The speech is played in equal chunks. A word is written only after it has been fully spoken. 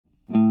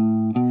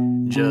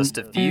Just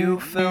a few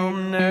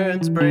film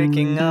nerds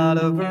breaking out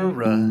of a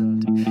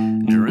rut,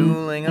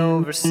 drooling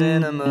over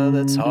cinema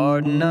that's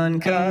hard and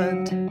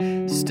uncut.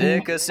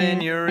 Stick us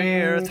in your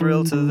ear,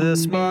 thrill to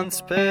this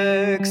month's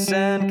picks,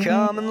 and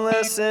come and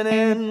listen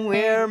in.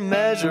 We're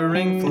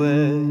measuring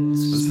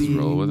flicks. Let's just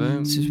roll with it.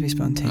 Let's just be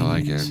spontaneous. I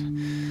like it.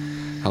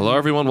 Hello,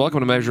 everyone. Welcome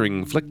to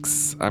Measuring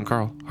Flicks. I'm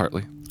Carl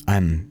Hartley.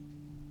 I'm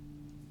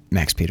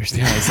Max Peterson.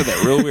 Yeah, I said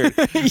that real weird.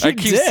 I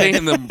keep did.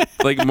 saying them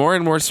like more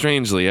and more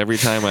strangely every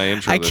time I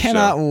intro I this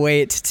cannot show.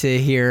 wait to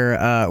hear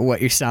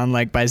what you sound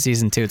like by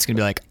season 2. It's going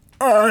to be like,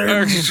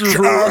 I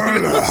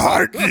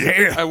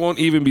won't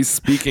even be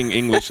speaking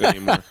English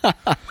anymore. and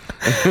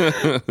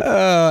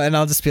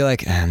I'll just be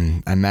like,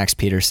 I'm Max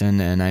Peterson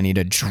and I need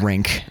a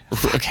drink.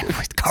 Fucking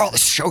Carl, the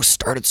show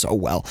started so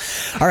well.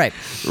 All right.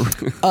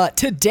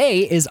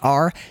 Today is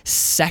our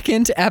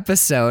second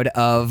episode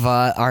of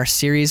our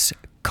series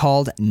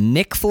called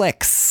Nick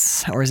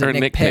Flicks. Or is it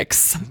Nick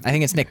Picks? I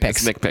think it's Nick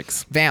Picks. It's Nick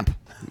Picks. Vamp.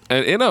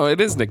 It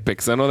is Nick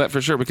Picks. I know that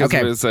for sure because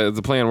Okay. it's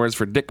the play on words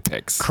for dick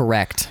pics.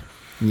 Correct.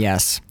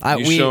 Yes.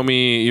 You show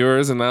me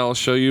yours and I'll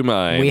show you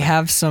mine. We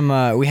have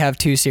we have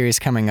 2 series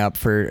coming up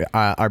for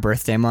our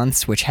birthday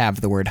months, which have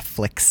the word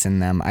flicks in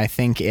them. I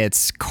think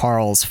it's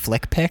Carl's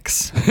Flick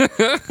Picks. I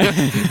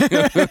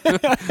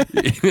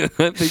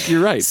think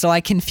you're right. So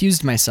I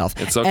confused myself.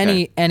 It's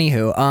okay.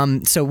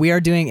 Anywho, so we are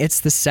doing,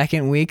 it's the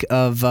second week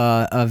of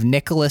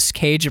Nicolas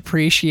Cage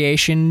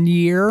Appreciation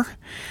Year.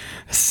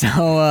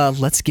 So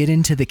let's get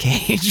into the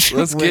cage.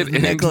 Let's get into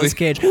Nicolas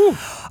Cage.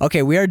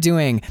 Okay, we are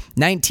doing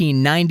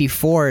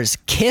 1994's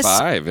Kiss.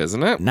 5,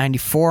 isn't it?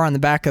 94 on the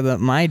back of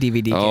my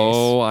DVD case.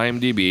 Oh,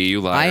 IMDb,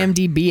 you liar.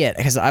 IMDb it,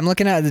 because I'm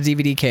looking at the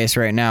DVD case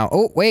right now.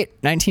 Oh, wait,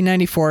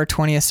 1994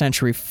 20th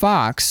Century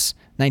Fox,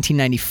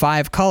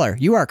 1995 color.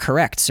 You are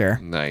correct, sir.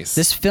 Nice.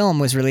 This film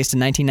was released in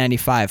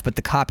 1995, but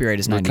the copyright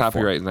is 94. The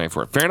copyright is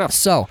 94. Fair enough.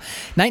 So,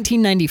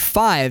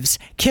 1995's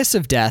Kiss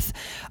of Death,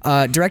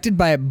 directed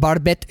by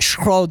Barbet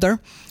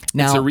Schroeder.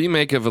 Now, It's a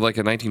remake of like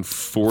a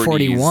 1940s.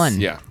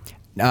 41. Yeah.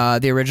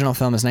 The original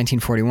film is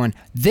 1941.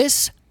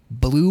 This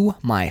blew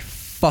my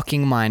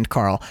fucking mind,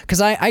 Carl, because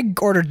I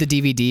ordered the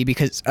DVD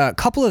because a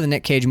couple of the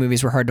Nick Cage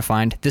movies were hard to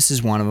find. This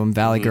is one of them.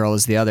 Valley Girl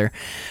is the other.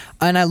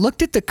 And I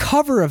looked at the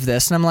cover of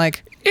this and I'm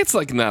like, It's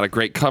like not a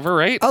great cover,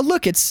 right? oh,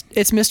 look, it's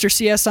Mr.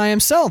 CSI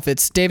himself.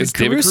 It's David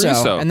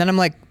Caruso. And then I'm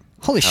like,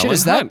 holy shit,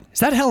 is that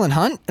Helen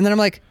Hunt? And then I'm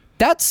like,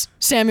 that's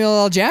Samuel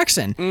L.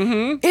 Jackson.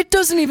 Mm-hmm. It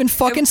doesn't even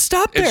fucking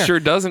stop there. It sure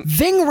doesn't.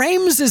 Ving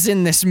Rhames is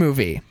in this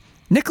movie.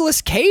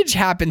 Nicolas Cage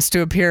happens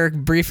to appear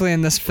briefly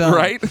in this film.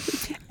 Right.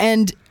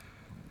 And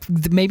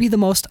maybe the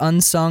most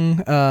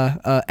unsung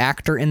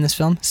actor in this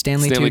film,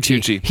 Stanley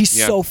Tucci. He's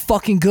so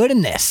fucking good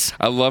in this.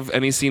 I love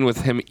any scene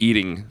with him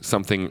eating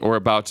something or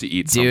about to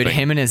eat something. Dude,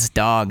 him and his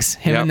dogs.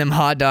 Him and them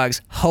hot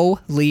dogs.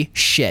 Holy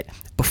shit.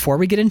 Before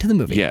we get into the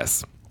movie.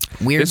 Yes.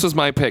 Weird. This was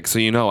my pick, so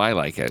you know I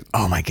like it.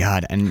 Oh my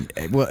god! And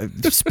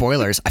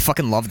spoilers. I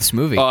fucking love this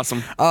movie.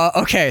 Awesome.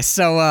 Okay,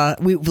 so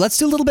let's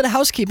do a little bit of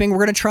housekeeping. We're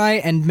gonna try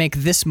and make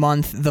this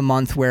month the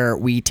month where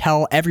we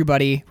tell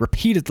everybody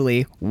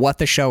repeatedly what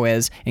the show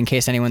is, in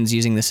case anyone's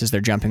using this as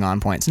their jumping on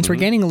point. Since we're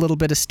gaining a little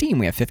bit of steam,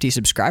 we have 50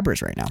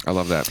 subscribers right now. I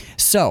love that.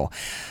 So,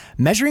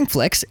 Measuring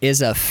Flicks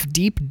is a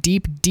deep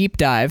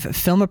dive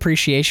film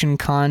appreciation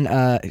film.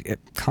 You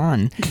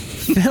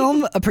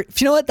know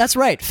what? That's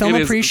right. Film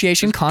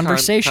appreciation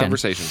conversation.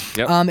 Conversation.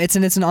 Yep. It's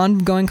an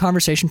ongoing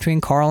conversation between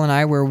Carl and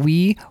I, where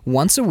we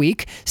once a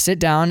week sit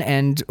down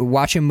and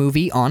watch a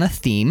movie on a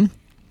theme.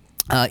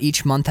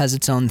 Each month has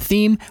its own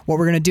theme. What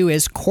we're going to do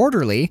is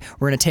quarterly,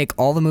 we're going to take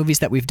all the movies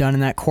that we've done in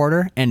that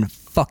quarter and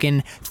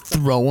fucking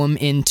throw them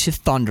into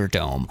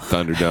Thunderdome.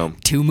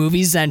 2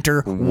 movies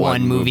enter,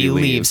 1 movie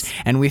leaves.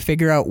 And we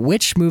figure out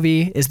which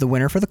movie is the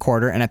winner for the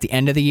quarter. And at the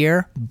end of the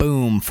year,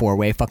 boom,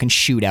 4-way fucking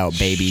shootout,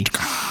 baby.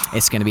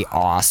 It's going to be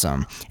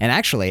awesome. And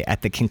actually,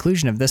 at the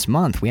conclusion of this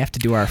month, we have to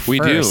do our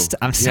first.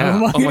 I'm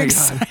so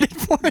excited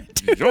for it,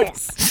 dude.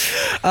 Yes.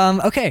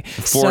 Okay.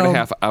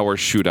 4.5 hour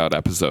shootout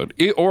episode.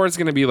 Or it's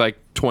going to be like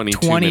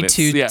 22 minutes.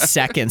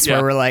 Seconds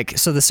where we're like,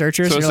 so the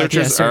searchers? So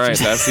searchers, all right,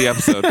 that's the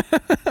episode.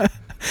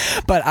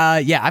 But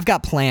I've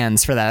got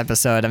plans for that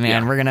episode. I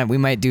mean, we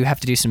might have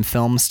to do some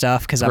film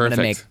stuff because I'm going to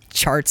make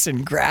charts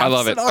and graphs. I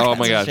love it. Oh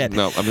my god. Shit.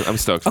 No, I'm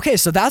stoked. Okay,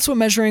 so that's what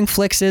Measuring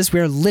Flicks is.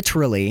 We're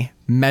literally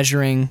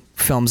measuring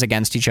films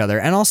against each other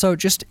and also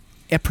just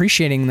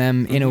appreciating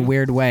them in a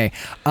weird way.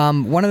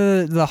 One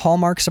of the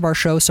hallmarks of our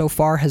show so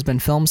far has been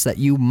films that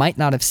you might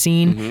not have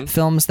seen,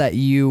 films that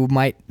you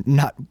might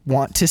not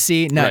want to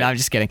see. No, I'm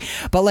just kidding.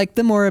 But like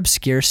the more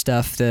obscure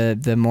stuff, the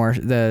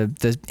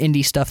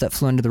indie stuff that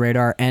flew under the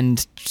radar,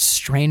 and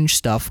strange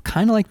stuff,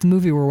 kind of like the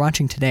movie we're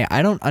watching today.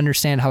 I don't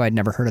understand how I'd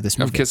never heard of this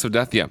movie. Of Kiss of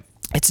Death, yeah.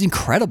 It's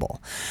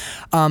incredible.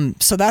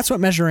 So that's what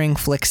Measuring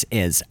Flicks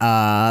is.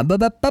 I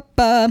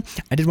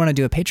did want to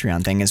do a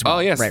Patreon thing as well. Oh,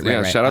 yes. Right.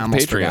 Shout out to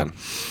Patreon.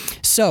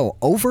 So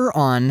over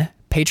on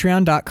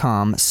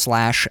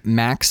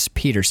patreon.com/Max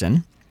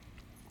Peterson,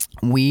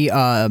 we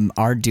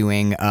are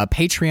doing a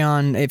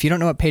Patreon. If you don't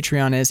know what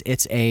Patreon is,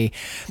 it's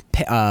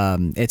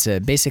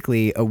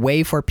basically a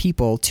way for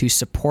people to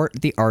support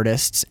the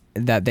artists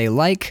that they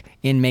like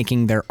in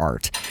making their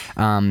art.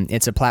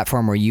 It's a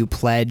platform where you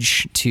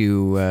pledge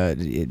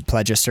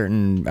a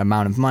certain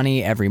amount of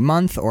money every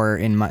month, or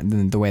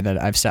the way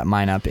that I've set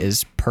mine up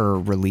is per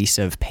release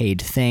of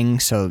paid thing.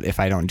 So if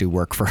I don't do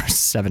work for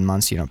 7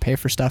 months, you don't pay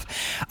for stuff.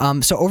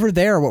 So over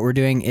there, what we're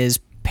doing is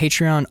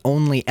Patreon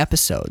only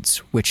episodes,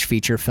 which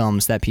feature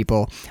films that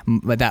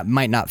that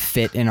might not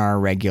fit in our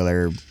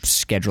regular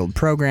scheduled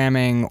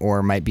programming,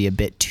 or might be a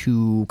bit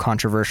too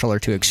controversial or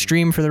too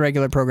extreme for the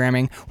regular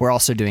programming. We're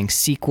also doing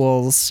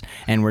sequels,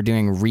 and we're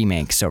doing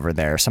remakes over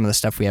there. Some of the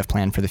stuff we have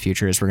planned for the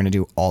future is we're going to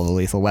do all the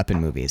Lethal Weapon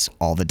movies,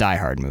 all the Die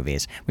Hard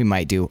movies. We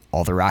might do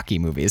all the Rocky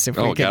movies.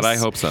 God, I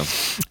hope so.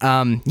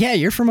 Yeah,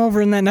 you're from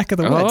over in that neck of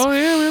the woods. Oh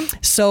yeah, man.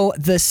 So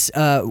this,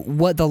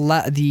 let's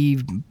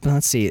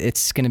see,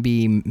 it's going to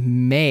be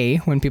May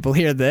when people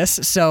hear this.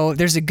 So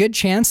there's a good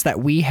chance that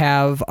we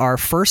have our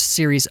first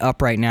series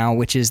up right now,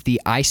 which is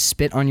the I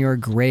Spit on Your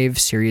Grave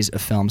series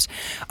of films.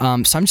 So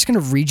I'm just going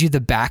to read you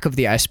the back of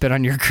the I Spit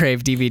on Your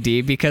Grave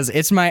DVD because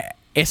it's my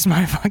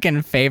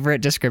fucking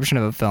favorite description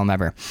of a film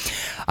ever.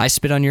 I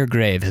Spit on Your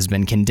Grave has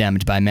been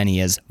condemned by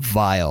many as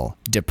vile,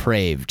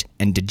 depraved,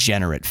 and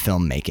degenerate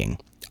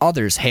filmmaking.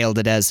 Others hailed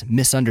it as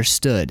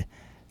misunderstood,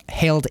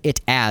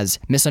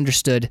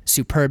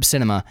 superb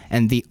cinema,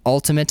 and the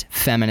ultimate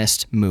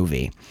feminist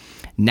movie.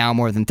 Now,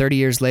 more than 30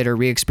 years later,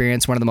 we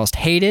experience one of the most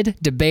hated,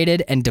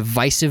 debated, and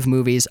divisive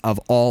movies of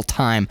all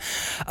time.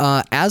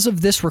 As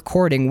of this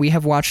recording, we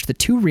have watched the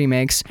 2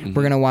 remakes. Mm-hmm.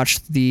 We're going to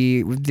watch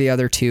the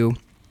other 2.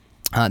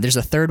 There's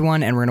a third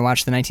one, and we're going to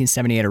watch the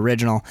 1978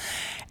 original.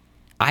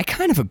 I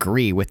kind of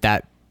agree with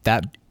that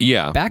back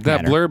that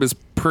matter. blurb is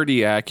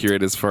pretty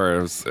accurate as far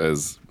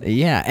as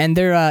yeah, and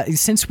there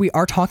since we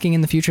are talking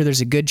in the future,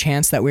 there's a good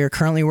chance that we are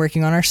currently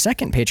working on our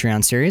second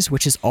Patreon series,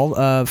 which is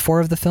all 4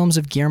 of the films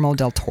of Guillermo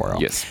del Toro.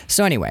 Yes.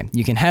 So anyway,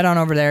 you can head on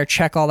over there,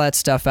 check all that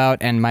stuff out,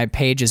 and my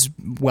page is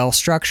well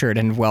structured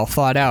and well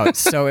thought out,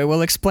 so it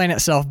will explain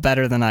itself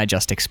better than I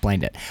just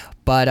explained it.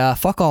 But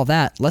fuck all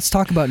that. Let's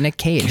talk about Nick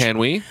Cage. Can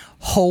we?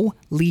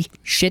 Holy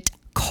shit,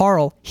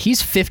 Carl,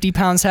 he's 50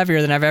 pounds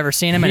heavier than I've ever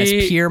seen him, and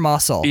it's pure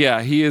muscle.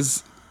 Yeah, he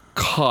is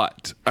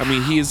caught. I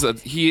mean, he is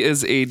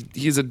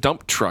a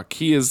dump truck.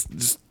 He is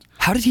just.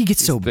 How did he get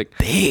so big?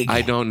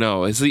 I don't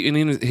know.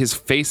 His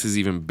face is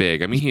even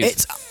big. I mean,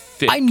 he's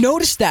thick. I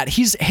noticed that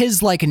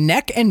his like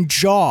neck and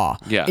jaw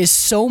is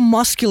so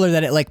muscular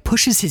that it like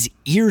pushes his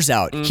ears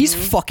out. Mm-hmm. He's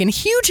fucking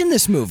huge in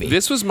this movie.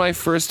 This was my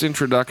first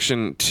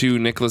introduction to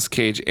Nicolas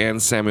Cage and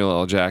Samuel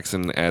L.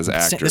 Jackson as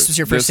actors. This was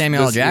your first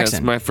Samuel L. Jackson?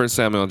 Yes, my first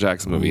Samuel L.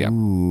 Jackson movie. Yeah,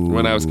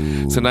 when I was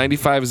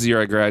 95 is the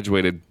year I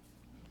graduated.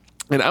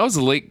 And I was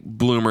a late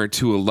bloomer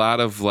to a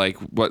lot of like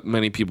what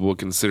many people would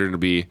consider to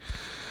be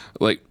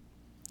like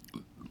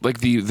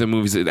the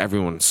movies that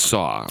everyone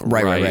saw.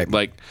 Right.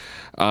 Like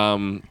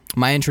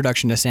my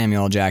introduction to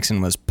Samuel L.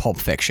 Jackson was Pulp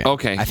Fiction.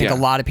 Okay, I think a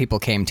lot of people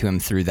came to him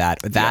through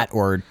that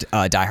or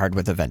Die Hard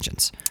with a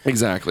Vengeance.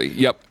 Exactly.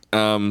 Yep.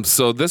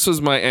 So this was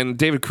and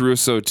David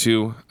Caruso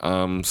too.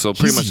 So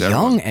pretty much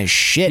young as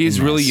shit. He's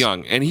really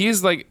young, and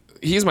he's my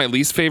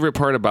least favorite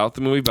part about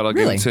the movie, but I'll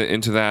get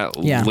into that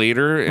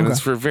later. And it's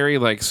for very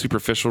like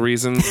superficial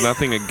reasons.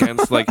 Nothing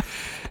against like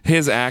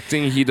his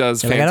acting. He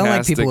does fantastic. I don't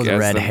like people with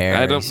red hair.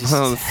 I don't.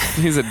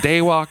 He's a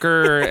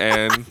daywalker,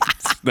 and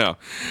no.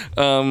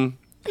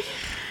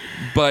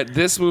 But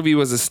this movie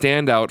was a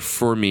standout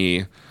for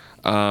me.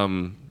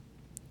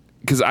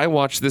 Because I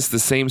watched this the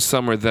same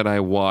summer that I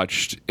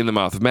watched In the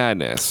Mouth of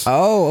Madness.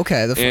 Oh,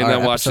 okay. And I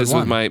watched this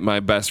with my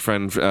best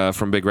friend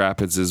from Big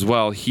Rapids as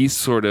well. He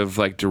sort of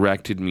like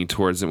directed me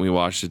towards it, and we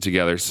watched it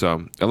together.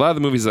 So a lot of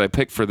the movies that I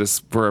picked for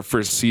our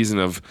first season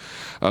of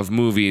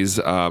movies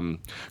come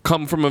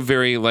from a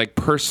very like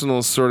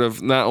personal sort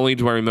of. Not only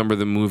do I remember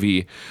the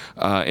movie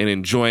and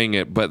enjoying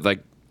it, but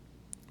like.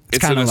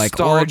 It's kind of like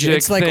origin.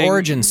 It's like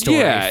origin story.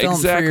 Yeah,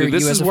 exactly.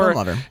 This is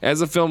where, as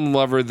a film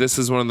lover, this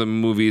is one of the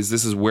movies.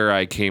 This is where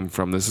I came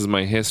from. This is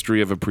my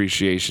history of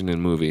appreciation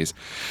in movies.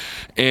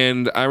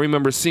 And I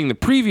remember seeing the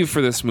preview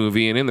for this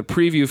movie, and in the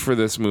preview for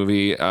this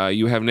movie,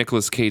 you have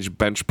Nicolas Cage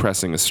bench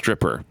pressing a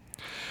stripper.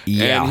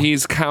 Yeah. And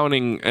he's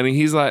counting, and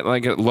he's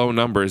like at low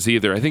numbers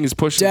either. I think he's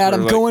pushing. Dad,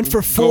 I'm going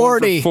for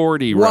 40. Going for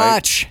 40, right?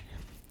 Watch.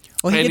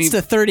 Well, he gets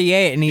to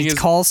 38 and he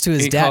calls to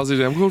his dad. He calls his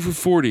dad, I'm going for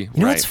 40. You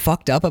know what's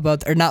fucked up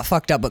about, or not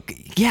fucked up, but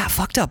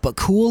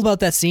cool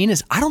about that scene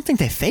is I don't think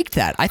they faked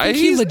that. I think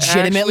he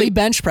legitimately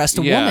bench pressed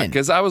a woman. Yeah,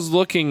 because I was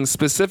looking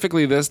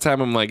specifically this time,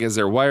 I'm like, is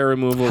there wire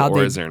removal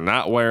is there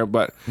not wire?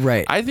 But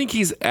I think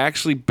he's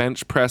actually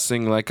bench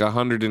pressing like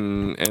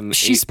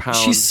 108 pounds.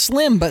 She's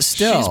slim, but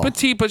still. She's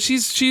petite, but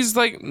she's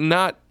like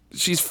not,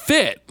 she's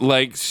fit.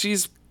 Like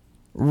she's.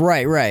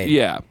 Right.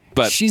 Yeah.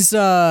 But she's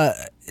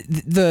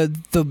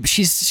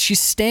she's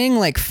staying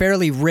like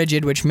fairly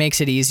rigid, which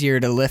makes it easier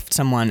to lift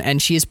someone, and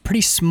she is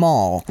pretty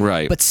small.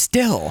 Right. But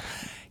still,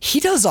 he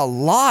does a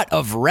lot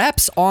of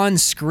reps on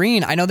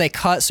screen. I know they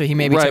cut, so he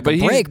maybe Right, took but a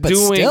break, but he's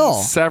doing still.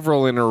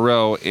 several in a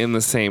row in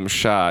the same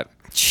shot.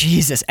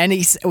 Jesus, and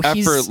he's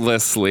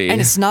effortlessly.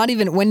 and it's not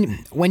even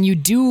when you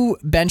do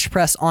bench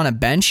press on a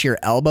bench, your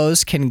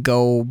elbows can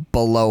go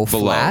below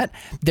flat.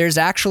 There's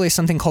actually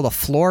something called a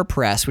floor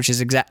press, which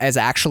is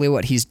actually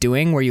what he's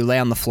doing, where you lay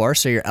on the floor,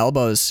 so your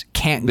elbows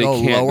can't go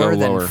lower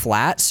than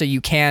flat, so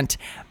you can't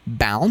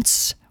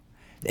bounce.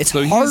 It's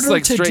so harder he's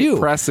like to straight do.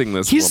 pressing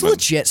this He's woman.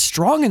 legit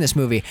strong in this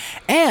movie.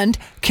 And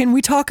can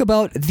we talk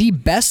about the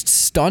best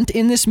stunt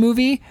in this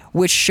movie,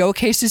 which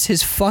showcases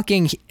his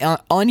fucking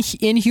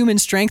inhuman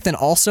strength and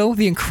also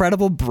the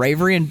incredible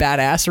bravery and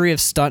badassery of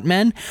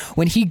stuntmen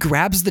when he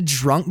grabs the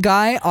drunk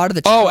guy out of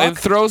the truck. Oh, and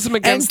throws him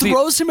against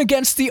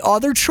the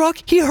other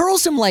truck. He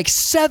hurls him like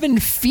 7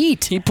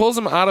 feet. He pulls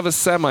him out of a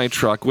semi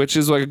truck, which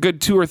is like a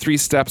good 2 or 3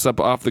 steps up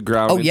off the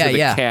ground into the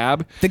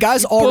cab. The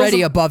guy's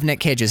already above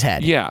Nick Cage's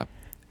head. Yeah.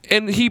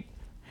 And he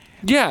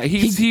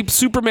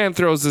Superman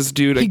throws this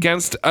dude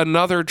against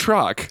another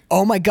truck.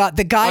 Oh my god,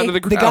 the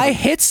guy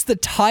hits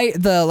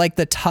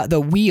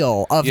the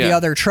wheel of the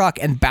other truck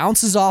and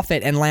bounces off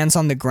it and lands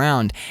on the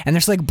ground. And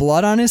there's like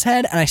blood on his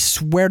head, and I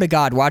swear to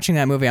God, watching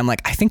that movie, I'm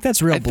like, I think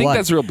that's real blood. I think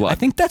that's real blood. I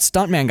think that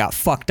stuntman got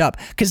fucked up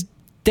because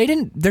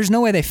there's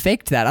no way they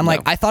faked that. I'm like,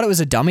 I thought it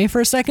was a dummy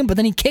for a second, but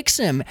then he kicks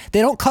him.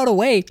 They don't cut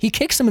away. He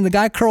kicks him and the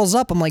guy curls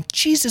up. I'm like,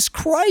 Jesus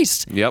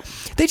Christ. Yep.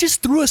 They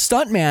just threw a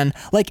stuntman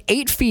like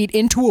 8 feet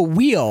into a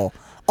wheel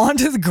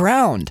onto the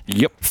ground.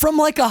 Yep. From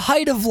like a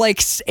height of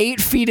like 8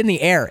 feet in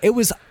the air. It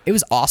was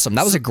awesome.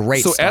 That was a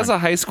great stunt. As a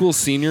high school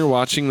senior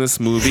watching this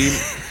movie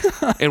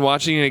and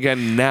watching it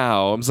again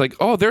now, I was like,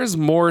 oh, there's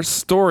more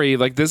story.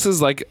 Like this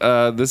is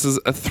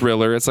a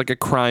thriller. It's like a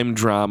crime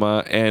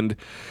drama and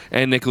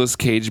Nicolas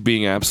Cage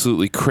being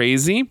absolutely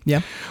crazy.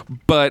 Yeah.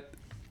 But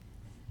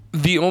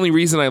the only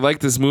reason I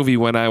liked this movie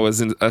when I was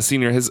a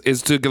senior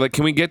is to like,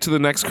 can we get to the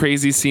next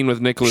crazy scene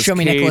with Nicolas Cage? Show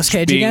me Nicolas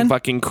Cage being again?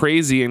 Fucking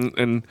crazy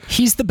and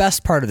he's the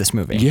best part of this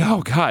movie. Yeah,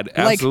 oh God,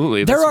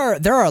 absolutely.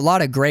 Like, there are a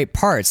lot of great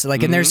parts.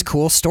 Like, and there's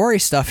cool story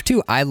stuff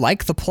too. I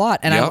like the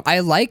plot, and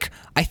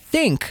I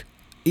think.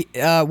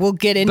 We'll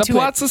get into it. The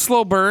plot's a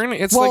slow burn.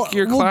 It's like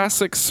your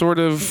classic sort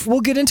of.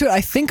 We'll get into it.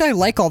 I think I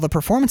like all the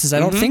performances. I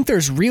don't think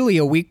there's really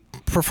a weak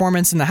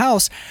performance in the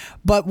house.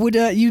 But would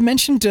you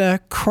mentioned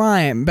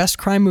best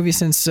crime movie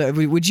since?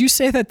 Would you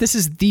say that this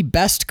is the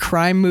best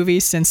crime movie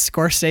since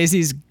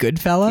Scorsese's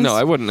Goodfellas? No,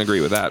 I wouldn't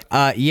agree with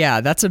that.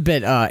 Yeah, that's a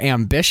bit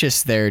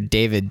ambitious there,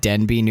 David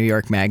Denby, New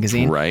York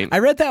Magazine. Right. I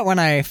read that when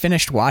I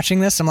finished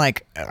watching this. I'm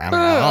like, I don't know.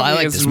 I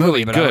like this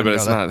movie, really good, but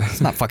it's not. It's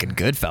not fucking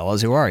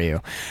Goodfellas. Who are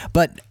you?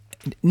 But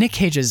Nick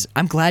Cage's.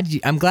 I'm glad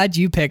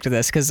you picked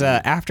this because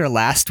after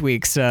last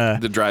week's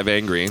The Drive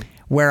Angry,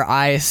 where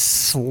I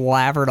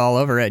slavered all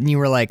over it, and you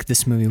were like,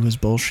 "This movie was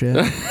bullshit."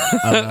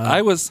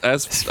 I was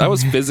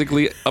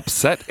physically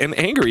upset and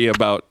angry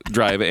about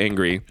Drive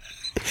Angry.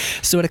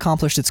 So it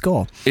accomplished its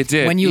goal. It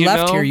did. When you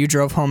left here, you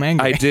drove home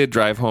angry. I did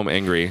drive home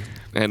angry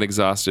and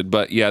exhausted,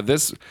 but yeah,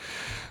 this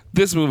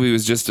movie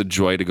was just a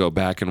joy to go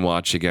back and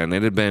watch again.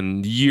 It had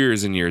been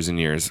years and years and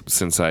years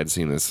since I'd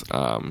seen this.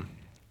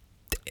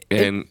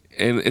 And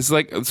it's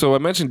like, so I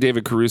mentioned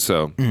David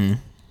Caruso, and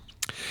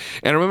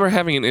I remember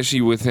having an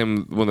issue with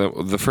him when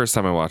the first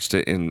time I watched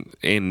it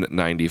in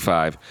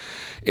 '95.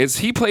 Is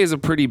he plays a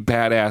pretty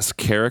badass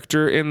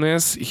character in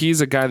this?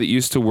 He's a guy that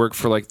used to work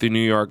for like the New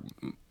York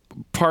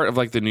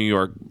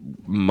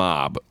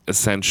mob,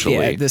 essentially.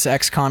 Yeah, this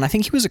ex-con. I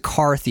think he was a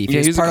car thief.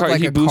 Yeah, he was part of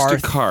like he a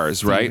boosted car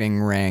cars, right?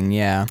 Thieving ring,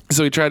 yeah.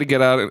 So he tried to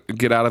get out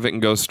of it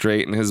and go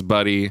straight, and his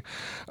buddy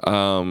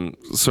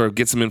sort of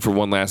gets him in for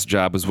one last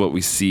job. Is what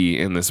we see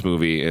in this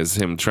movie is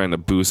him trying to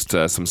boost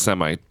some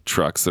semi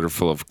trucks that are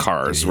full of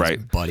cars, right?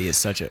 His buddy is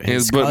such a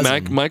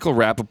Michael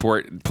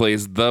Rappaport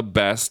plays the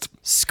best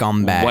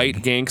scumbag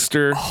white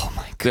gangster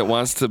that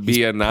wants to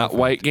be a not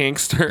white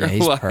gangster. Yeah,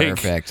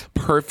 he's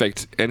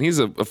perfect, and he's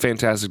a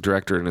fantastic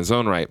director in his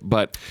own right.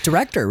 But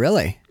director,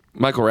 really?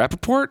 Michael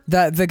Rappaport,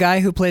 the guy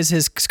who plays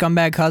his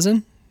scumbag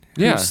cousin.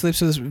 Yeah, who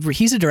sleeps with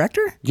he's a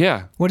director?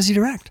 Yeah. What does he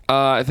direct?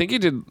 I think he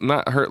did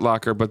not Hurt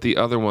Locker, but the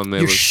other one that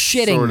You're was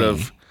shitting sort me.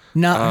 of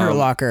not Hurt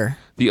Locker.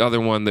 The other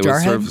one that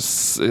Jarhead? was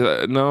sort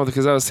of no,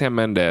 because that was Sam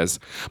Mendes.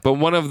 But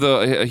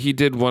he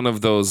did one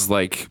of those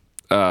like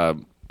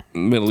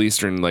Middle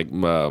Eastern like we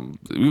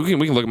can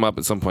look him up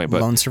at some point.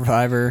 But Lone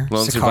Survivor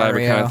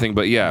kind of thing.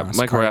 But yeah,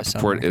 Michael Sicario,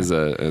 Rappaport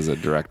is a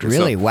director.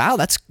 Really? So. Wow,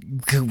 that's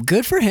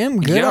good for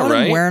him. Good on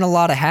him wearing a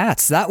lot of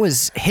hats. That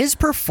was his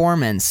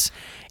performance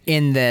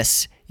in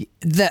this.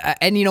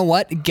 And you know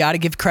what? Got to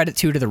give credit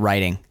to the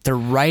writing. The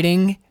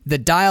writing, the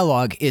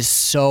dialogue is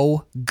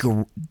so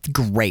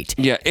great.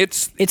 Yeah, it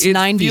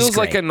 90s feels great.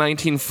 like a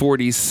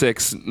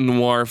 1946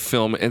 noir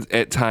film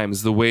at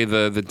times. The way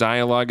the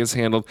dialogue is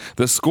handled,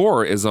 the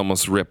score is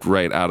almost ripped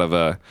right out of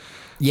a.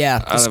 Yeah,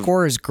 the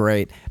score is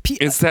great.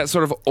 It's that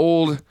sort of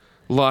old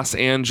Los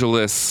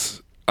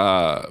Angeles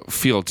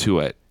feel to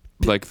it,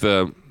 like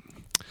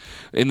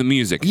in the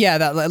music. Yeah,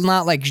 that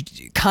not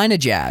like kind of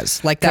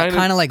jazz, like that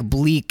kind of like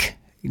bleak.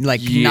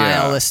 like Yeah.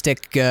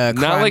 nihilistic crime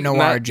like- noir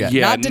not- jazz.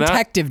 yeah, not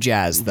detective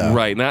jazz though.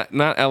 Right, not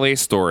LA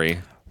Story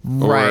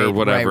Right, or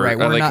whatever. Right.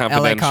 We're LA not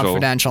LA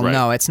Confidential. Right.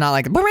 No, it's not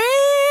like.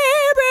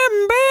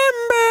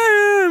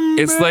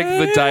 It's like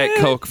the Diet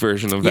Coke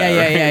version of that.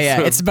 right?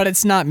 Yeah. So- But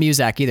it's not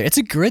Muzak either. It's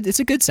a good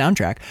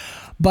soundtrack.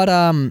 But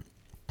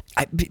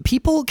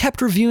people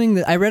kept reviewing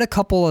that. I read a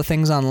couple of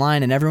things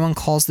online, and everyone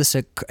calls this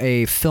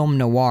a film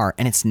noir,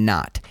 and it's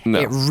not. No.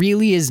 It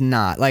really is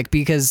not. Like,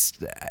 because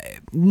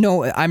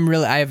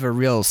I have a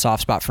real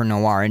soft spot for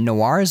noir, and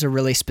noir is a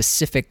really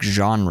specific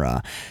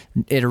genre.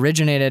 It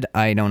originated,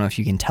 I don't know if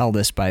you can tell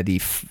this by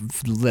the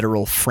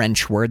literal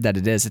French word that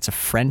it is.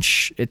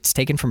 It's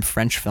taken from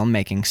French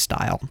filmmaking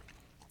style.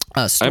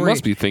 I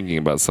must be thinking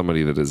about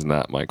somebody that is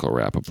not Michael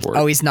Rappaport.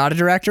 Oh, he's not a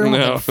director? Well, No.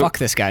 then fuck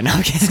this guy. No,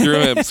 I'm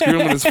kidding. Screw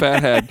him with his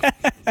fat head.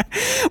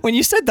 When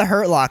you said The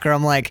Hurt Locker,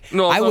 I'm like,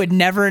 I would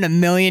never in a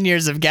million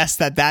years have guessed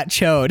that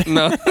chode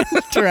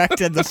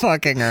directed the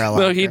fucking Hurt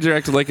Locker. No, he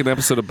directed like an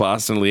episode of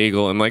Boston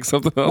Legal and like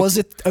something else. Was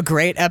it a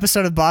great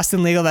episode of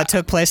Boston Legal that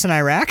took place in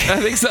Iraq?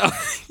 I think so.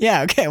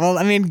 Yeah, okay. Well,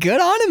 I mean, good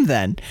on him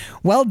then.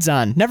 Well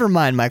done. Never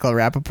mind, Michael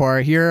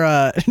Rappaport.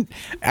 Your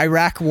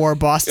Iraq War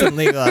Boston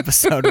Legal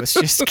episode was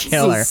just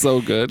killer. So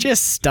good.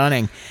 Just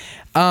stunning.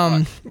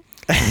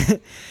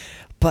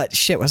 But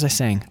shit, what was I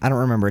saying? I don't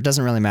remember. It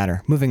doesn't really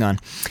matter. Moving on.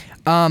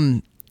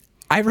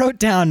 I wrote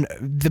down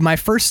my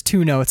first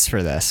two notes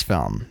for this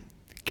film.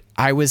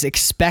 I was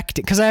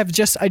expecting, because I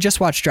just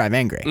watched Drive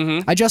Angry.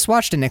 Mm-hmm. I just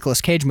watched a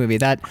Nicolas Cage movie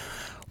that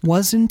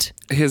wasn't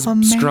His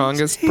amazing.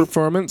 strongest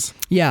performance.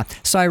 Yeah,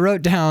 so I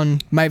wrote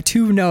down, my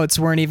two notes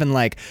weren't even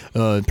like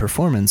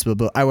performance, blah,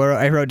 blah. I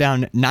wrote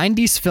down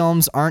 90s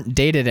films aren't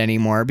dated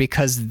anymore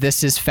because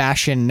this is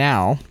fashion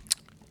now.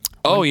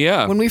 Oh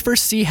yeah. When we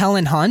first see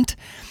Helen Hunt,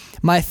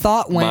 my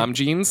thought went, Mom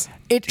jeans.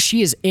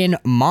 she is in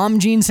mom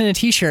jeans and a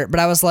t-shirt, but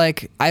I was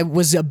like, I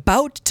was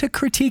about to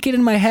critique it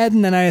in my head,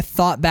 and then I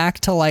thought back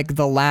to like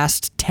the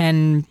last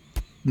 10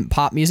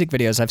 pop music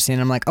videos I've seen.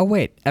 And I'm like, oh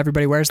wait,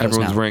 everybody wears those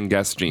Everyone's now. wearing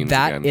Guess jeans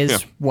That again. is Yeah.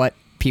 what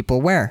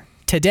people wear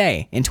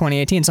today in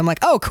 2018. So I'm like,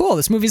 oh cool,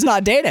 this movie's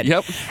not dated.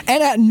 Yep.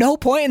 And at no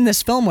point in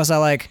this film was I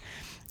like,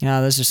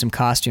 those are some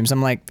costumes.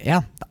 I'm like,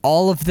 yeah,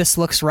 all of this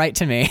looks right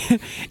to me.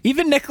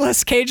 Even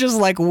Nicolas Cage is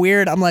like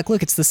weird. I'm like,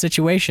 look, it's The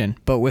Situation,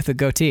 but with a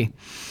goatee.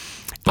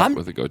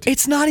 With a goatee.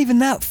 It's not even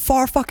that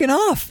far fucking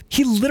off.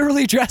 He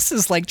literally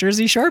dresses like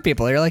Jersey Shore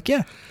people. You're like,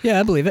 yeah,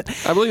 I believe it.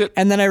 I believe it.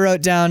 And then I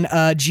wrote down,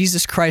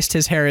 Jesus Christ,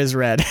 his hair is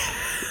red.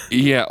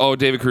 Yeah. Oh,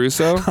 David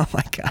Caruso. Oh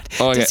my God.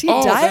 Oh, Does he yeah.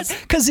 Oh, dye it?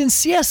 that's- Because in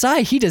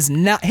CSI, he does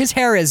not, his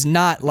hair is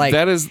not like,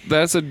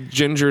 That's a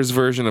ginger's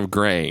version of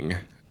graying.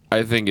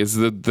 I think is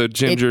the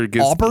ginger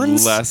gets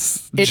auburns?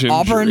 less It gingery.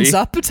 auburns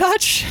up a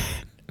touch.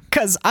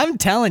 Because I'm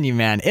telling you,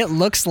 man, it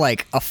looks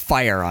like a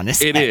fire on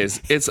his It head.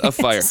 is. It's a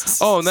fire.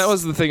 Oh, and that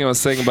was the thing I was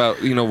saying about,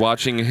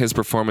 watching his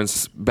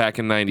performance back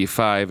in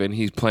 '95, and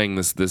he's playing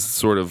this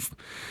sort of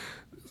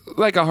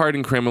like a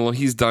hardened criminal.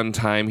 He's done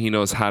time. He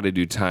knows how to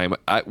do time.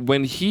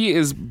 When he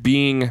is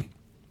being,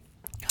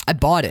 I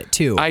bought it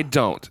too. I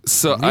don't.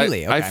 So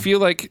Really? I Okay. feel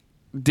like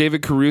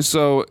David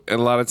Caruso a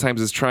lot of times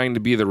is trying to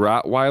be the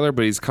Rottweiler,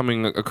 but he's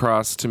coming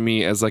across to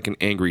me as like an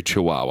angry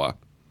Chihuahua.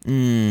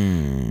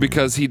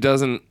 Because he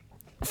doesn't.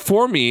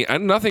 For me,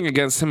 I'm nothing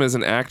against him as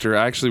an actor.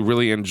 I actually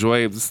really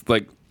enjoy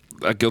like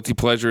a guilty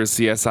pleasure is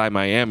CSI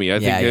Miami. I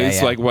think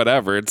it's like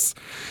whatever. It's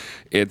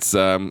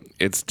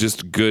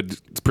just good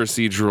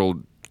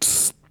procedural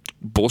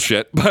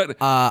bullshit. But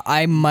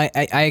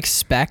I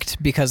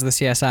expect, because of the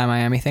CSI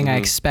Miami thing, I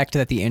expect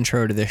that the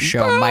intro to this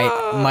show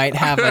might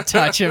have a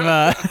touch of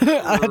a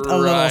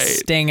little Right.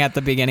 sting at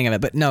the beginning of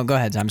it. But no, go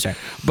ahead. I'm sorry.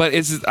 But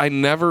I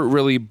never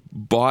really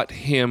bought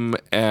him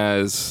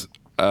as.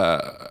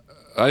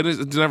 I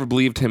just never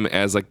believed him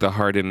as like the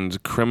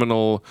hardened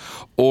criminal,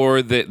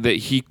 or that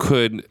he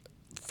could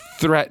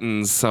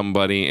threaten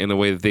somebody in a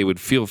way that they would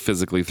feel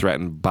physically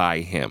threatened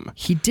by him.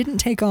 He didn't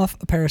take off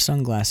a pair of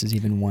sunglasses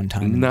even one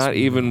time. in this Not movie.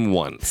 even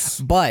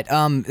once. But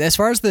as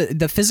far as the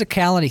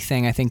physicality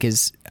thing, I think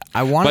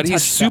I want to But touch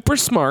he's super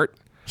smart.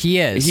 He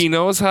is. He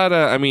knows how to.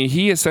 I mean,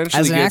 he essentially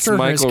As an gets actor, or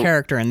Michael. his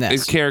character in this?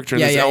 His character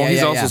in Yeah, this. yeah, He's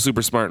yeah, also yeah.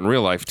 super smart in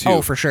real life too.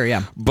 Oh, for sure,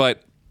 yeah.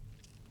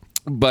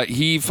 But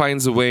he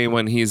finds a way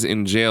when he's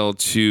in jail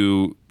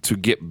to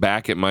get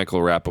back at Michael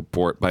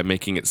Rappaport by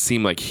making it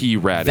seem like he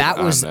ratted That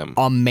on was them.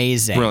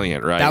 amazing.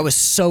 Brilliant, right? That was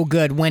so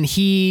good. When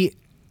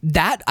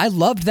I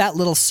loved that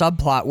little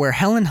subplot where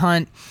Helen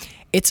Hunt,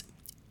 it's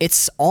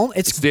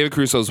David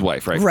Caruso's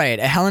wife, right? right.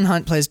 Helen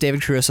Hunt plays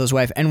David Caruso's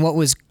wife, and what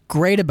was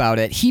great about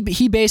it,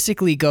 he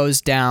basically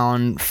goes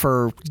down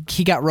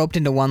he got roped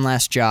into one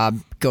last job,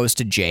 goes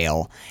to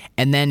jail,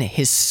 and then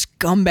his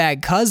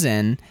scumbag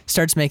cousin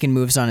starts making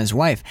moves on his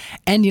wife.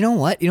 And you know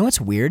what? You know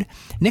what's weird?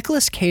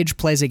 Nicolas Cage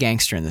plays a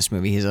gangster in this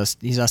movie.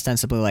 He's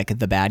ostensibly like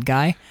the bad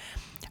guy.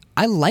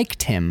 I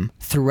liked him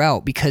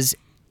throughout because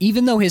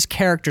even though his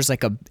character's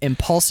like a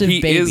impulsive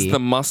He baby, is the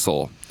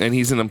muscle, and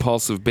he's an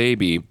impulsive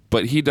baby,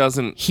 but he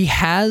doesn't. he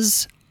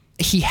has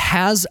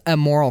a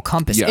moral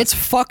compass. Yes. It's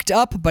fucked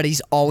up, but he's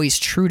always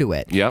true to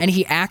it. Yep. And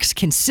he acts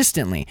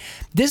consistently.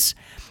 This,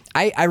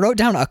 I wrote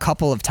down a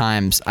couple of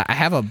times. I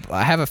have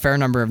a fair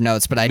number of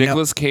notes, but I know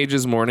Nicolas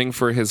Cage's mourning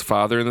for his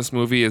father in this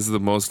movie is the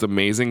most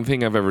amazing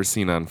thing I've ever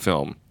seen on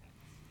film.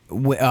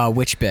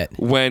 which bit?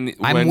 When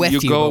with you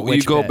you, go but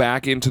which go bit?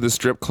 back into the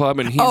strip club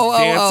and he's Oh,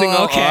 dancing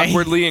all okay.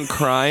 awkwardly and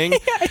crying,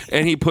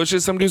 and he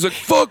pushes somebody who's like,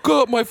 "Fuck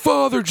up, my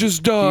father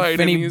just died,"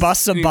 And he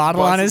busts a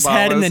bottle on his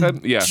head and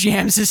then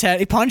jams his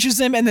head. He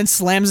punches him and then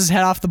slams his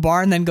head off the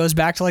bar and then goes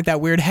back to like that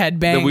weird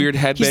headbang. The weird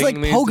headbang. He's like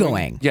that he's doing.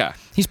 pogoing. Yeah.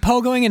 He's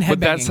pogoing and headbanging. But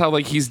that's how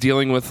like he's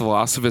dealing with the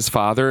loss of his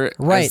father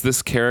Right. as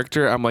this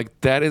character. I'm like,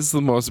 that is the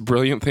most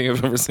brilliant thing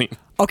I've ever seen.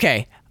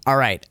 Okay. All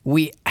right.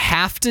 Let's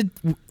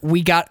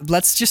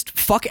just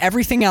fuck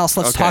everything else.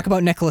 Let's Okay. talk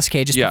about Nicolas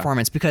Cage's Yeah.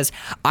 performance, because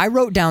I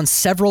wrote down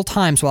several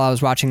times while I was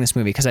watching this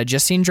movie, because I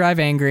just seen Drive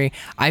Angry.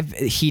 We're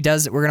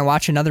going to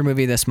watch another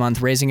movie this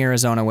month, Raising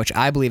Arizona, which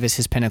I believe is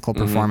his pinnacle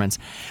performance.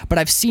 But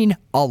I've seen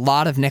a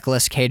lot of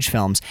Nicolas Cage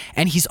films,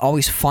 and he's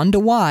always fun to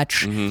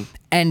watch.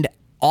 And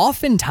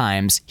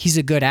oftentimes he's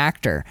a good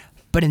actor.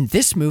 But in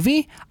this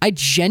movie, I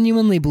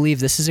genuinely believe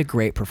this is a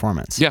great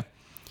performance. Yeah.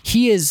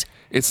 He is...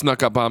 It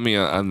snuck up on me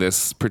on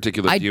this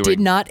particular I viewing. did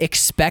not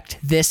expect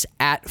this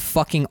at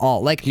fucking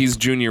all. Like, He's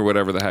Junior,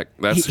 whatever the heck.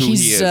 That's who he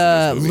he's, is. in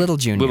this movie. Little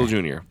Junior. Little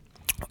Junior.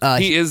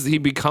 He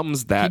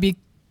becomes that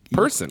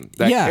person,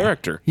 that Yeah.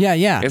 character. Yeah,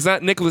 yeah. It's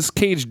not Nicolas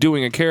Cage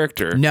doing a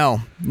character.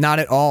 no, not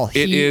at all.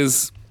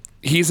 He's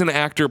an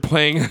actor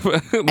playing.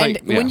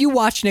 When you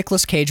watch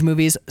Nicolas Cage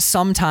movies,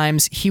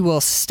 sometimes he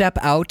will step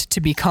out to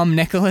become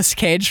Nicolas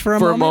Cage for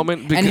a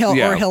moment, because- and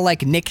yeah. he'll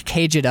like Nick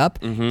Cage it up.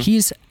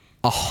 He's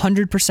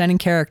 100% in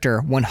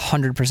character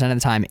 100% of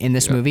the time in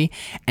this movie,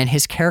 and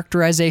his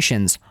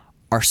characterizations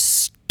are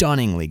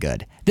stunningly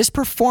good. This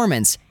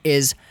performance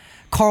is...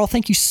 Carl,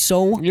 thank you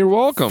so You're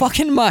welcome.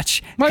 fucking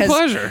much. My 'Cause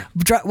pleasure.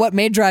 What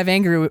made Drive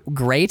Angry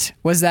great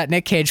was that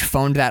Nick Cage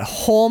phoned that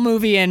whole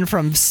movie in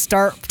from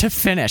start to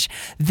finish.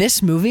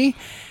 This movie,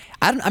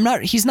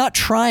 he's not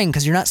trying,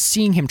 because you're not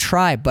seeing him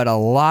try, but a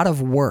lot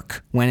of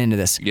work went into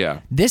this.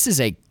 Yeah. This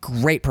is a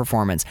great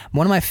performance.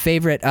 One of my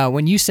favorite,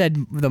 when you said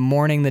the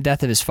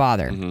death of his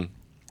father,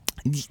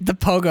 the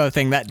pogo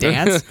thing, that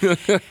dance,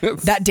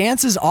 that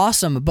dance is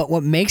awesome. But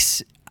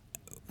let's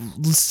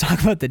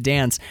talk about the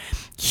dance.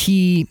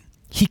 He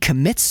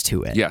commits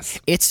to it. Yes.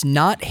 It's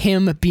not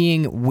him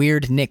being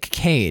weird Nick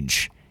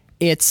Cage.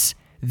 It's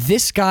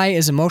this guy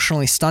is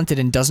emotionally stunted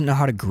and doesn't know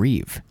how to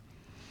grieve.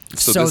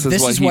 So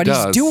this is what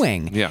he's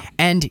doing. Yeah.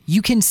 And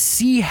you can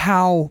see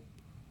how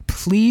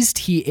pleased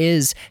he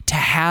is to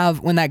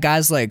have, when that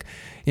guy's like,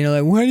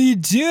 what are you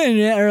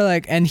doing? Or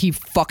like, and he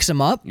fucks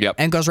him up. Yep.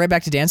 And goes right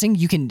back to dancing.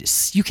 You can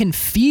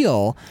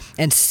feel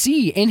and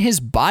see in his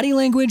body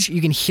language,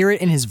 you can hear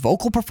it in his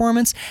vocal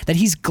performance, that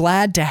he's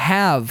glad to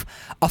have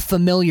a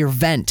familiar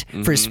vent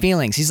for his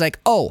feelings. He's like,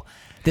 oh,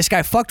 this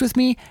guy fucked with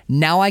me.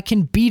 Now I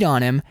can beat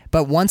on him.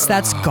 But once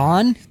that's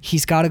gone,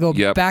 he's got to go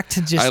back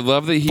to just I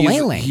love that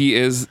flailing. he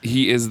is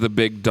the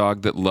big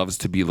dog that loves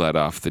to be let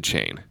off the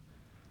chain.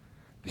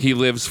 He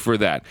lives for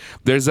that.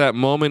 There's that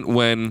moment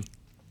when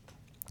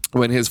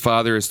his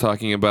father is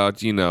talking about,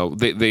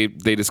 they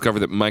discover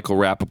that Michael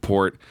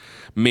Rappaport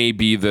may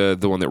be the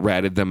one that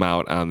ratted them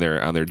out on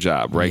their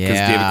job, right? Because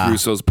Yeah. David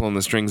Caruso's pulling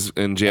the strings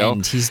in jail,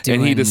 And he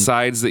and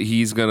decides that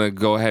he's gonna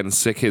go ahead and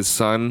sick his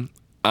son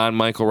on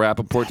Michael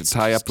Rappaport to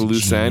tie up the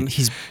loose end.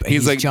 He's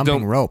like,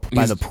 jumping rope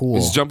by the pool.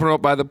 He's jumping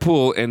rope by the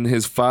pool, and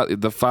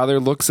the father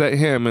looks at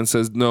him and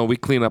says, "No, we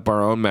clean up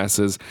our own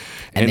messes."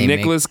 And they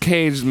Nicolas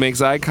Cage makes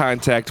eye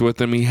contact with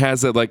him. He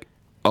has that like,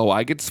 "Oh,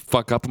 I get to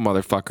fuck up a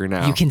motherfucker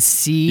now." You can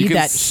see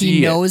that see he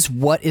it. knows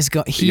what is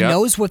going. He Yep.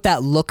 knows what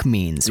that look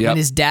means. Yep. When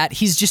his dad,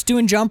 he's just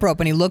doing jump rope,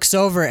 and he looks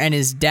over, and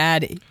his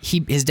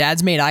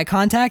dad's made eye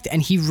contact,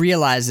 and he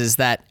realizes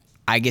that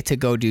I get to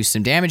go do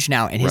some damage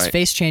now, and his Right.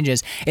 face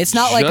changes. It's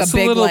not like Just a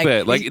big a little like,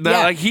 bit. Like,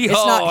 not like he's I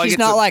not. He's get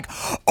not to- like,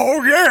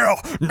 oh yeah,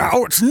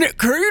 now it's Nick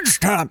Cage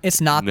time. It's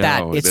not No,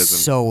 that. it It's isn't.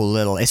 so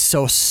little. It's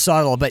so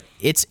subtle, but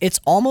it's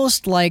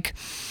almost like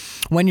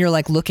when you're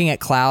like looking at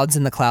clouds,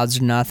 and the clouds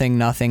are nothing,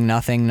 nothing,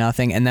 nothing,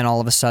 nothing, and then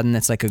all of a sudden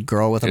it's like a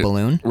girl with a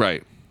balloon.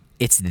 Right.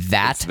 It's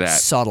that It's that.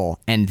 subtle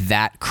and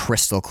that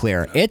crystal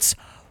clear. It's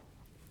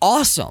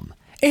awesome.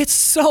 It's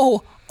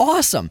so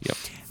awesome. Yep.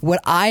 What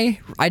I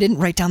didn't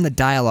write down the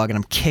dialogue, and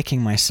I'm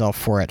kicking myself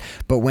for it.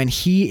 But when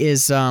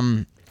he's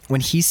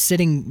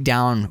sitting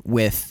down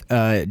with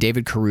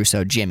David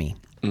Caruso, Jimmy,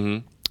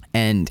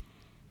 and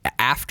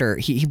after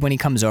when he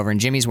comes over, and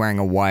Jimmy's wearing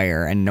a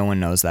wire, and no one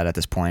knows that at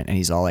this point, and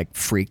he's all like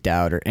freaked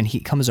out, and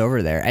he comes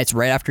over there. It's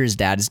right after his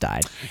dad has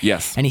died.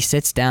 Yes. And he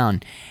sits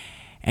down,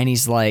 and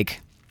he's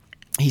like,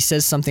 he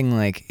says something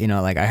like,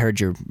 like, I heard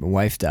your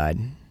wife died.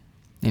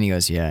 And he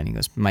goes, yeah. And he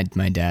goes, my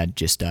dad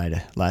just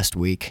died last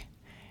week.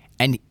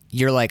 And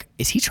you're like,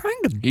 is he trying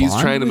to bond He's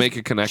trying to with make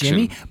a connection.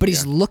 Jimmy? But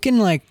he's looking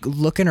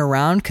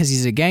around because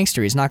he's a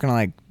gangster. He's not going to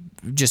like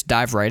just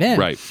dive right in.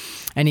 Right.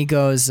 And he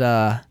goes,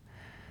 there's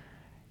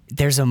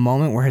a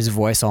moment where his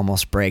voice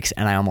almost breaks,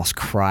 and I almost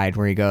cried,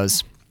 where he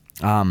goes,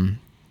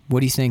 what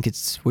do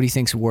you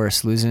think's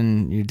worse,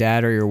 losing your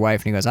dad or your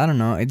wife? And he goes, I don't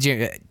know.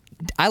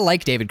 I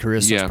like David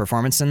Caruso's Yeah.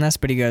 performance in this,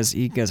 but he goes,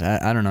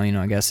 I don't know,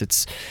 I guess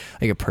it's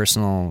like a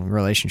personal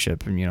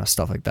relationship and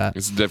stuff like that.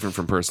 It's different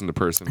from person to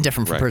person.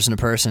 Different from Right. person to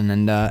person.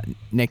 And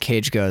Nick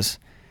Cage goes,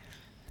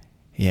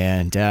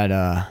 yeah,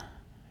 Dad.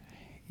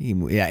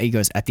 He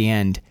goes at the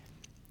end.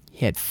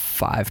 He had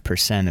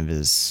 5% of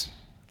his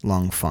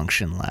lung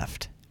function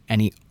left,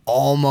 and he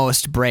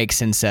almost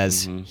breaks and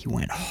says he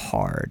went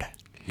hard.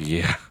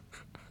 Yeah.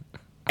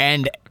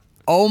 And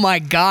oh my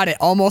God, it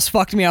almost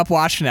fucked me up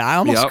watching it. I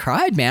almost Yep.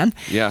 cried, man.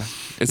 Yeah.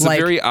 It's Like-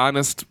 a very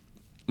honest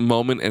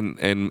moment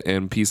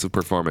and piece of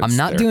performance. I'm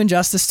not there. doing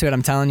justice to it.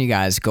 I'm telling you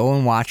guys, go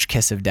and watch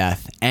Kiss of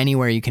Death.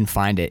 Anywhere you can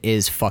find it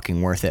is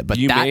fucking worth it. But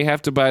You that, may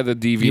have to buy the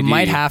DVD. you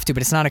might have to,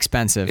 but it's not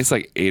expensive. It's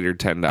like $8 or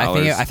 $10.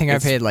 I think I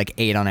paid like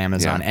 $8 on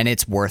Amazon, Yeah. and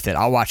it's worth it.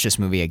 I'll watch this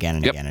movie again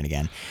and Yep. again and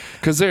again.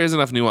 because there is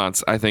enough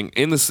nuance. I think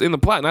in the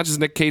plot, not just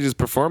Nick Cage's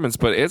performance,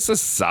 but it's a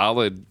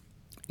solid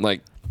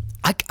like.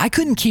 I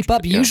couldn't keep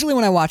up. Yeah. Usually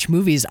when I watch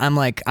movies, I'm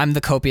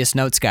the copious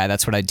notes guy.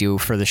 That's what I do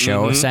for the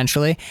show Mm-hmm.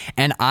 essentially.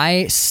 And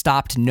I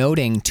stopped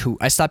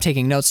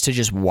taking notes to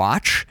just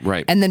watch.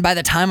 Right. And then by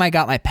the time I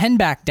got my pen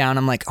back down,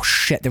 I'm like, oh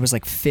shit, there was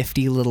like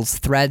 50 little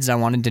threads I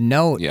wanted to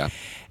note. Yeah.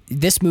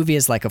 This movie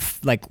is like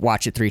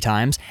watch it 3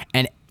 times,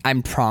 and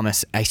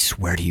I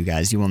swear to you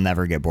guys, you will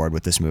never get bored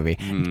with this movie.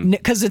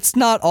 Because it's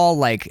not all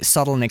like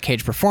subtle Nick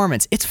Cage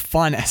performance. It's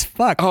fun as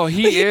fuck. Oh,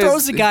 he is.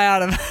 throws the guy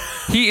out of...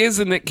 He is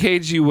the Nick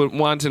Cage you would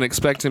want and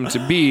expect him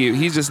to be.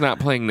 He's just not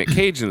playing Nick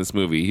Cage in this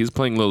movie. He's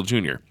playing Little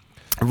Junior.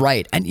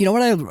 Right. And you know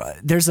what?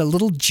 There's a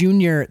Little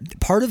Junior...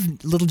 Part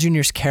of Little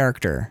Junior's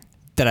character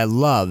that I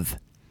love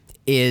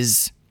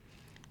is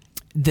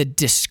the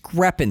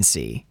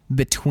discrepancy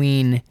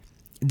between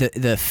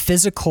the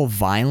physical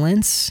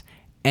violence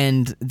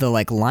and the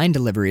like line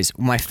deliveries.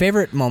 My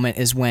favorite moment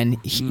is when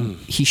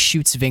he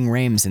shoots Ving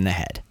Rhames in the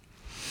head,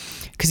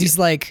 because he's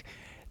like,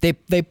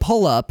 they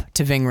pull up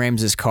to Ving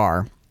Rhames'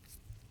 car.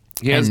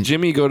 He has And-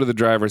 Jimmy go to the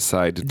driver's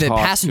side to The talk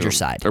to passenger him.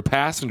 side. Or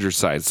passenger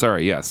side.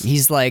 Sorry, yes.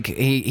 He's like,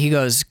 he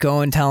goes,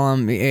 go and tell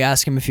him,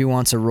 ask him if he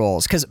wants a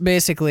Rolls. Because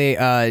basically,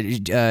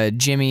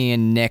 Jimmy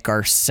and Nick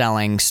are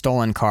selling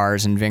stolen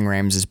cars and Ving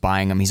Rhames is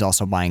buying them. He's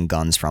also buying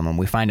guns from them.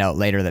 We find out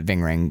later that Ving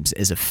Rhames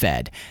is a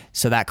Fed.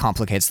 So that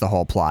complicates the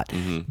whole plot.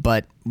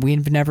 But we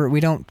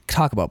don't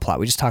talk about plot.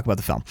 We just talk about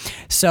the film.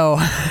 So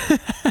I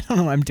don't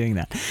know why I'm doing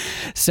that.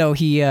 So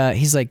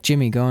he's like,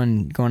 Jimmy, go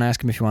and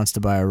ask him if he wants to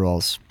buy a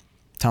Rolls.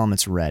 Tell him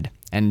it's red.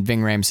 And Ving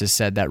Rhames has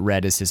said that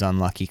red is his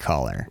unlucky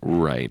color.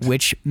 Right.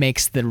 Which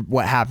makes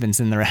what happens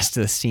in the rest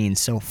of the scene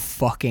so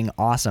fucking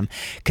awesome.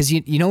 Because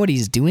you know what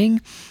he's doing?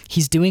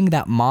 He's doing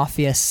that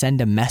mafia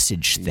send a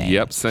message thing.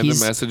 Yep, send a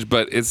message,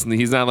 but he's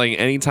not letting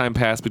any time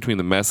pass between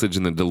the message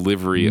and the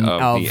delivery of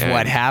the end.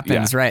 what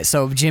happens, Yeah. right?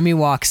 So Jimmy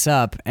walks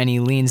up and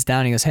he leans down.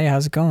 And he goes, "Hey,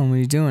 how's it going? What are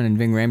you doing?" And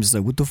Ving Rhames is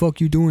like, "What the fuck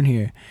you doing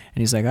here?"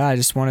 And he's like, "I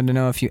just wanted to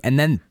know if you." And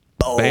then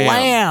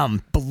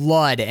blam,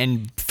 blood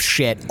and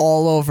shit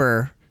all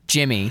over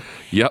Jimmy.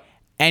 Yep.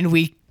 And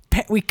we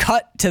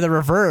cut to the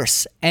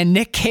reverse, and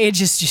Nick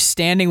Cage is just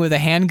standing with a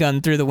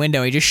handgun through the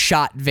window. He just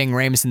shot Ving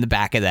Rhames in the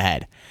back of the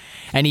head.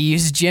 And he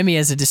used Jimmy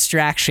as a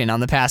distraction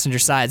on the passenger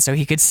side so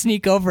he could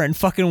sneak over and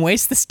fucking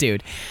waste this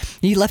dude.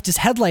 He left his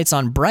headlights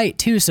on bright,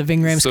 too, so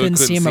Ving Rhames couldn't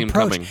see him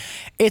approach. coming.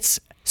 It's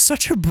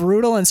such a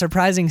brutal and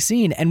surprising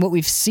scene. And what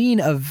we've seen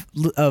of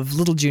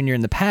Little Junior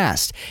in the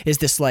past is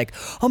this like,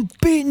 I'm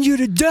beating you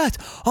to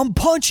death. I'm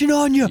punching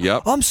on you.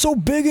 Yep. I'm so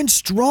big and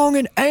strong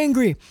and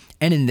angry.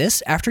 And in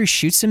this, after he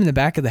shoots him in the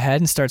back of the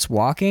head and starts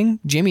walking,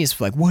 Jimmy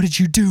is like, what did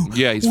you do?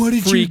 Yeah, he's what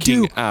did you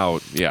do? freaking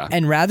out. Yeah.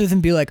 And rather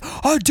than be like,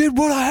 I did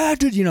what I had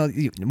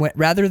to,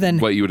 rather than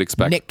What you would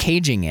expect. Nick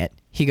Caging it,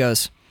 he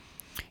goes,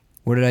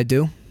 what did I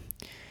do?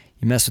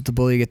 You mess with the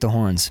bull, you get the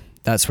horns.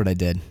 That's what I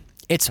did.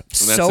 It's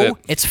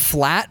it's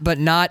flat, but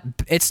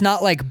it's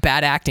not like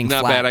bad acting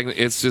Not flat. bad acting.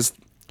 It's just,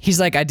 He's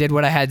like, I did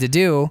what I had to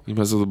do. you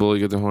mess with the bull,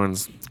 you get the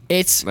horns.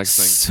 It's Next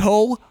thing.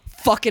 so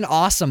fucking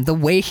awesome. The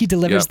way he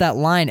delivers Yep. that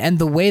line, and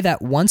the way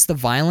that once the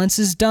violence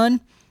is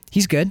done,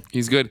 he's good.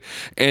 He's good.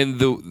 And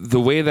the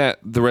way that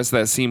the rest of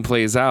that scene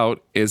plays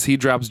out is he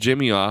drops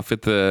Jimmy off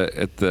at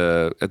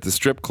the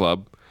strip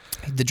club.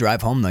 The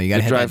drive home, though, you got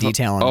to hit that drive home.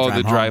 detail on Oh, the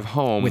the drive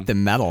home. with the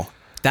metal.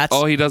 That's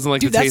Oh, he doesn't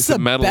like dude, the taste that's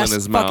of metal best in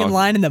his mouth. fucking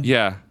line in the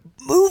Yeah.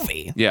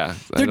 movie. Yeah.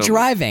 They're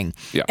driving,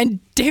 Yeah. and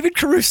David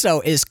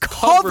Caruso is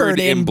covered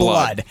in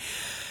blood.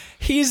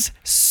 He's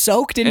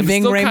soaked in And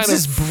Ving still kind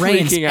Rhames' of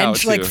brains freaking and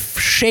out, like too.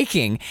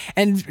 shaking,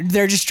 and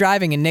they're just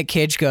driving. And Nick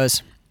Cage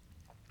goes,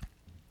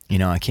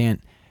 I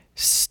can't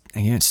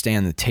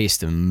stand the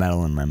taste of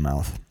metal in my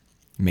mouth.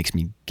 It makes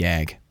me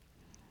gag.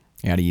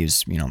 I got to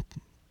use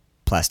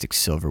plastic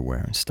silverware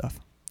and stuff.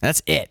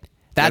 That's it.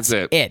 That's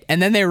it.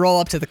 And then they roll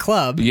up to the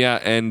club. Yeah,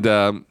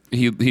 and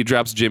he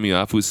drops Jimmy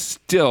off, who's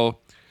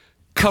still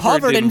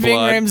covered in Ving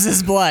blood.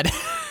 Rhames' blood.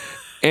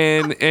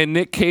 And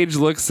Nick Cage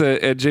looks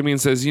at Jimmy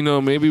and says,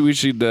 maybe we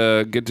should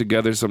get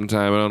together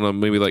sometime. I don't know,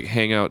 maybe like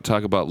hang out,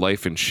 talk about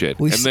life and shit.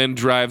 And then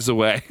drives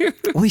away.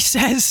 Well, he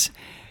says,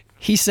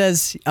 he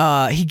says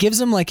he gives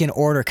him like an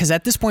order because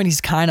at this point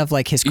he's kind of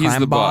like his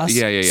crime the boss. boss.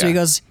 Yeah. So he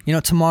goes,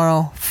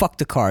 tomorrow, fuck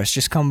the cars,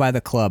 just come by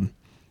the club.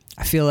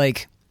 I feel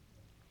like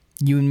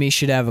you and me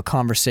should have a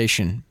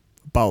conversation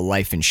about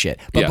life and shit.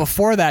 But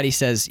before that, he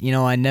says,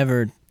 I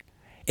never.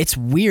 It's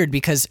weird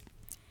because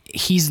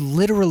he's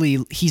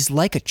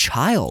like a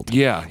child.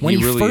 Yeah, he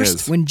really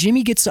is. When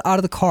Jimmy gets out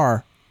of the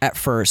car at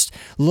first,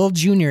 Lil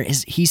Junior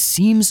he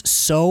seems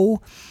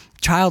so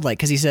childlike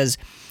because he says,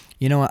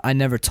 I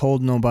never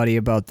told nobody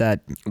about the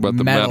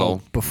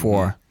metal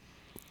before.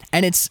 Mm-hmm.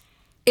 And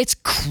it's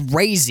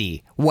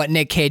crazy what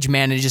Nick Cage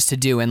manages to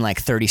do in like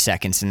 30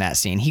 seconds in that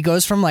scene. He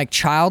goes from like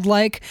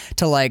childlike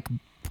to like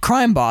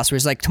crime boss where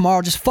he's like,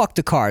 tomorrow just fuck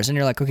the cars, and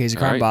you're like, okay, he's a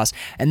crime boss,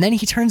 and then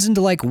he turns into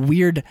like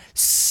weird,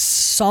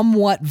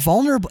 somewhat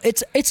vulnerable.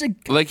 It's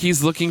like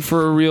he's looking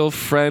for a real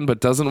friend but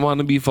doesn't want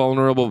to be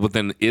vulnerable, but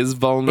then is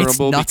vulnerable. It's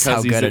nuts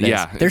because how good it is.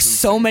 Yeah, there's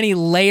so many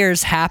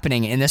layers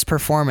happening in this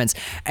performance,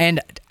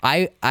 and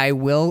I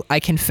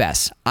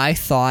confess, I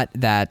thought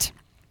that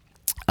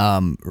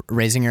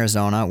Raising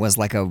Arizona was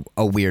like a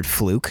weird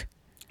fluke.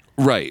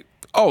 Right.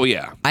 Oh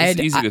yeah, it's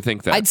easy to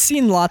think that. I'd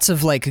seen lots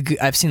of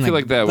I've seen I feel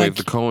like that with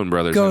the Coen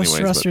brothers.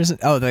 Ghostbusters.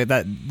 Oh,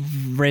 that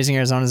Raising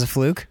Arizona is a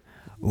fluke.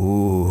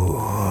 Ooh,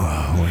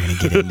 we're gonna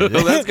get into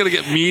this. That's gonna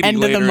get meaty end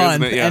later, of the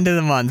month. isn't it? Yeah. End of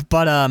the month.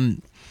 But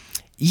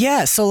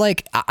yeah. So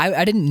like,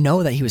 I didn't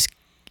know that he was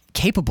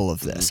capable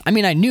of this. I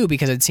mean, I knew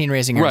because I'd seen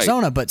Raising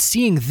Arizona, but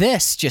seeing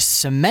this just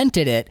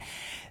cemented it.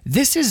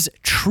 This is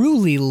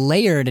truly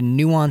layered and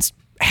nuanced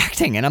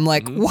acting, and I'm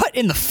like, what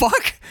in the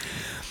fuck?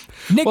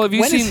 Nick, well, have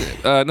you seen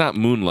not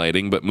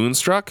Moonlighting, but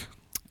Moonstruck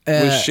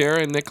with Cher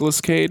and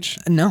Nicolas Cage?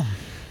 No.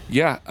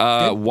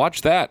 Yeah,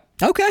 watch that.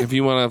 Okay. If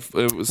you want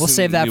to, we'll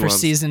save that for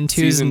season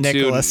 2's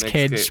Nicolas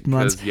Cage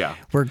months. Yeah,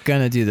 we're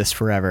gonna do this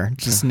forever.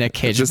 Just Nick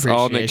Cage. Just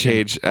all Nick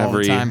Cage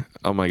every time.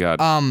 Oh my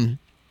god.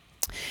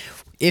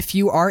 If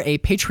you are a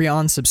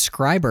Patreon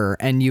subscriber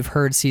and you've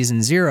heard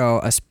season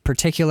 0,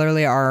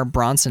 particularly our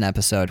Bronson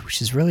episode,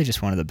 which is really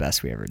just one of the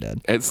best we ever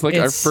did. It's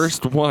our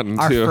first one,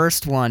 our too. Our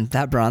first one.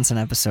 That Bronson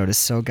episode is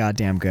so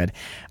goddamn good.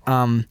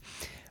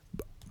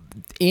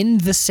 In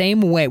the same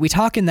way, we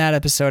talk in that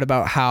episode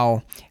about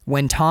how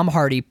when Tom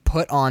Hardy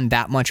put on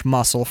that much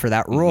muscle for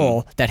that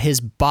role, that his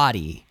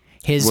body,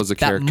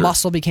 that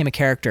muscle became a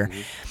character.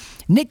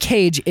 Nick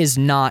Cage is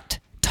not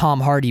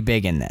Tom Hardy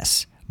big in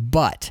this,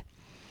 but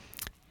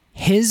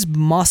his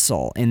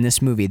muscle in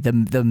this movie,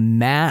 the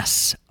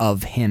mass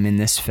of him in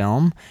this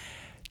film,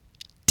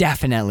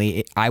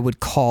 definitely I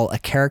would call a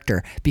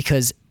character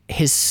because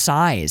his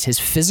size, his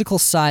physical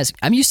size.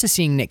 I'm used to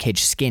seeing Nick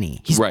Cage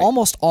skinny. He's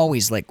almost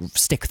always like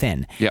stick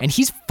thin, and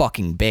he's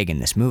fucking big in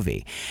this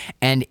movie.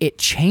 And it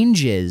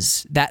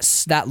changes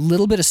that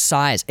little bit of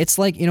size. It's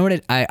like, you know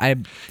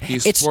what?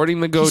 He's sporting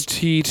the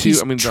goatee too.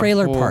 I mean,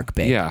 Trailer Park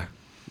big. Yeah.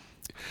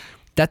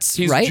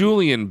 He's right.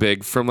 Julian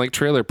big from like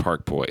Trailer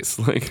Park Boys.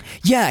 Like,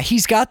 yeah,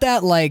 he's got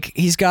that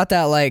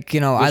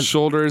the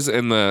shoulders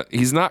and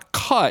he's not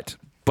cut,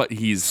 but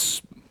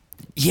he's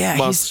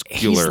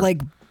muscular.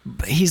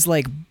 He's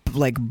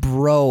like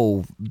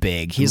bro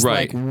big. He's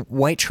like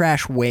white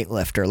trash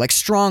weightlifter, like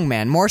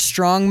strongman, more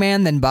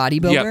strongman than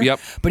bodybuilder. Yep.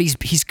 But he's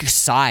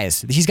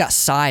size. He's got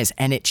size,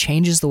 and it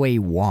changes the way he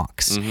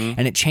walks,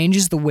 and it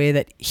changes the way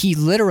that he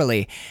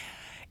literally.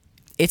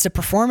 It's a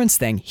performance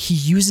thing. He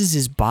uses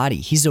his body.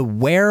 He's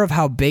aware of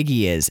how big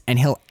he is, and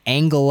he'll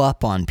angle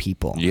up on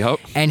people. Yep.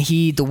 And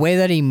the way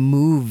that he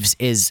moves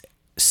is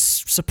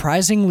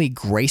surprisingly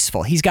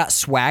graceful. He's got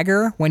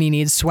swagger when he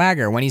needs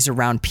swagger. When he's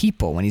around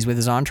people, when he's with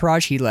his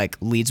entourage, he like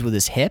leads with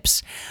his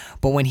hips.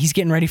 But when he's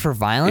getting ready for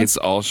violence, it's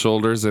all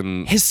shoulders,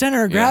 and his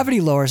center of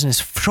gravity lowers and his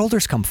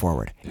shoulders come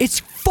forward.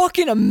 It's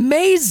fucking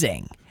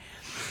amazing.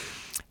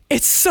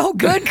 It's so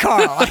good,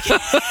 Carl.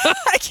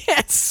 I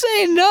can't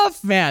say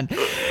enough, man.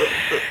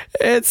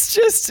 It's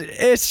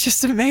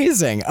just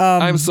amazing.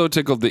 I'm so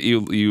tickled that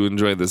you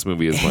enjoyed this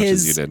movie as much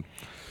as you did.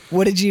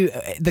 What did you?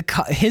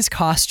 His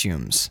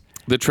costumes.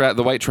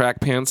 The white track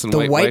pants and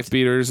white wife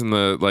beaters and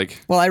the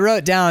like. Well, I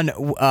wrote down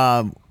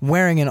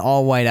wearing an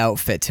all white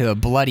outfit to a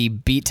bloody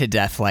beat to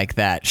death like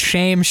that.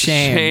 Shame.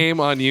 Shame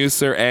on you,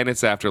 sir. And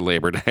it's after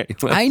Labor Day.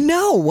 I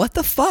know, what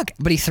the fuck.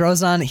 But he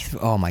throws on.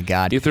 Oh my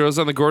god. He throws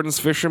on the Gordon's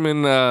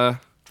Fisherman.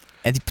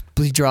 And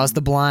he draws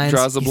the blinds.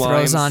 He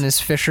throws on his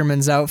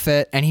fisherman's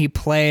outfit and he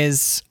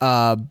plays.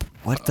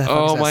 What the?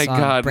 Oh my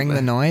god! Bring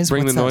the Noise.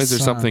 Bring the Noise or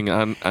something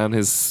on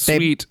his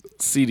sweet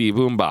CD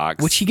boombox,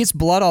 which he gets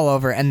blood all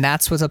over, and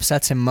that's what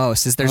upsets him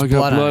most. Is there's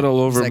blood all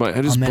over my.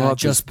 I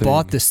just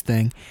bought this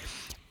thing.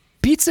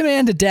 Beats a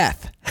man to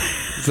death.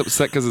 He's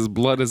upset because his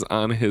blood is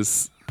on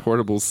his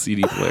portable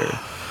CD player.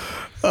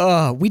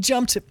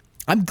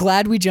 I'm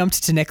glad we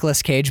jumped to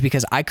Nicolas Cage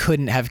because I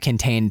couldn't have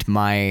contained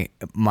my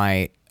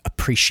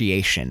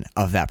appreciation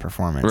of that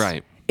performance.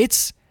 Right.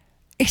 It's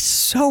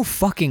so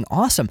fucking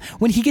awesome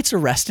when he gets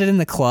arrested in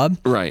the club.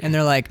 Right. And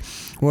they're like,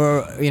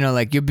 we're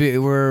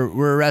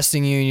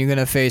arresting you and you're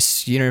gonna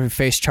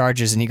face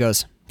charges. And he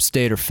goes,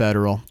 state or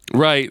federal.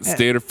 Right.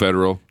 State or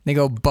federal. They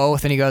go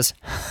both, and he goes,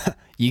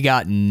 you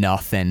got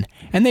nothing.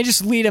 And they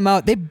just lead him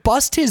out. They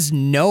bust his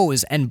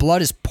nose and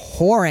blood is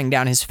pouring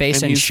down his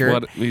face and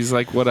shirt. He's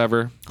like,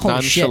 whatever. Holy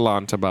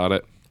nonchalant about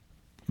it.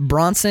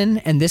 Bronson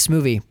and this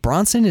movie.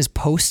 Bronson is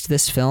post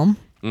this film.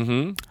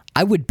 Mm-hmm.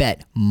 I would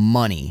bet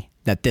money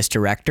that this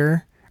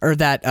director, or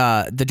that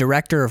the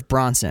director of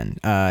Bronson,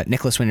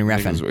 Nicholas Winding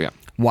Refn,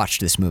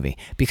 watched this movie.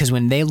 Because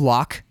when they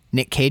lock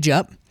Nick Cage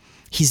up,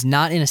 he's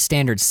not in a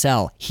standard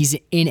cell. He's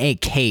in a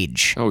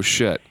cage. Oh,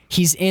 shit.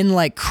 He's in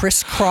like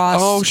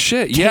crisscross. Oh,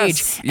 shit. Cage,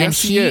 Yes. and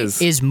Yes, he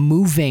is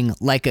moving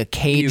like a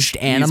caged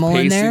animal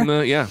in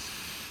there. Yeah.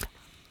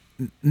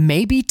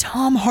 Maybe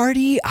Tom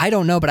Hardy. I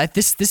don't know, but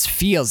this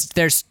feels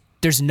there's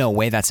no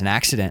way that's an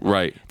accident.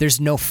 Right. There's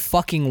no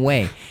fucking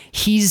way.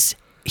 He's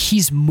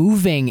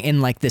moving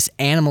in like this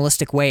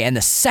animalistic way, and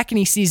the second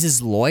he sees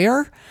his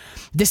lawyer,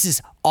 this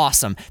is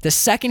awesome. The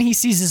second he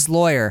sees his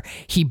lawyer,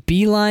 he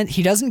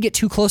doesn't get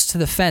too close to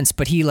the fence,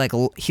 but he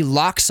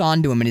locks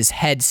onto him and his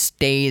head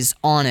stays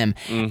on him,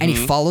 and he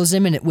follows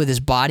him with his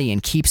body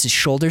and keeps his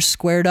shoulders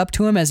squared up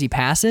to him as he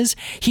passes.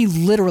 He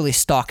literally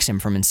stalks him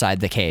from inside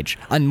the cage.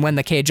 And when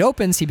the cage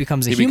opens, he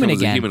becomes a human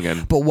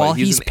again. But while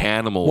he's an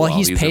animal, while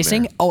he's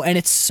pacing, and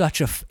it's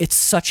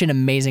such an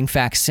amazing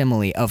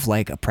facsimile of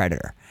like a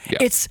predator. Yeah.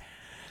 It's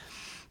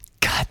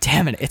God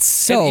damn it! It's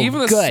so and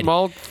even good.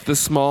 the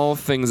small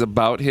things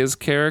about his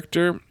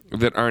character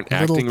that aren't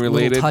acting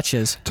related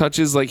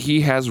touches like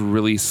he has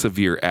really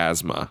severe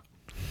asthma,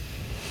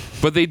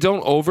 but they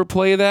don't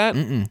overplay that.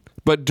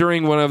 But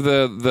during one of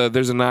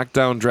there's a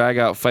knockdown drag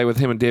out fight with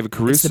him and David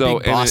Caruso,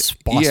 it's the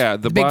big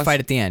boss, the big boss, fight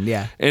at the end,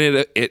 yeah,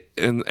 and it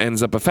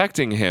ends up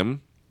affecting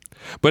him.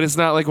 But it's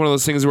not like one of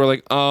those things where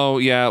like, oh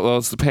yeah, well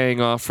it's the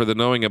paying off for the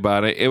knowing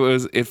about it.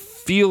 It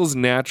feels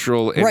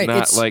natural and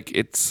not like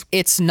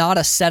it's not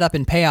a setup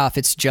and payoff.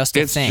 It's just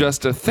a thing. It's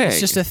just a thing. It's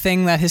just a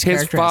thing that his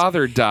character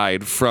father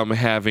died from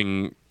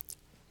having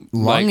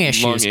lung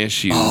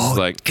issues. Oh,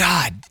 like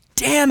God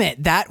damn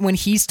it! That when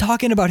he's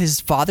talking about his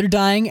father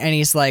dying and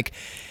he's like,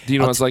 do you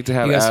know what it's like to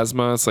have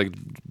asthma? It's like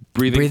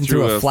breathing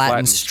through a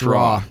flattened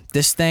straw.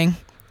 This thing.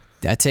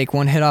 I take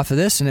one hit off of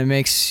this and it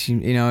makes,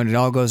 it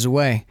all goes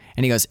away.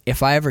 And he goes,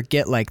 if I ever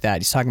get like that,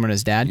 he's talking about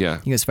his dad. Yeah.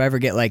 He goes, if I ever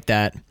get like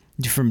that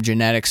from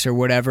genetics or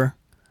whatever,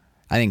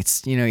 I think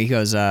it's, he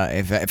goes,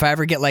 if I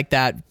ever get like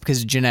that because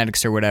of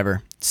genetics or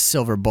whatever, it's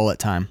silver bullet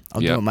time.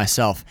 I'll do it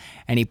myself.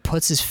 And he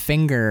puts his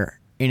finger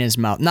in his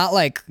mouth, not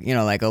like,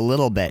 like a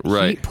little bit.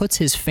 Right. He puts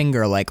his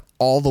finger like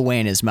all the way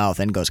in his mouth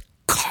and goes,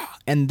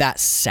 and that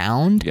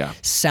sound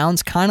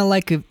sounds kind of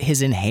like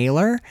his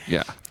inhaler.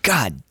 Yeah.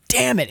 God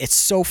damn it. It's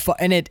so fun.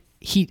 And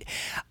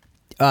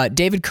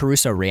David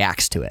Caruso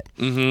reacts to it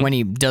when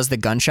he does the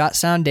gunshot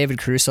sound. David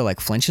Caruso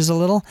like flinches a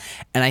little,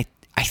 and I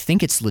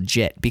think it's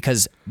legit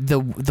because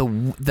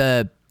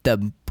the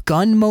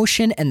gun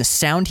motion and the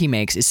sound he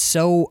makes is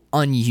so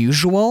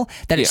unusual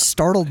that it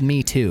startled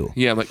me too.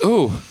 Yeah, I'm like,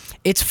 oh,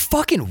 it's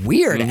fucking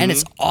weird and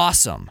it's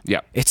awesome.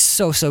 Yeah, it's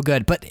so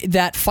good. But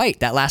that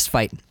last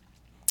fight,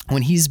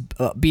 when he's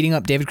beating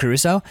up David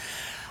Caruso,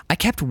 I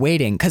kept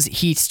waiting because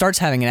he starts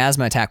having an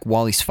asthma attack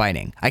while he's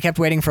fighting. I kept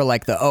waiting for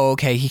like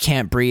he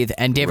can't breathe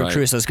and David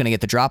Caruso is going to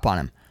get the drop on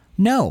him.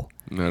 No,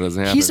 it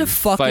doesn't happen. He's a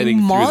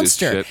fucking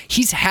monster.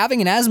 He's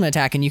having an asthma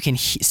attack and you can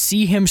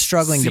see him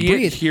struggling to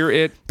breathe. Hear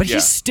it. But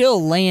he's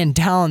still laying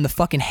down the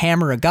fucking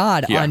hammer of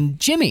God on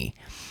Jimmy.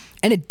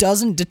 And it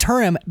doesn't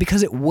deter him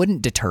because it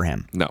wouldn't deter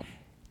him. No.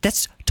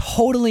 That's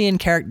totally in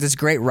character. That's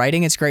great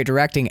writing. It's great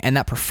directing. And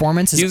that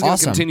performance is awesome. He's going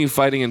to continue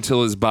fighting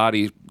until his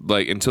body,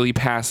 until he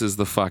passes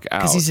the fuck out.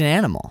 Because he's an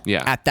animal.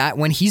 Yeah.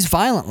 When he's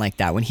violent like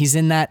that, when he's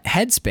in that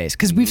headspace.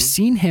 Because we've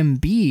seen him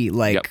be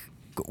like,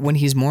 when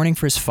he's mourning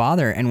for his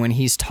father and when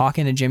he's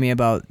talking to Jimmy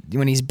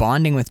when he's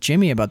bonding with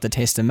Jimmy about the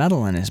taste of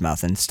metal in his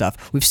mouth and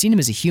stuff. We've seen him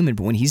as a human,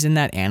 but when he's in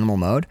that animal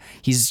mode,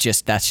 that's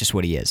just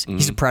what he is.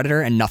 He's a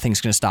predator and nothing's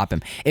going to stop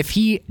him. If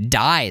he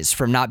dies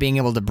from not being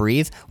able to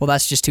breathe, well,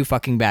 that's just too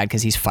fucking bad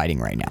because he's fighting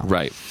right now.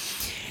 Right.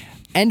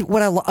 And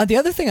the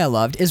other thing I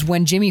loved is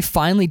when Jimmy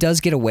finally does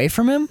get away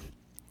from him,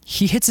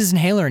 he hits his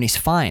inhaler and he's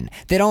fine.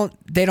 They don't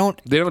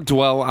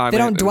dwell on it. They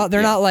don't dwell.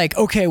 They're not like,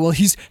 okay, well,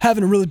 he's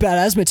having a really bad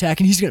asthma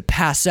attack and he's going to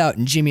pass out.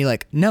 And Jimmy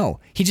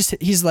no,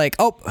 he's like,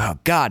 oh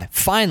God,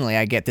 finally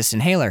I get this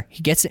inhaler.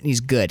 He gets it and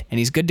he's good. And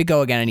he's good to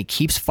go again and he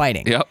keeps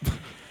fighting. Yep.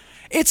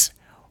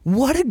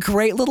 What a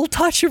great little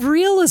touch of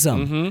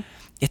realism.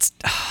 It's,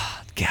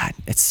 God,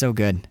 it's so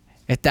good.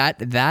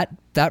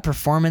 That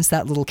performance,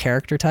 that little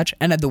character touch,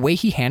 and the way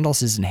he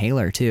handles his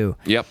inhaler too,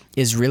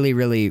 is really,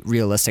 really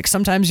realistic.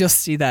 Sometimes you'll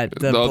see that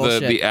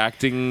the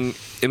acting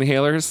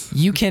inhalers.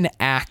 You can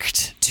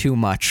act too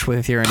much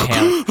with your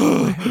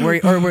inhaler,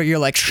 where you're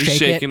like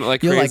shaking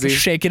like crazy. Like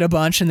shake it a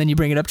bunch, and then you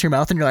bring it up to your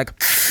mouth, and you're like,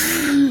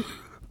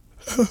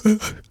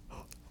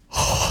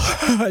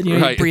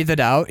 you breathe it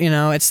out.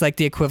 It's like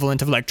the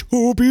equivalent of like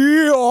to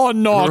be or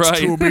not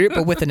to be,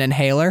 but with an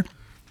inhaler,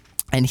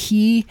 and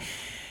he.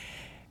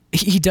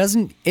 he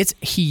doesn't.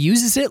 He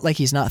uses it like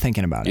he's not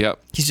thinking about it. Yep.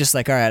 He's just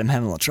like, all right, I'm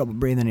having a little trouble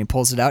breathing. And he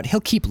pulls it out.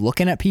 He'll keep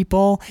looking at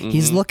people.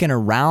 He's looking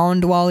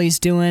around while he's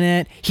doing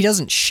it. He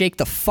doesn't shake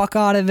the fuck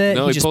out of it.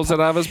 No, he just pulls it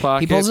out of his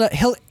pocket. He pulls it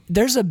out.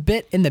 There's a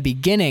bit in the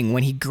beginning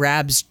when he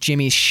grabs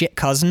Jimmy's shit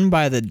cousin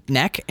by the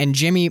neck, and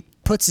Jimmy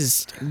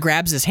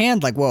grabs his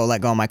hand like, whoa,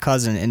 let go of my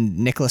cousin. And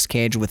Nicolas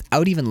Cage,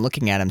 without even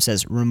looking at him,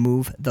 says,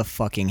 remove the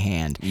fucking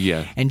hand.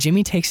 Yeah. And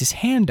Jimmy takes his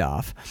hand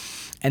off.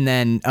 And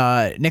then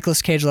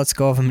Nicolas Cage lets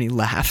go of him and he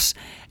laughs.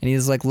 And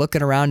he's like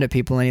looking around at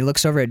people and he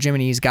looks over at Jim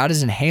and he's got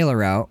his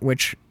inhaler out,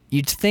 which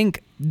you'd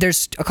think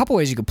there's a couple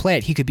ways you could play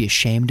it. He could be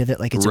ashamed of it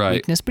like it's a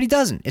weakness, but he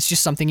doesn't. It's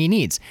just something he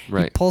needs.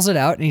 Right. He pulls it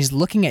out and he's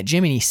looking at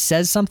Jim and he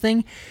says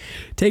something,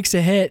 takes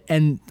a hit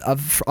and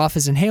off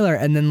his inhaler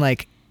and then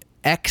like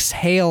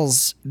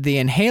exhales the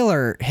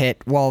inhaler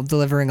hit while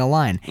delivering a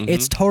line.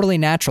 It's totally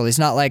natural. He's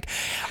not like,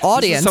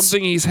 audience. This is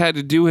something he's had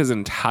to do his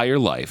entire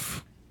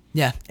life.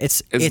 Yeah,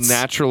 it's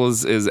natural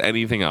as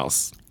anything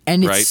else.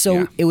 And right?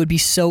 It would be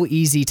so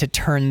easy to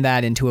turn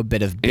that into a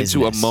bit of business.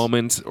 Into a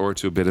moment or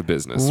to a bit of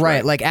business.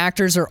 Right. Like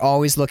actors are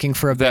always looking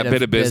for that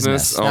bit of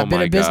business. Oh that bit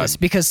my of business. God.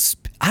 Because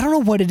I don't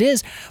know what it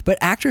is, but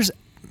actors,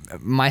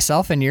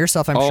 myself and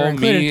yourself, I'm sure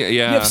included, me,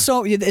 yeah.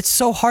 it's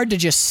so hard to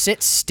just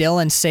sit still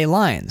and say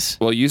lines.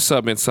 Well, you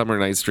saw Midsummer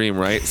Night's Dream,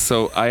 right?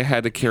 So I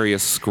had to carry a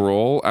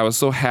scroll. I was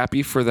so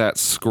happy for that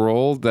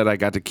scroll that I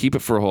got to keep it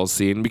for a whole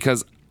scene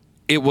because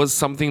it was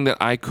something that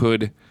I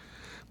could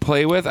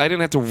play with. I didn't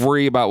have to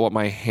worry about what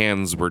my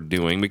hands were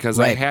doing because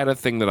I had a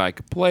thing that I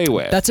could play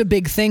with. That's a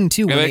big thing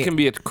too. And it can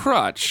be a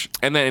crutch,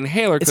 and that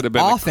inhaler could have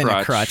been often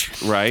a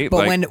crutch, right?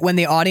 But when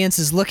the audience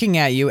is looking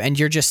at you and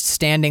you're just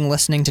standing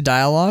listening to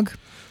dialogue,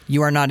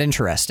 you are not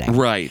interesting.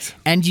 Right.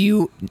 And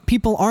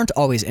people aren't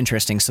always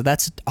interesting, so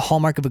that's a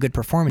hallmark of a good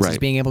performance is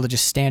being able to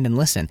just stand and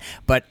listen.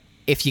 But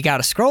if you got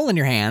a scroll in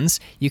your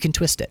hands, you can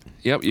twist it.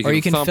 Yep, or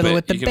you can fiddle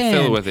with the you band.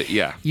 Can fiddle with it,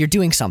 yeah. You're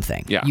doing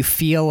something. Yeah. You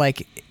feel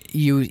like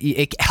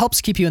it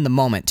helps keep you in the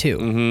moment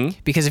too.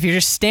 Because if you're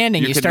just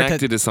standing, you're you start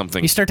connected to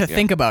something. You start to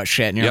think about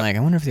shit, and you're like, I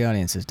wonder if the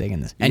audience is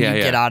digging this, and you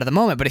get out of the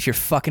moment. But if you're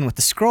fucking with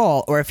the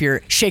scroll, or if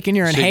you're shaking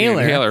your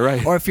inhaler,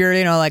 right. or if you're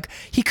like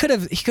there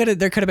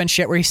could have been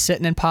shit where he's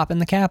sitting and popping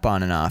the cap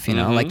on and off,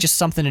 like just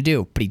something to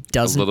do, but he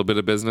doesn't. A little bit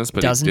of business,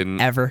 but doesn't he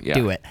didn't ever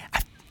do it.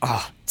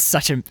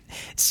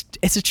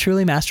 It's a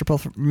truly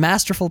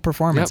masterful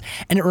performance,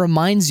 and it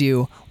reminds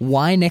you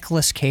why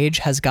Nicolas Cage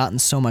has gotten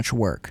so much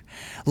work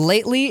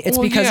lately. It's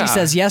because he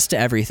says yes to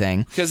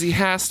everything because he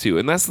has to,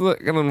 and that's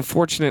an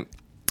unfortunate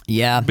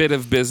Yeah. bit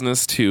of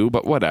business too,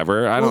 but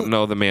whatever. I don't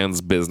know the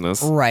man's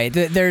business. Right.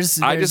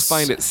 I just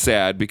find it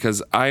sad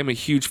because I'm a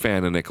huge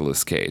fan of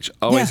Nicolas Cage.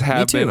 Always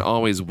have been,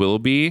 always will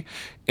be.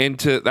 And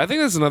I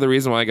think that's another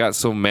reason why I got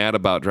so mad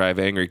about Drive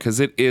Angry, because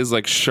it is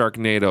like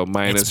Sharknado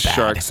minus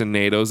sharks and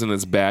NATOs, and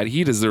it's bad.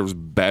 He deserves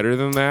better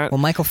than that. Well,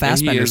 Michael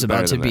Fassbender's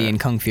about to be in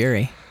Kung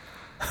Fury.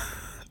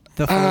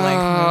 The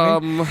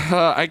full-length movie.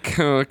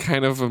 I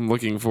kind of am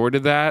looking forward to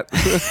that,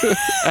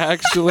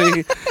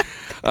 actually.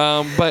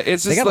 But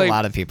it's just they got like a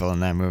lot of people in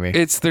that movie.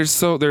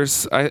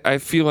 I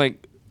feel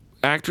like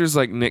actors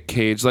like Nick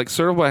Cage, like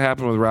sort of what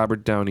happened with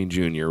Robert Downey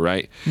Jr.,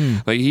 right?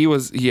 Like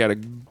he had a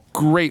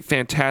great,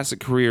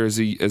 fantastic career as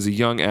a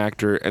young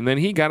actor, and then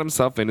he got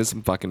himself into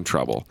some fucking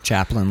trouble.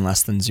 Chaplin,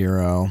 Less Than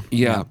Zero.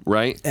 Yeah,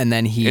 right. And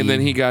then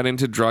he got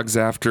into drugs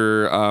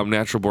after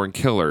Natural Born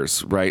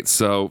Killers, right?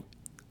 So.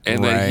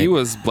 And then he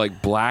was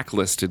like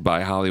blacklisted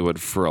by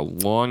Hollywood for a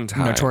long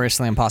time.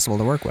 Notoriously impossible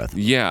to work with.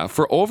 Yeah,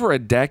 for over a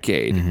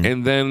decade.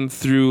 And then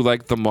through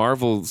like the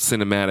Marvel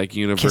Cinematic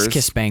Universe. Kiss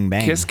Kiss Bang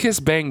Bang. Kiss Kiss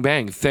Bang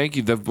Bang. Thank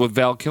you. With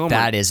Val Kilmer.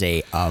 That is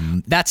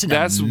that's an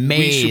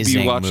amazing we should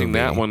be watching movie.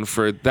 that one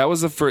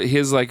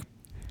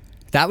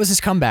that was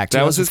his comeback.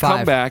 That was his 2005.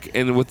 comeback,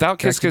 and without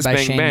Kiss Kiss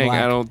Bang Bang,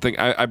 Black. I don't think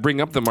I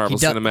bring up the Marvel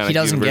Cinematic he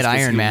doesn't Universe get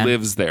Iron Man. He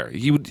lives there.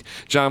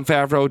 John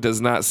Favreau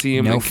does not see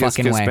him No in Kiss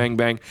fucking Kiss way. Bang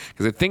Bang,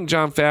 because I think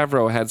John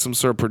Favreau had some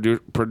sort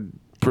of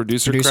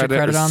producer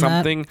credit or on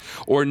something,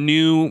 or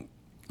knew.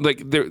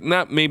 Like they're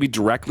not maybe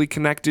directly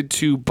connected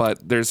to,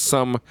 but there's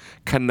some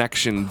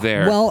connection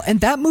there. Well, and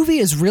that movie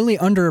is really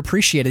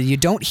underappreciated. You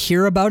don't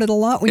hear about it a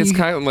lot. It's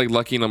kind of like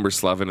Lucky Number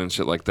 11 and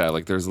shit like that.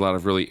 Like there's a lot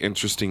of really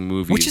interesting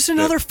movies. Which is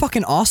another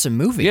fucking awesome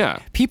movie. Yeah.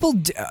 People,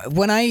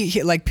 when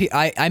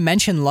I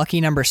mention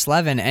Lucky Number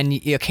 11, and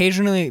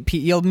occasionally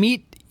you'll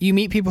meet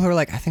people who are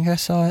like, I think I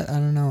saw it, I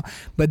don't know.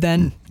 But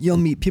then you'll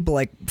meet people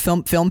like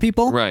film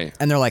people. Right.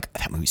 And they're like,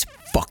 that movie's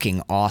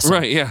fucking awesome.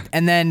 Right, yeah.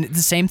 And then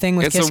the same thing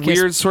with It's Kiss a Kiss.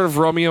 weird sort of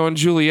Romeo and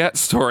Juliet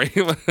story.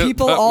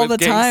 People all the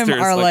time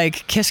are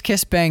like, Kiss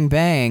Kiss Bang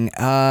Bang.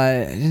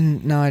 I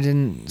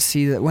didn't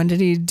see that. When did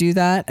he do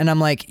that? And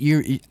I'm like,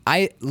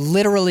 I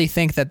literally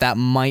think that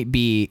might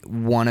be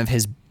one of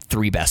his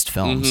 3 best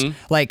films.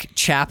 Like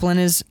Chaplin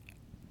is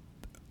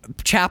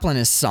Chaplin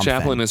is something.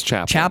 Chaplin is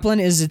Chaplin. Chaplin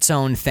is its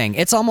own thing.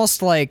 It's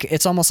almost like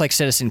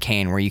Citizen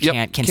Kane, where you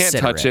can't consider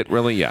can't touch it.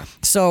 Really, yeah.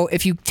 So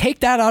if you take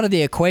that out of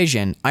the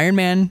equation, Iron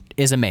Man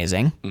is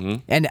amazing,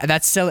 and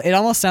that's silly. It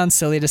almost sounds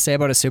silly to say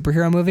about a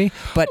superhero movie,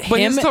 but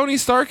his Tony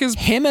Stark is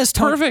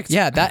perfect.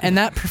 Yeah,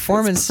 that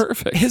performance,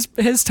 perfect.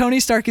 His Tony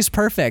Stark is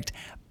perfect,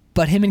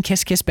 but him in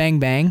Kiss Kiss Bang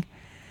Bang.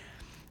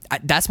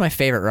 That's my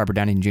favorite Robert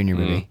Downey Jr.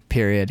 movie.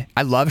 Period.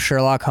 I love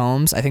Sherlock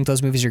Holmes. I think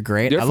those movies are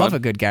great. They're I love fun. a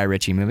good Guy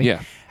Ritchie movie.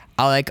 Yeah.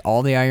 I like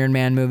all the Iron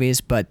Man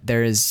movies, but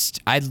there is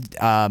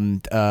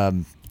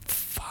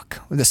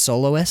The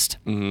Soloist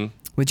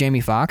with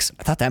Jamie Foxx.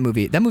 I thought that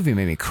movie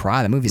made me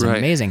cry. That movie's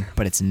amazing,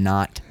 but it's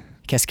not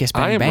Kiss Kiss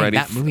Bang Bang.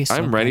 That movie is so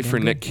I'm ready for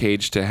goddamn Nick good.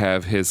 Cage to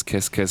have his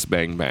Kiss Kiss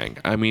Bang Bang.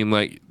 I mean,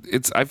 like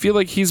I feel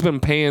like he's been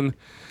paying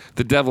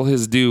the devil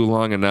his due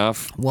long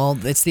enough. Well,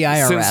 it's the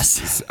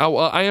IRS.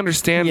 Well, I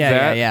understand Yeah,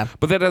 that, yeah.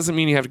 but that doesn't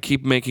mean you have to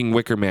keep making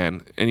Wicker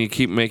Man and you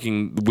keep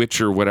making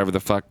Witcher, whatever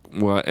the fuck,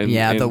 and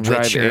The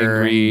Drive Witcher.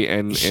 Angry,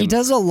 and He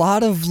does a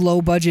lot of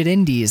low budget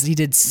indies. He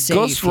did Safe.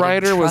 Ghost he did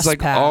Rider was like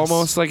Trespass.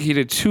 almost like he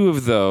did 2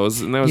 of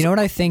those, and that was You know what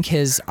I think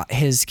his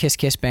Kiss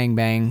Kiss Bang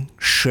Bang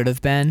should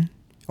have been?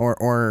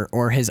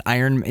 Or his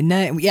Iron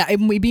Man. Yeah, it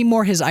would be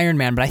more his Iron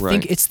Man, but I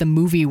think Right. it's the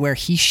movie where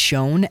he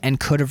shone and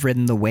could have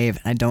ridden the wave.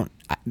 And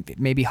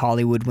maybe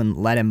Hollywood wouldn't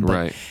let him. But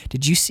Right.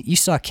 Did you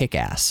saw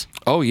Kick-Ass?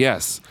 Oh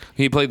yes,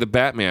 he played the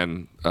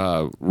Batman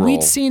role.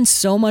 We'd seen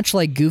so much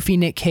like goofy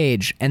Nick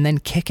Cage, and then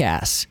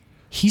Kick-Ass.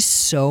 He's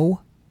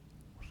so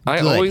I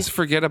good. always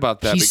forget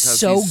about that he's because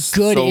so he's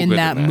good so in good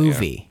that yeah.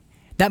 movie.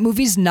 That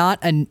movie's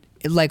not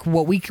like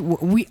what we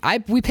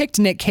picked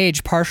Nick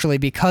Cage partially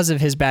because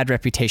of his bad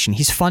reputation.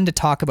 He's fun to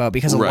talk about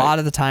because a Right. lot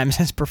of the times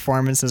his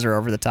performances are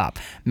over the top.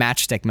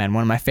 Matchstick Men,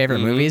 one of my favorite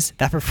movies.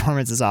 That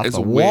performance is off It's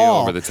the way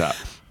wall. over the top.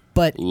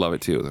 But Love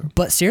it too.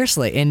 but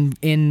seriously,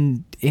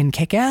 in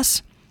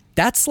Kick-Ass,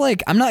 that's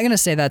like, I'm not gonna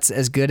say that's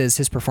as good as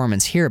his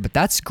performance here, but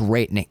that's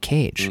great Nick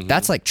Cage.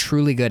 That's like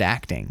truly good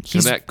acting.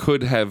 And that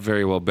could have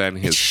very well been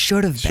his. It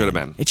should have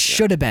been. It Yeah.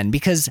 should have been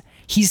because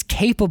he's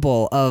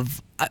capable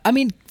of. I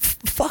mean,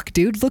 fuck,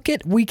 dude.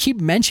 We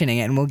keep mentioning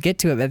it, and we'll get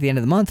to it at the end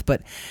of the month.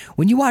 But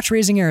when you watch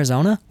Raising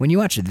Arizona, when you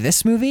watch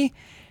this movie,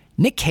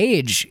 Nick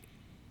Cage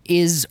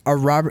is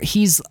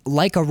he's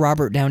like a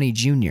Robert Downey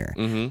Jr.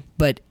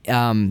 But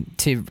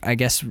I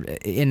guess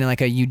in like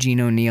a Eugene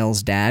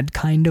O'Neill's dad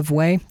kind of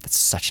way. That's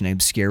such an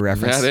obscure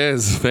reference. That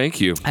is. Thank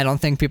you. I don't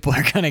think people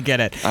are gonna get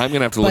it. I'm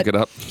gonna have to look it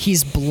up.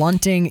 He's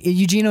blunting.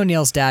 Eugene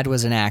O'Neill's dad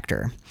was an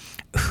actor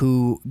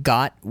who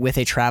got with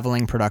a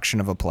traveling production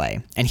of a play,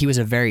 and he was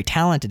a very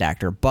talented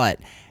actor, but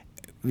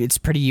it's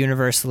pretty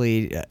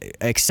universally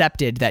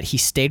accepted that he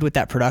stayed with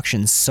that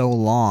production so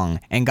long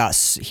and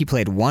he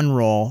played one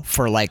role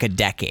for like a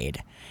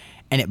decade.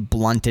 And it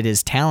blunted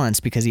his talents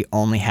because he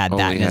only had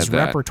that in his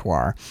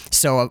repertoire.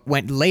 So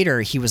when later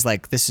he was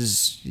like, "This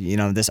is,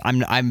 this.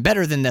 I'm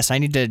better than this. I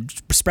need to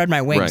spread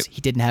my wings." Right.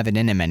 He didn't have it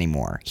in him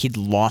anymore. He'd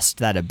lost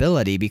that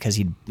ability because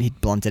he'd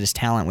blunted his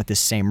talent with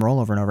this same role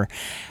over and over.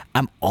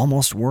 I'm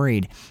almost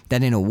worried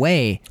that in a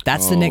way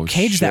that's the Nick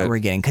Cage that we're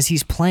getting because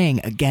he's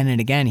playing again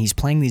and again. He's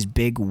playing these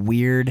big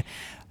weird.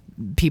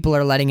 People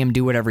are letting him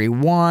do whatever he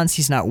wants.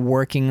 He's not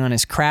working on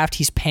his craft.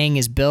 He's paying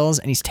his bills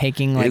and he's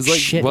taking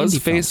shit. Was indie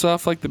Face films.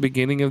 Off like the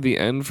beginning of the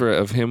end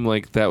of him?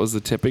 Like that was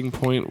the tipping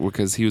point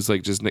because he was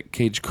like just Nick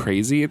Cage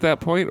crazy at that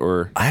point,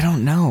 or I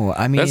don't know.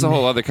 I mean, that's a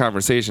whole other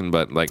conversation.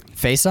 But like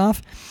Face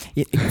Off.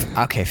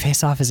 Okay,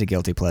 Face Off is a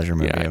guilty pleasure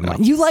movie. Yeah, I of know.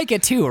 mine. You like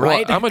it too,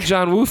 right? Well, I'm a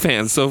John Woo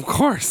fan, so of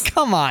course.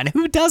 Come on,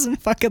 who doesn't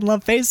fucking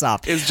love Face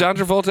Off? Is John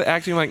Travolta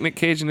acting like Nick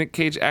Cage and Nick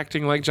Cage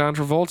acting like John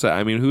Travolta?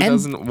 I mean, who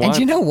doesn't want? And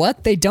you know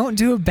what? They don't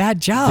do a bad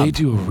job. They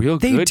do a real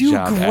They good do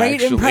job, great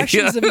actually.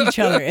 impressions of each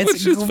other. It's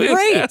Which is great.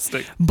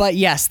 fantastic. But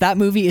yes, that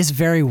movie is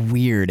very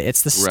weird.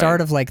 It's the start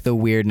Right. of like the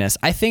weirdness.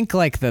 I think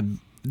like the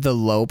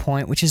low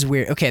point, which is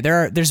weird. Okay,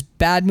 there's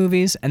bad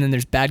movies and then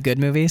there's bad good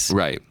movies.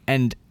 Right.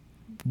 And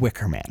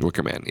Wicker Man.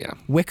 Wicker Man, yeah.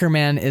 Wicker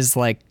Man is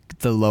like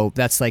the low.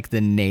 That's like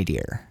the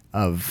nadir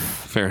of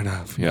Fair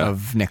enough, yeah.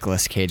 of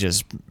Nicolas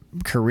Cage's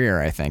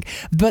career, I think.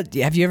 But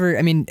have you ever?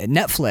 I mean,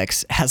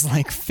 Netflix has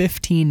like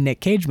 15 Nick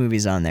Cage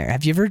movies on there.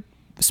 Have you ever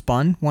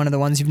spun one of the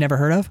ones you've never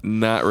heard of?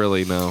 Not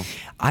really, no.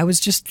 I was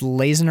just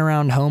lazing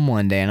around home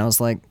one day and I was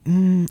like,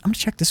 I'm gonna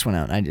check this one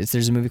out.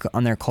 There's a movie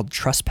on there called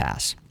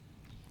Trespass,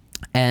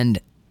 and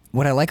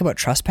what I like about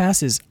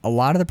Trespass is a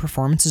lot of the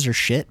performances are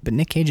shit, but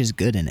Nick Cage is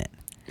good in it.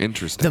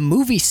 Interesting. The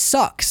movie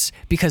sucks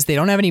because they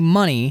don't have any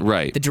money.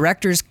 Right. The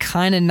director's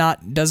kind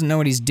of doesn't know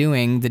what he's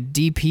doing. The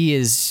DP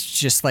is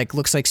just like,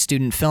 looks like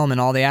student film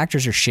and all the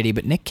actors are shitty,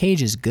 but Nick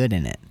Cage is good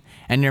in it.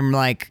 And I'm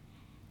like,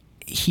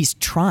 he's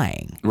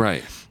trying.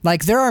 Right.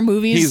 Like there are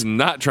movies. He's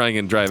not trying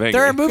in Drive Angry.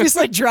 There are movies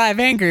like Drive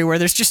Angry where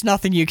there's just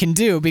nothing you can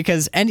do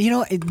because, and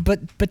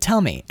but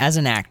tell me, as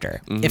an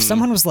actor, if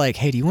someone was like,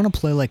 "Hey, do you want to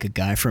play like a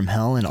guy from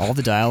hell and all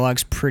the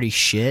dialogue's pretty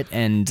shit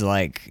and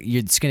like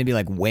it's gonna be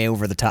like way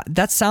over the top,"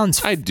 that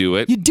sounds. I'd do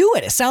it. You do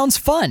it. It sounds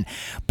fun,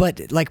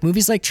 but like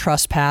movies like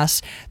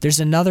Trespass. There's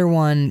another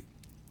one.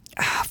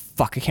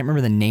 fuck, I can't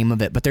remember the name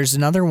of it, but there's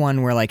another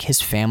one where like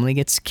his family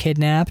gets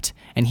kidnapped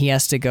and he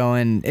has to go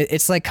and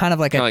it's like kind of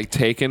like Kinda like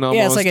Taken almost.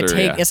 yeah, it's like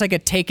a or, it's like a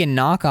Taken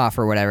knockoff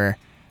or whatever.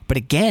 But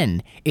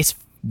again, it's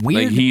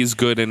weird. Like he's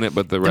good in it,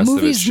 but the rest the of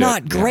it's movie's shit.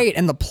 not great,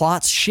 and the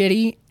plot's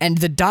shitty, and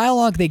the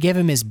dialogue they give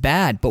him is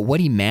bad. But what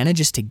he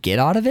manages to get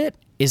out of it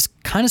is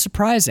kind of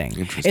surprising.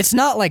 It's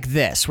not like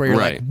this where you're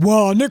Right. like,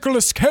 "Whoa,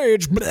 Nicolas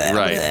Cage!" blah,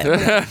 Right.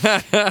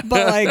 blah, blah.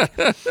 But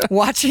like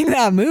watching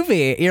that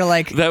movie, you're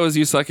like, That was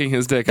you sucking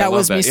his dick. I that love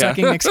was me yeah.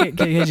 sucking Nick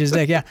Cage's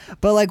dick, yeah.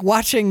 But like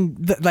watching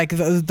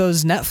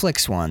those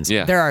Netflix ones,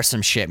 Yeah. there are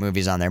some shit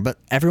movies on there. But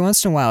every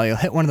once in a while, you'll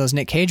hit one of those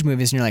Nick Cage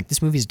movies, and you're like,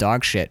 "This movie's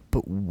dog shit."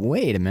 But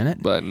wait a minute,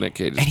 But Nick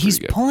Cage is and he's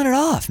pretty good. pulling it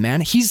off, man.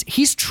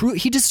 He's true.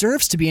 He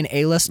deserves to be an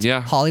A-list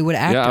Yeah. Hollywood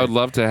actor. Yeah, I would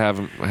love to have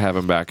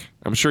him back.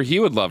 I'm sure he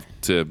would love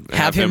to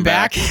have him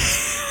back.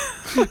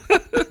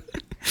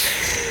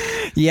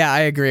 Yeah, I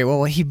agree. Well,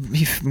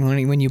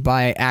 when you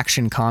buy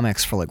Action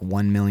Comics for like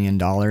 $1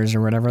 million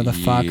or whatever the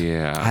fuck,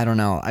 Yeah. I don't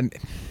know. I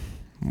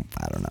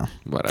don't know.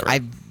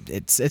 Whatever.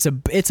 It's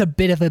a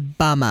bit of a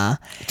bummer.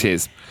 It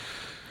is.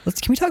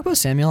 Can we talk about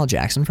Samuel L.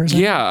 Jackson for a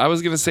second? Yeah, I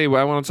was gonna say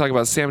I want to talk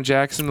about Sam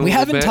Jackson. We little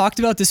haven't bit. talked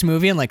about this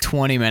movie in like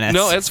 20 minutes.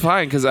 No, it's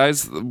fine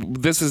because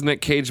this is Nick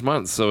Cage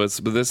month, so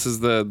this is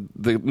the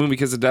movie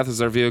Kiss of Death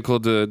is our vehicle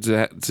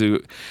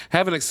to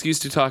have an excuse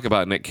to talk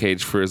about Nick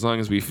Cage for as long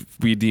as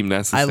we deem I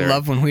necessary.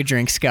 love when we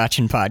drink scotch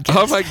and podcast.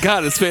 Oh my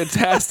god, it's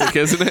fantastic,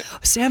 isn't it?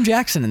 Sam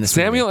Jackson in this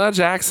Samuel movie. L.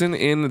 Jackson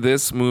in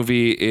this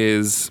movie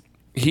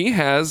he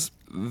has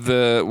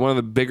one of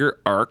the bigger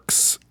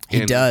arcs.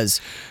 He does.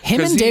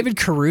 Him 'cause and he- David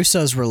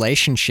Caruso's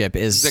relationship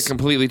is that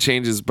completely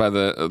changes by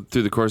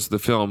through the course of the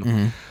film.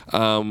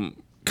 Mm-hmm.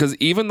 Because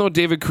even though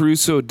David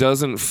Caruso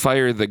doesn't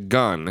fire the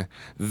gun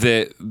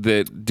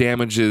that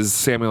damages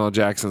Samuel L.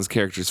 Jackson's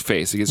character's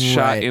face, he gets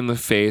shot Right. in the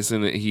face,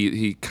 and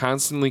he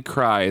constantly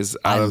cries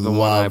out I of the one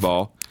love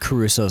eyeball.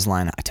 Caruso's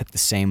line. I took the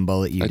same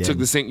bullet you I did. took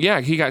the same.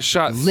 Yeah, he got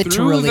shot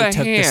Literally through the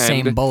took the hand,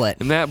 same bullet.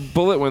 and that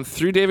bullet went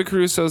through David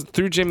Caruso's,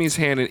 through Jimmy's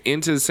hand, and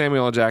into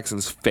Samuel L.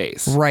 Jackson's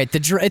face. Right,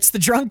 it's the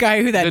drunk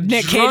guy who The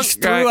Nick drunk Cage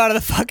guy- threw out of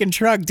the fucking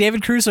truck.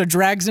 David Caruso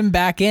drags him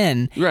back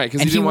in, Right, 'cause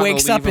and he he didn't wanna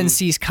wakes leave up and him-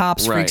 sees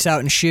cops, freaks Right. out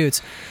and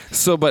shoots.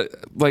 So, but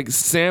like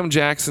Sam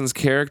Jackson's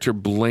character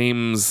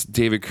blames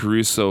David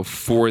Caruso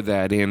for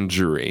that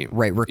injury.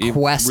 Right, He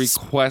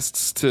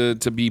requests to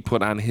be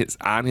put on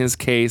his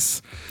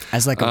case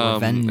as like a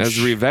revenge. as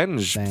a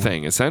revenge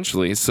thing,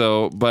 essentially.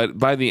 So, but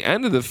by the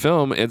end of the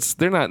film,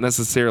 they're not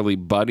necessarily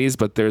buddies,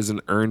 but there's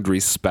an earned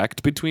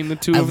respect between the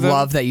two I of them.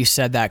 love that you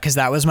said that because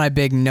that was my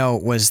big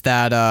note was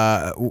that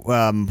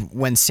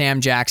when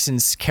Sam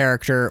Jackson's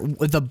character,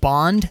 the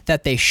bond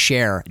that they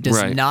share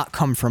does Right. not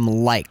come from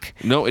like.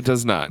 No, it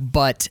does not.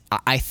 But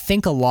I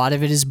think a lot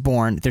of it is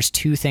born. There's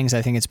two things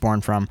I think it's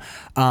born from.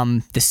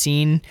 The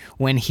scene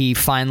when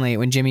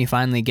Jimmy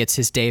finally gets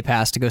his day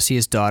pass to go see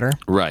his daughter.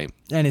 Right.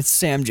 And it's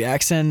Sam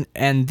Jackson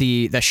and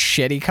the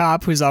shitty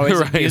cop who's always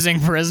Right.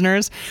 abusing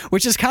prisoners,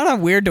 which is kind of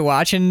weird to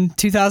watch in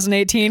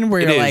 2018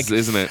 where you're is, like,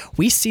 isn't it?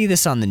 we see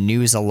this on the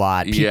news a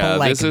lot. People Yeah,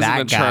 like this isn't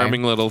that a guy.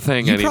 charming little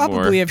thing You anymore.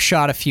 probably have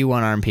shot a few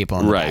one-armed people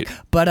in the Right. back.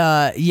 But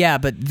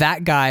but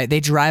that guy, they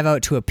drive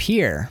out to a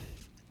pier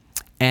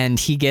and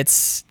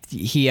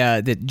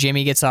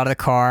Jimmy gets out of the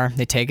car.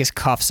 They take his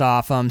cuffs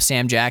off him.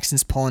 Sam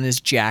Jackson's pulling his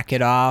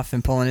jacket off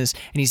and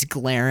he's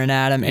glaring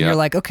at him. And Yeah. you're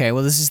like, okay,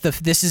 well, this is the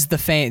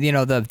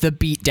the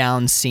beat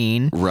down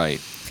scene.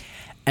 Right.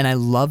 And I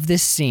love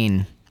this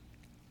scene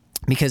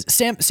because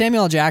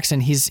Samuel L.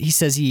 Jackson, he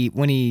says he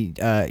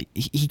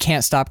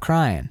can't stop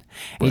crying.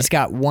 And he's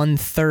got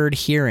 1/3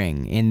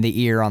 hearing in the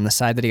ear on the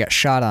side that he got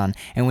shot on,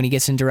 and when he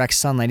gets in direct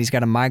sunlight, he's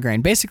got a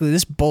migraine. Basically,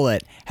 this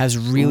bullet has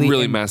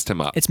really messed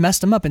him up. It's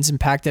messed him up. It's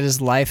impacted his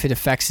life. It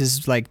affects his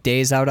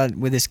days out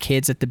with his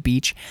kids at the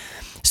beach.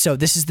 So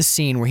this is the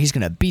scene where he's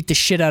gonna beat the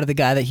shit out of the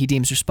guy that he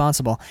deems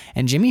responsible.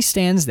 And Jimmy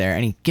stands there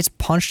and he gets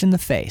punched in the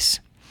face,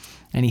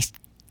 and he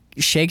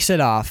shakes it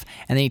off,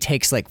 and then he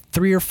takes like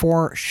 3 or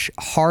 4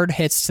 hard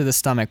hits to the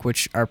stomach,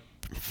 which are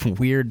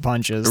weird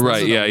punches. Those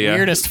Right, are the yeah.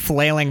 weirdest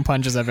flailing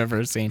punches I've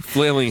ever seen.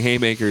 Flailing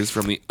haymakers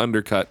from the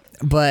undercut.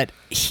 But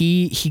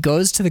he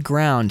goes to the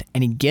ground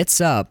and he gets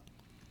up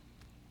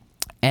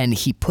and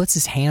he puts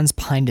his hands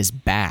behind his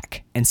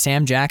back, and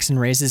Sam Jackson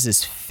raises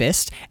his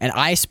fist, and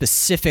I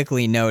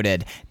specifically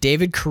noted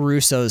David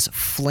Caruso's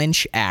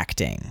flinch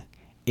acting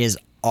is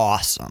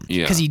awesome.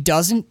 Yeah. Because he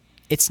doesn't,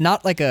 it's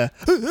not like a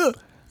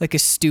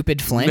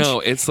stupid flinch. No,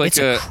 it's like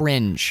a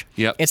cringe.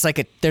 Yep. It's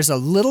like there's a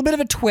little bit of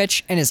a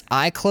twitch and his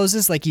eye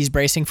closes like he's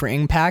bracing for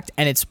impact,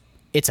 and it's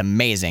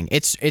amazing.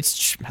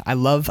 I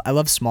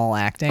love small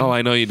acting. Oh,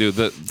 I know you do.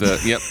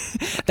 Yep.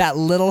 That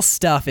little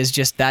stuff is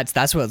just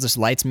that's what just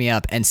lights me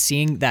up, and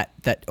seeing that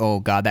oh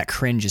god, that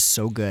cringe is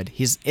so good.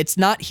 He's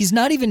not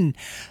even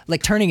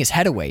like turning his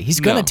head away.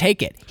 He's gonna No.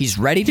 take it. He's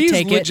ready to He's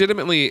take it.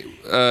 legitimately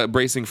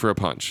bracing for a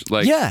punch.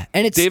 Like, Yeah,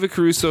 and it's David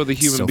Caruso, the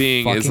human so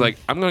being, is fucking- like,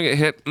 I'm gonna get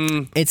hit.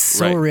 It's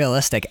so right.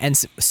 realistic, and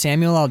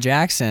Samuel L.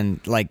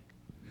 Jackson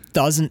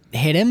doesn't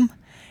hit him,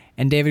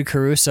 And David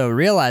Caruso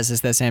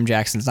realizes that Sam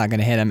Jackson's not going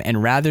to hit him,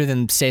 and rather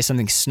than say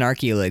something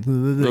snarky like,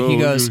 he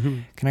goes,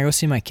 "Can I go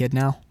see my kid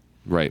now?"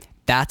 Right.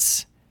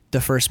 That's the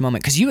first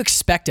moment, because you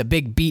expect a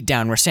big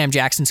beatdown where Sam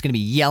Jackson's going to be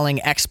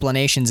yelling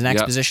explanations and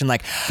exposition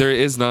like, there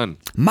is none.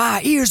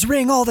 "My ears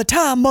ring all the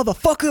time,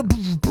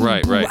 motherfucker.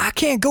 Right. I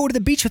can't go to the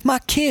beach with my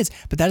kids."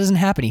 But that doesn't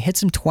happen. He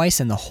hits him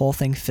twice and the whole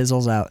thing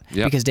fizzles out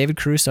because David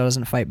Caruso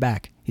doesn't fight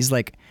back. He's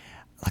like,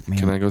 "Look, man,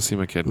 Can I go see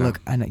my kid now?"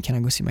 Look, can I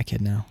go see my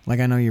kid now? Like,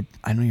 I know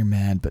you're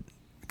mad, but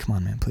come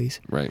on, man, please."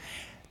 Right.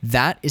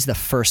 That is the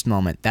first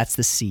moment. That's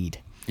the seed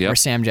where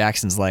Sam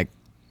Jackson's like,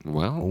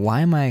 well,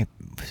 why am I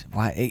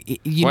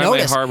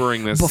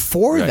harboring this?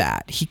 Before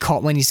that,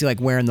 when he's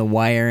like wearing the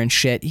wire and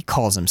shit, he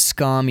calls him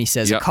scum. He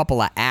says, "A couple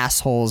of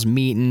assholes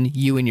meeting,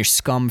 you and your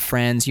scum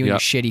friends, you and your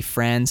shitty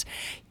friends."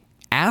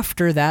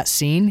 After that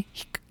scene,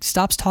 he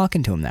stops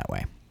talking to him that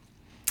way.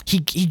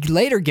 He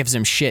later gives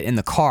him shit in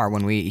the car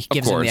when he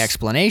gives him the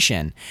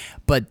explanation.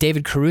 But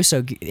David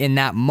Caruso, in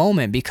that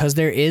moment, because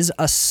there is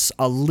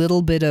a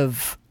little bit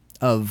of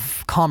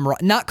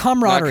not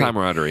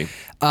camaraderie.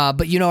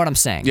 But you know what I'm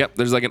saying. Yep,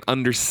 there's like an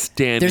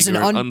understanding. There's an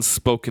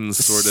unspoken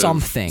sort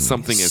of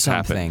something has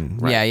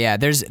happened. Right. Yeah.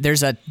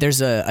 There's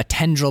a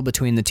tendril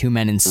between the two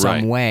men in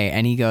some way,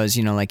 and he goes,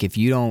 like, if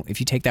you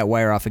take that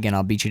wire off again,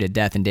 I'll beat you to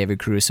death. And David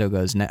Caruso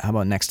goes, "How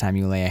about next time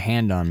you lay a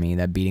hand on me,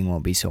 that beating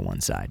won't be so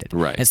one-sided."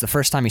 Right. It's the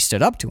first time he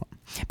stood up to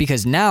him,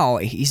 because now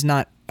he's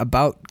not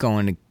about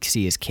going to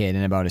see his kid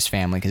and about his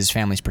family, because his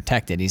family's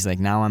protected. He's like,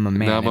 now I'm a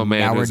man.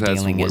 Now we're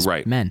dealing as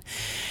men.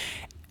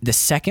 The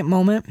second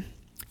moment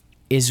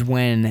is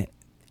when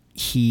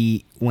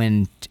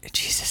Jesus,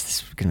 this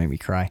is gonna make me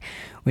cry.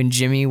 When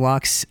Jimmy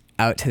walks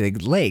out to the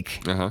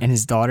lake and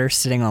his daughter's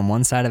sitting on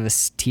one side of a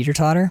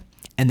teeter-totter,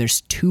 and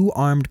there's 2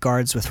 armed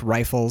guards with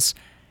rifles,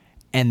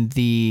 and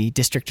the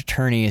district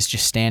attorney is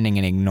just standing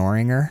and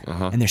ignoring her,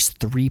 and there's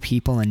 3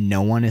 people and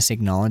no one is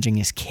acknowledging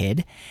his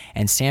kid,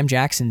 and Sam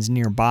Jackson's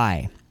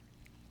nearby.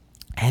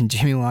 And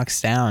Jimmy walks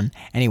down,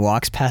 and he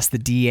walks past the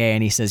DA,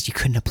 and he says, "You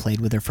couldn't have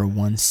played with her for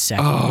 1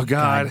 second. Oh,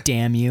 God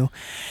damn you!"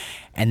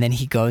 And then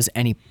he goes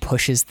and he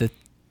pushes the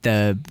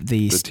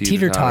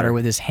teeter-totter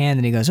with his hand,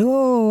 and he goes,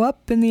 "Oh,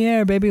 up in the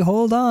air, baby,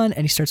 hold on!"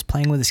 And he starts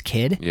playing with his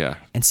kid. Yeah.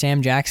 And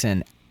Sam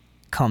Jackson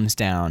comes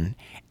down,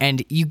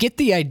 and you get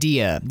the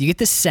idea, you get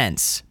the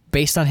sense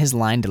based on his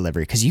line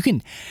delivery, because you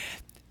can.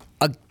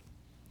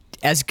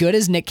 As good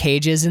as Nick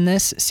Cage is in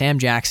this, Sam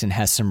Jackson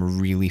has some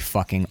really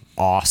fucking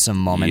awesome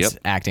moments,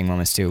 acting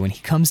moments too. When he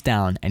comes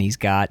down and he's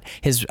got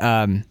his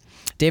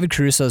David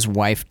Caruso's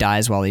wife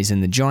dies while he's in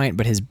the joint,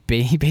 but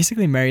he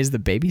basically marries the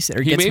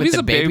babysitter. He marries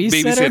the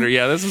babysitter.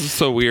 Yeah, this is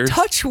so weird.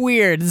 Touch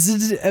weird.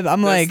 That's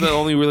like the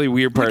only really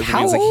weird part.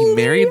 Like, he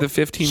married the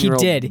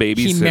 15-year-old babysitter.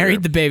 He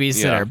married the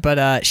babysitter,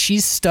 but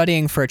she's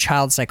studying for a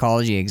child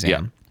psychology exam.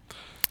 Yeah.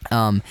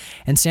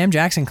 And Sam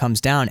Jackson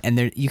comes down,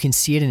 and you can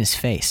see it in his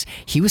face.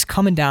 He was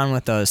coming down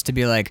with those to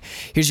be like,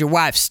 "Here's your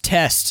wife's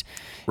test,"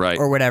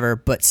 or whatever.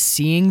 But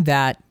seeing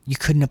that you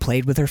couldn't have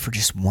played with her for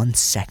just 1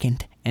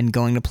 second, and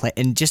going to play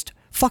and just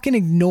fucking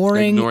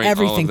ignoring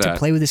everything to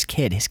play with his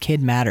kid. His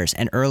kid matters.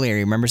 And earlier,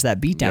 he remembers that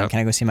beatdown. Can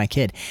I go see my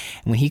kid?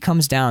 And when he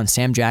comes down,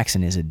 Sam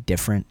Jackson is a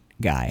different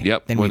guy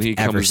than we've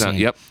ever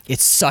seen.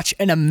 It's such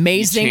an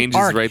amazing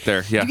arc. Right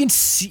there. Yeah.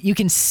 You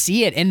can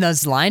see it in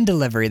those line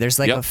delivery. There's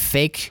like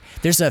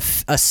there's a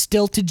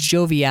stilted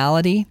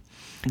joviality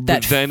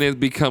that then it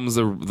becomes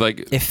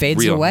it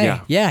fades real.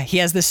 away. Yeah, he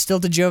has this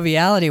stilted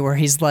joviality where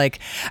he's like,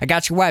 "I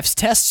got your wife's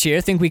tests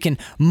here. Think we can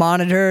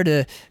monitor her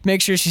to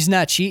make sure she's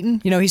not cheating?"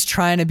 He's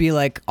trying to be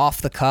like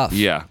off the cuff.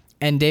 Yeah.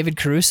 And David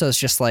Caruso's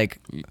just like,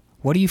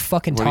 "What are you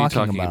fucking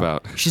talking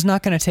about? She's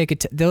not going to take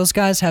it. Those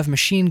guys have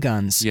machine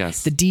guns.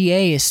 Yes. The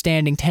DA is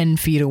standing 10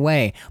 feet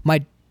away.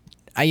 I'm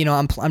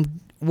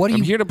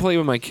here to play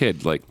with my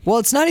kid. Well,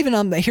 it's not even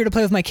I'm here to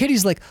play with my kid.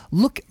 He's like,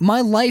 "Look,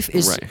 my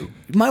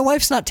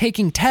wife's not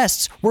taking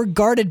tests. We're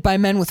guarded by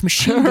men with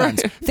machine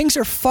guns. Things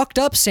are fucked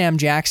up, Sam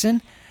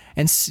Jackson."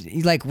 And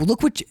like,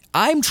 "Look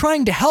I'm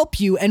trying to help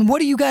you, and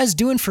what are you guys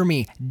doing for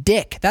me?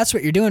 Dick. That's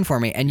what you're doing for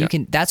me."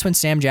 And that's when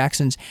Sam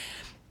Jackson's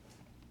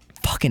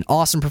fucking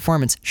awesome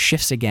performance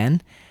shifts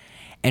again.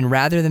 And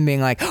rather than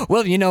being like,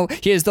 "Well,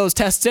 here's those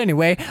tests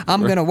anyway,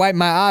 I'm going to wipe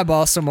my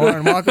eyeball some more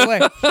and walk away,"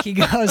 he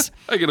goes,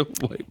 "I'm going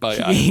to wipe my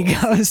eyeball." He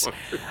goes,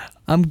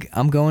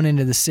 I'm going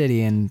into the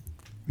city, and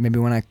maybe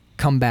when I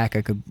come back,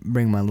 I could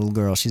bring my little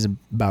girl. She's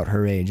about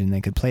her age, and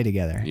they could play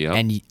together." Yep.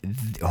 And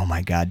oh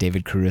my God,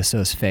 David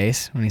Caruso's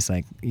face when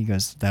he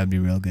goes, "That would be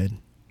real good."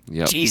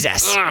 Yep.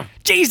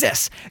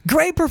 Jesus.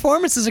 Great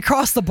performances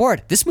across the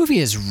board. This movie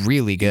is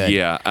really good.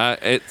 Yeah.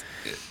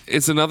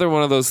 It's another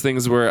one of those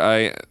things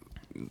where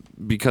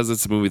because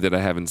it's a movie that I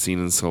haven't seen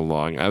in so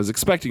long, I was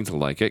expecting to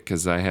like it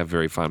because I have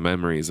very fond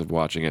memories of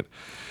watching it.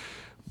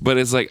 But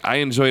it's like I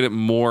enjoyed it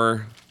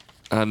more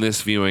on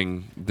this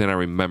viewing than I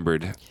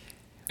remembered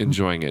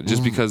enjoying it,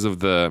 just because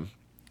of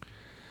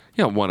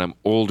one, I'm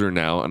older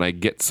now and I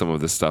get some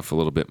of this stuff a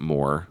little bit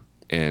more.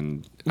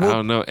 And I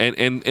don't know.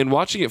 And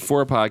watching it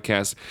for a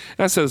podcast,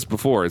 and I said this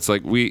before, it's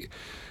like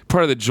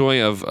part of the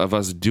joy of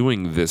us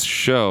doing this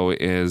show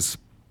is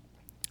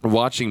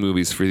watching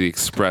movies for the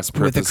express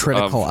With a purpose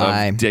critical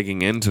eye. of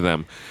digging into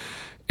them.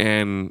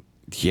 And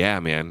yeah,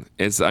 man,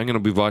 I'm going to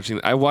be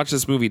watching. I watched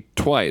this movie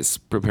twice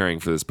preparing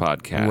for this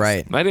podcast.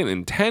 Right. I didn't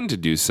intend to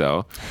do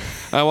so.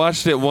 I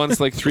watched it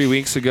once like 3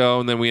 weeks ago,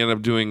 and then we ended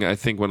up doing, I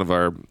think, one of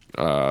our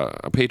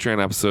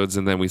Patreon episodes,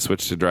 and then we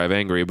switched to Drive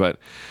Angry. But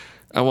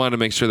I wanted to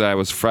make sure that I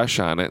was fresh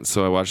on it,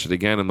 so I watched it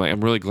again.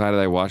 I'm really glad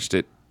that I watched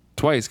it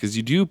twice, because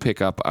you do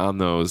pick up on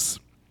those.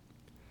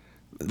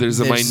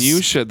 There's a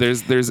minutia.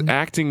 There's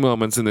acting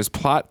moments, and there's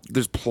plot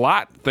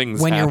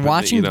things. When you're happen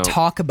watching that,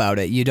 talk about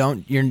it,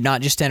 you're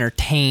not just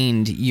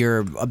entertained,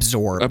 you're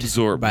absorbed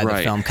by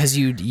the film, because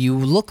you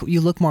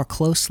look more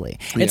closely.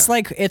 It's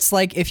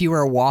like if you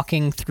were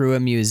walking through a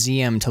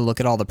museum to look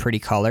at all the pretty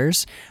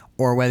colors,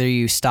 or whether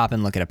you stop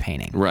and look at a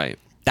painting. Right.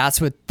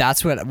 That's what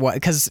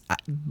because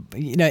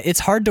it's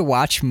hard to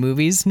watch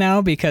movies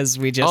now because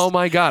we just, oh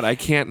my God, I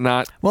can't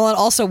not. Well, and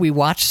also we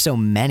watch so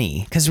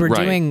many because we're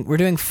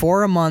doing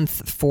 4 a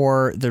month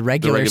for the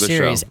regular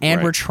series, show. and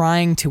Right. we're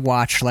trying to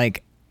watch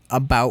like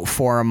about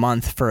 4 a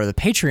month for the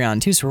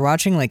Patreon too. So we're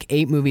watching like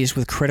 8 movies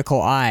with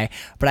critical eye,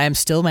 but I am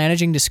still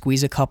managing to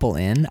squeeze a couple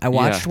in. I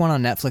watched one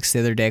on Netflix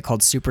the other day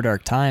called Super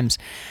Dark Times.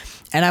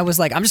 And I was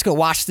like, I'm just going to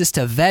watch this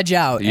to veg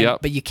out.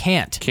 But you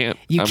can't.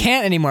 You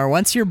can't anymore.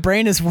 Once your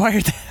brain is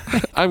wired.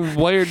 I'm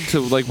wired to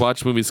like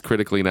watch movies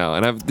critically now.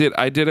 And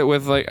I did it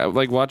with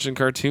like watching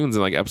cartoons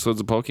and like episodes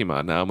of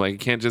Pokemon. Now I'm like, you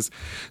can't just,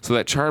 so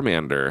that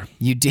Charmander.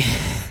 You did.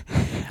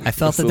 I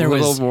felt that there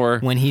was more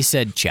when he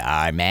said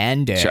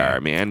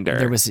Charmander.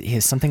 There was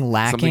something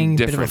lacking,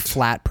 a bit of a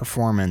flat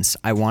performance.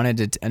 I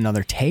wanted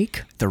another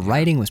take. The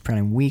writing was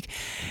pretty weak.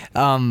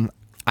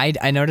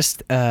 I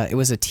noticed it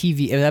was an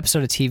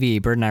episode of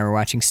TV. Bird and I were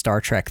watching Star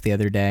Trek the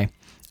other day.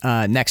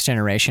 Next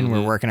Generation.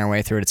 We're working our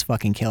way through it. It's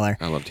fucking killer.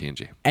 I love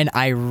TNG. And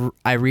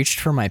I reached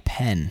for my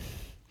pen.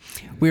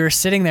 We were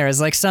sitting there.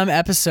 It's like some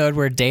episode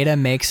where Data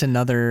makes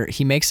another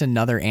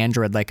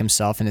android like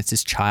himself, and it's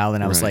his child.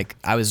 And I was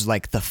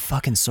like, the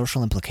fucking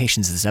social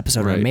implications of this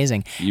episode are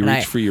amazing. You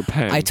reach for your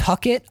pen. I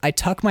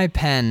tuck my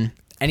pen.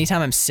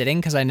 Anytime I'm sitting,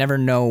 because I never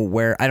know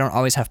where, I don't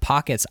always have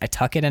pockets, I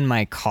tuck it in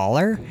my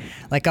collar,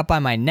 like up by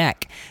my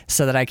neck,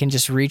 so that I can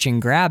just reach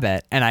and grab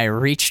it. And I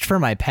reached for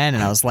my pen,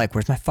 and I was like,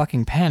 where's my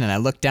fucking pen? And I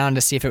looked down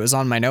to see if it was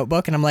on my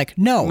notebook, and I'm like,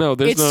 no,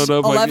 there's it's no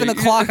notebook. 11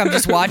 o'clock, I'm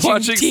just watching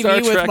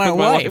TV with my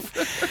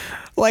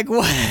wife. Like,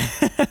 what?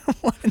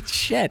 What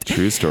shit.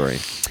 True story.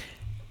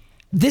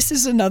 This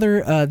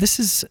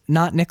is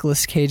not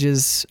Nicolas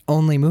Cage's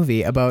only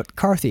movie about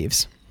car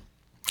thieves.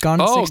 Gone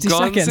in 60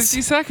 Gone Seconds. in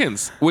 60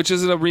 Seconds, which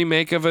is a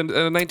remake of a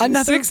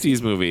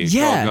 1960s movie.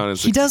 Yeah,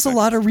 he does a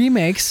lot of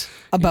remakes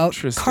about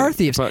car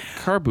thieves, about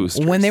car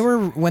boosters. When they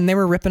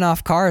were ripping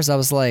off cars, I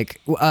was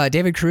like,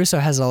 David Caruso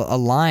has a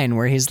line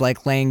where he's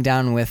like laying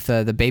down with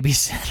the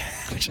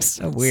babysitter, which is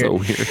so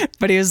weird.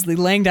 But he was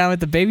laying down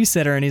with the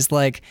babysitter, and he's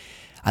like,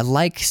 I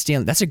like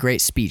stealing. That's a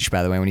great speech,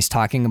 by the way, when he's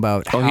talking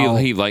about how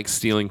he likes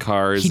stealing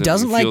cars. He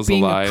doesn't he like feels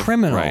being alive. a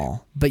criminal, right.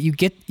 But you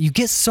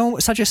get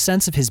such a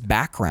sense of his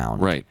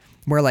background, right?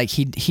 Where like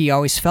he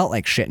always felt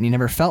like shit and he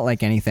never felt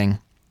like anything,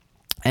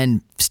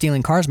 and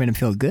stealing cars made him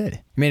feel good.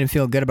 It made him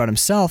feel good about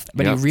himself,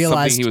 but he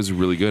realized something he was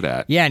really good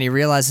at. Yeah, and he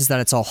realizes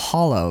that it's all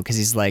hollow because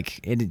he's like,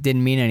 it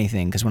didn't mean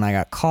anything because when I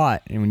got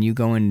caught, and when you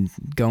go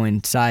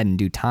inside and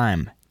do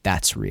time,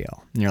 that's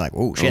real. And you're like,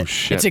 oh shit.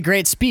 It's a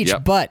great speech,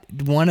 but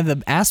one of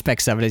the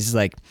aspects of it is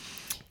like,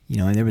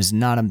 there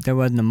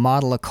wasn't a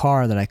model of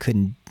car that I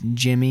couldn't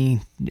Jimmy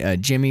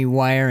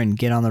wire and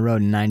get on the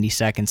road in 90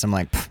 seconds. I'm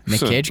like,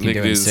 Nick Cage can do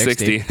it in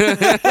 60.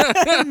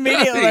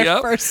 Immediately, my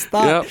first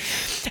thought.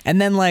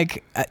 And then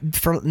like,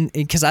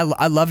 because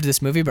I loved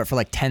this movie, but for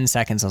like 10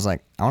 seconds, I was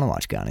like, I want to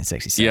watch Gone in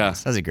 60 Seconds. Yeah.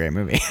 That's a great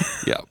movie.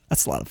 Yeah.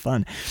 That's a lot of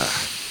fun.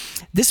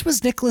 This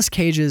was Nicolas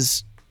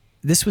Cage's,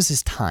 this was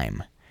his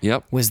time.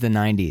 Yep. Was the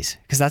 90s.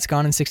 Because that's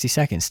Gone in 60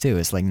 Seconds, too.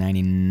 It's like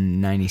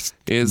 99.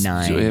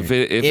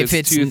 If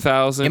it's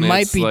 2000, it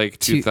might be like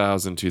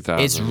 2000.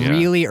 It's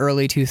really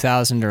early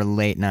 2000 or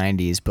late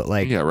 90s, but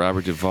like... Yeah,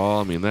 Robert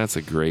Duvall. I mean, that's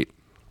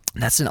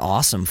an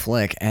awesome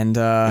flick. And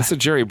that's a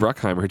Jerry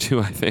Bruckheimer,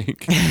 too, I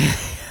think.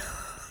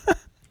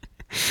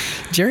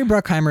 Jerry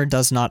Bruckheimer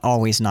does not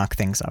always knock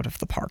things out of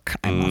the park,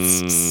 I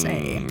must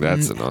say.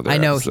 That's another I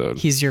know episode.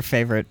 He's your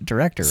favorite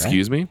director, right?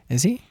 Excuse me?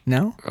 Is he?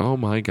 No? Oh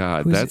my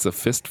God. That's a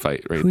fist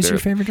fight right there. Who's your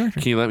favorite director?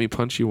 Can you let me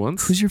punch you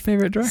once? Who's your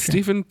favorite director?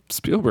 Steven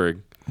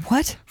Spielberg.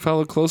 What?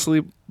 Followed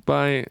closely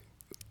by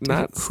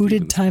Who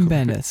did Time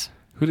Bandits?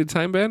 Who did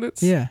Time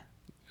Bandits? Yeah.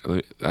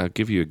 I'll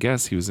give you a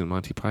guess. He was in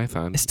Monty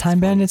Python. Is Time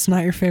Bandits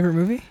not your favorite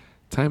movie?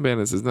 Time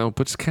Bandits is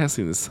Butch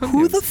Cassidy and the Sundance.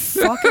 Who the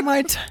fuck am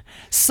I?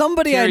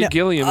 Somebody Terry I know.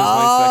 Gilliam is my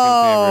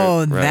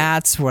second favorite. Oh,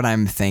 that's what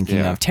I'm thinking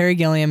of. Terry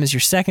Gilliam is your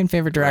second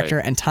favorite director,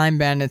 and Time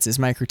Bandits is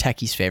Mike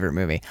Ruteki's favorite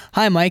movie.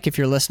 Hi, Mike. If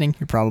you're listening,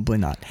 you're probably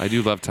not. I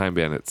do love Time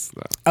Bandits,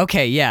 though.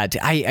 Okay, yeah.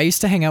 I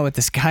used to hang out with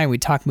this guy, and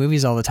we'd talk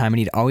movies all the time, and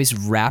he'd always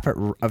wrap it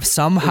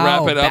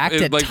back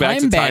to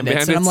Time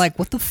Bandits. And I'm like,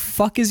 what the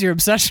fuck is your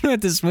obsession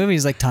with this movie?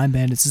 He's like, Time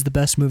Bandits is the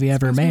best movie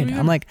ever made.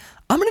 I'm like,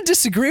 I'm going to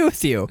disagree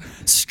with you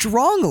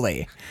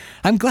strongly.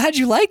 I'm glad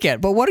you like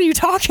it, but what are you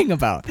talking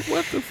about?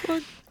 What the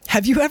fuck?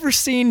 Have you ever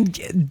seen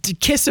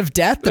Kiss of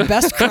Death, the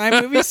best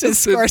crime movie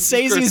since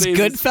Scorsese's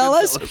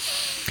Goodfellas?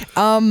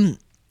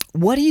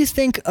 What do you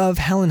think of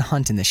Helen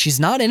Hunt in this? She's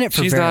not in it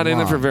for She's very long. not in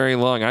it for very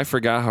long. I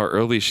forgot how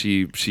early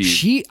she.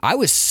 I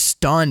was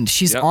stunned.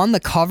 She's on the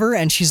cover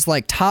and she's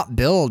like top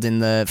billed in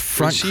the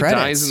front she credits.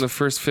 Dies in the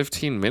first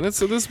 15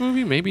 minutes of this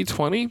movie, maybe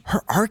 20.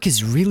 Her arc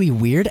is really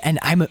weird, and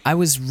I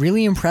was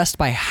really impressed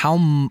by how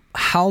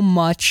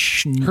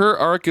much her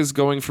arc is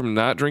going from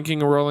not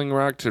drinking a Rolling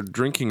Rock to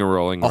drinking a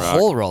Rolling Rock. A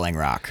whole Rolling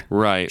Rock.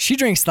 Right. She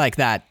drinks like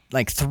that.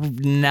 Like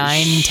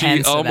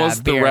 9/10 almost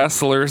of that beer. the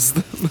wrestlers,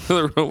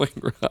 the Rolling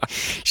Rock.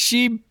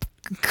 She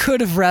could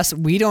have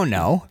wrestled. We don't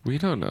know. We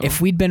don't know. If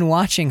we'd been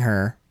watching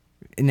her,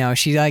 no,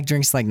 she like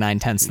drinks like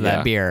 9/10 of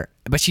that beer,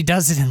 but she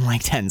does it in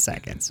like 10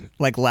 seconds,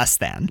 like less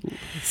than.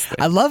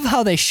 I love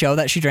how they show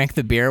that she drank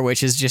the beer,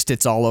 which is just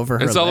it's all over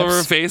her lips. It's all over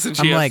her face, and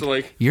she has like, to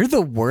like. You're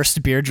the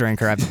worst beer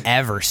drinker I've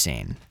ever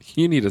seen.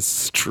 You need a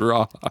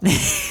straw.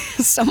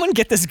 Someone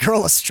get this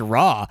girl a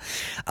straw.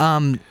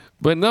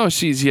 But no,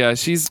 she's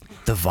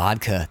the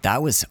vodka.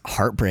 That was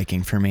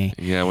heartbreaking for me.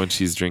 Yeah, when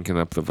she's drinking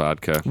up the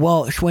vodka.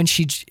 Well, when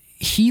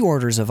he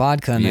orders a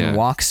vodka and then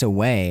walks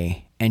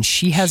away, and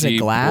she has a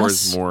glass.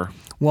 Pours more.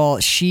 Well,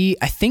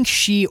 I think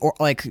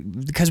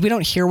because we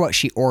don't hear what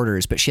she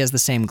orders, but she has the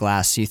same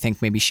glass, so you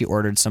think maybe she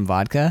ordered some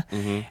vodka,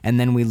 and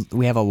then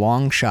we have a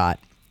long shot,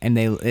 and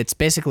it's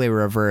basically a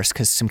reverse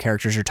because some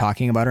characters are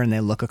talking about her, and they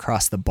look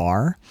across the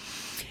bar.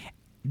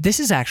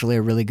 This is actually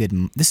a really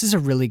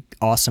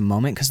awesome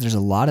moment because there's a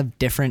lot of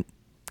different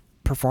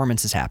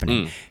performances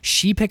happening.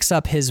 She picks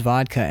up his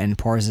vodka and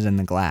pours it in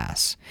the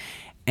glass.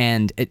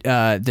 And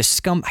I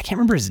can't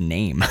remember his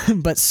name,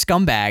 but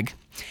Scumbag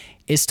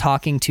is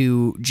talking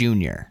to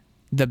Junior,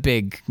 the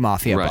big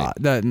mafia boss,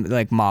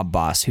 the mob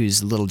boss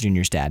who's Little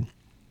Junior's dad.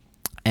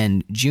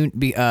 And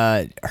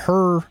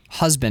her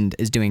husband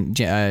is doing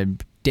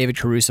David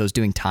Caruso is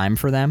doing time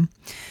for them,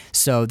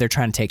 so they're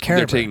trying to take care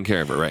of her. They're taking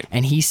care of her, right?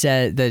 And he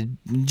said, the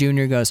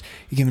Junior goes,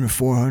 "You giving her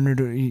 400?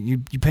 You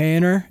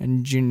paying her?"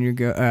 And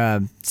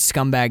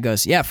Scumbag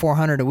goes, "Yeah,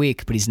 400 a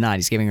week," but he's not.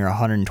 He's giving her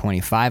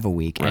 125 a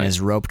week, and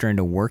has roped her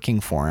into working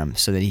for him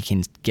so that he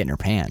can get in her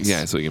pants.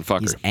 Yeah, so he can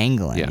fuck her. He's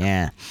angling.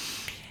 Yeah.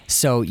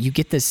 So you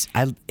get this.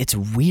 It's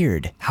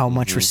weird how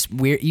much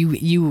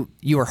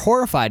you are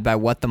horrified by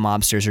what the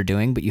mobsters are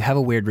doing, but you have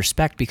a weird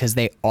respect because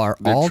they're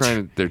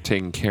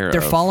taking care of.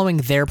 They're following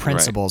their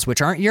principles,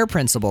 which aren't your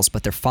principles,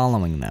 but they're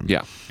following them.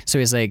 Yeah. So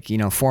he's like,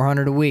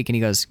 400 a week, and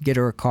he goes, "Get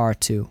her a car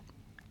too."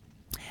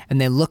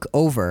 And they look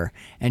over,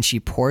 and she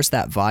pours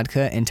that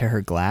vodka into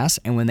her glass,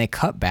 and when they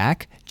cut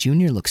back,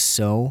 Junior looks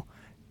so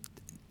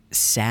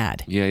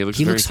sad. Yeah, he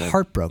looks sad.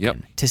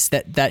 Heartbroken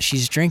that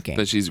she's drinking.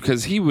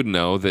 Because he would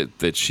know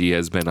that she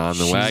has been on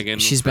the wagon.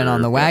 She's been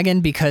on the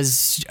wagon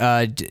because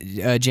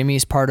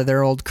Jimmy's part of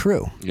their old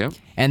crew. Yep.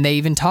 And they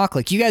even talk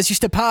like, "You guys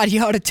used to party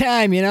all the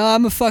time,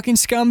 I'm a fucking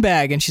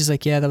scumbag." And she's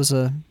like, "Yeah, that was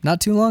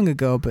not too long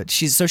ago." But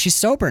she's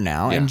sober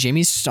now, and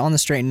Jimmy's on the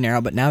straight and narrow.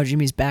 But now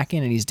Jimmy's back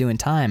in and he's doing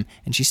time,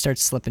 and she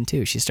starts slipping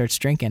too. She starts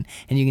drinking,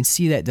 and you can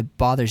see that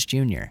bothers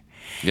Junior.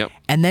 Yep.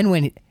 And then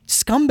when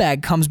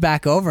Scumbag comes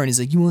back over and he's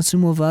like, "You want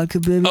some more vodka,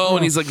 baby?" Oh,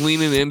 and he's like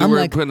leaning into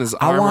her, putting his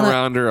arm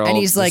around her, all and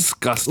he's like,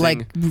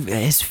 disgusting.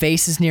 His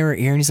face is near her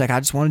ear, and he's like, "I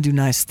just want to do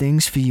nice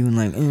things for you," and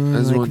I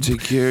just want to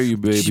take care of you,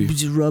 baby.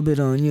 Just rub it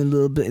on you a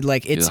little bit.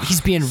 Like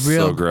he's being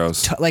real so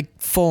gross,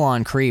 full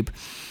on creep.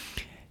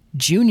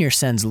 Junior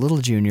sends Little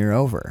Junior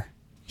over.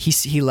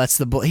 He lets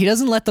he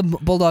doesn't let the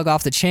bulldog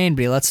off the chain,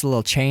 but he lets the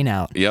little chain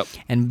out. Yep.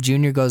 And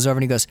Junior goes over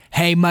and he goes,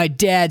 "Hey, my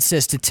dad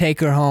says to take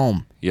her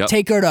home. Yep.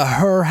 Take her to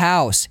her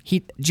house."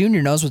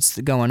 Junior knows what's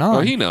going on. Oh,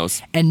 he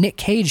knows. And Nick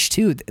Cage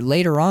too.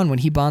 Later on, when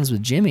he bonds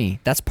with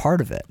Jimmy, that's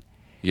part of it.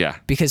 Yeah.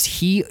 Because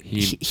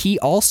he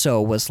also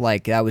was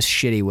like, "That was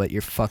shitty what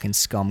your fucking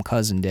scum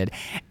cousin did."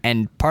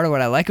 And part of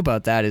what I like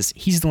about that is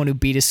he's the one who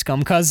beat his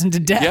scum cousin to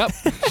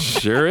death. Yep.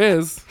 Sure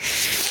is.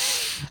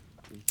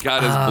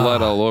 Got his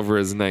blood all over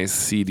his nice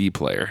CD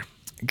player.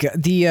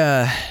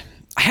 I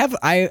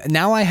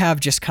have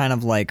just kind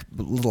of like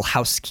little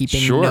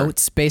housekeeping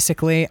notes,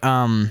 basically.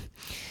 BAD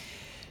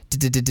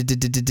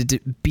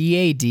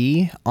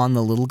on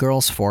the little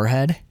girl's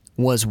forehead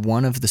was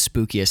one of the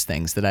spookiest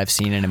things that I've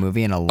seen in a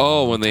movie in a long time.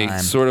 Oh, when they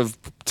sort of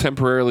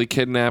temporarily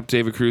kidnapped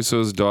David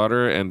Caruso's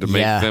daughter and to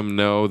make them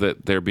know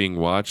that they're being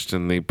watched,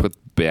 and they put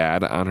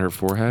 "bad" on her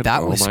forehead.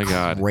 That was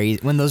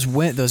crazy. When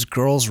those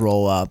girls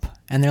roll up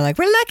and they're like,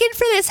 "We're looking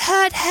for this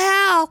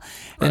hotel,"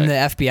 and the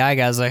FBI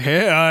guy's like,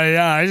 "Hey,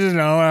 yeah, I just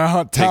know a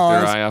hotel."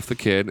 Take their eye off the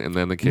kid, and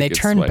then the kid. They gets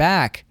turn swiped.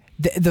 back.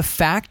 The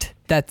fact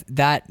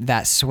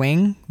that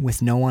swing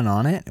with no one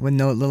on it, with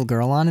no little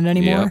girl on it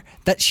anymore,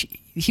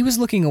 he was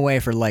looking away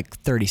for like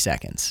 30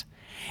 seconds.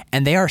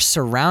 And they are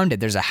surrounded.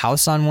 There's a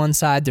house on one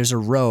side, there's a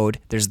road,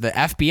 there's the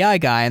FBI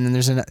guy, and then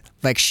there's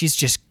she's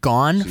just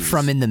gone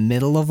from in the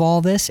middle of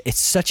all this. It's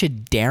such a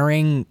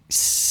daring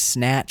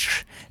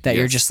snatch that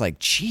you're just like,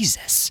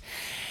 Jesus.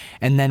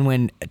 And then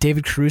when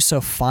David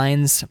Caruso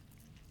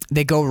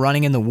they go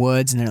running in the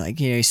woods, and they're like,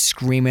 he's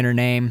screaming her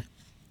name.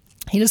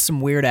 He does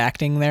some weird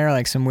acting there,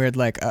 like some weird,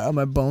 like,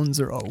 my bones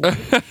are all weird.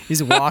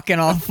 He's walking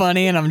all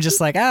funny, and I'm just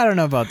like, I don't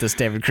know about this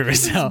David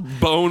Caruso.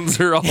 Bones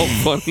are all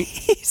funny.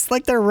 He's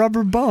like, they're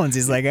rubber bones.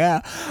 He's like,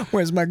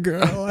 where's my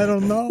girl? I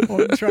don't know.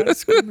 I'm trying to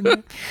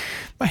discriminate.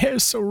 My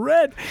hair's so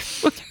red.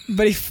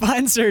 But he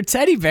finds her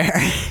teddy bear.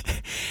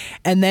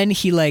 And then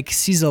he, like,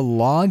 sees a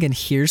log and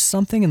hears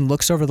something and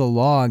looks over the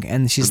log,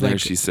 and she's like...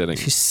 she's sitting.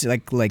 She's,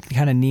 like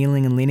kind of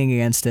kneeling and leaning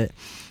against it.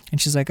 And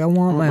she's like, I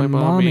want my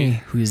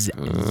mommy, who's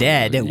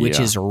dead, which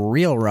is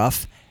real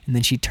rough. And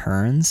then she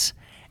turns,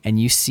 and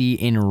you see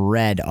in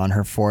red on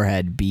her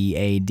forehead,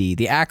 BAD.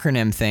 The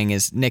acronym thing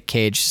is, Nick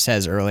Cage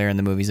says earlier in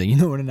the movie, he's like, you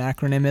know what an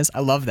acronym is?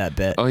 I love that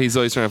bit. Oh, he's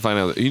always trying to find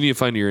out. You need to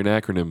find your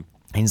acronym.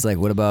 And he's like,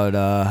 what about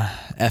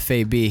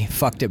FAB,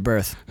 fucked at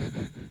birth?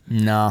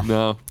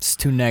 No. It's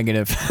too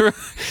negative.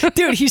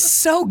 Dude, he's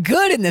so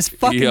good in this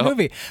fucking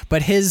movie.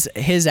 But his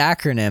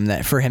acronym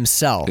that for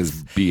himself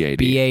is BAD.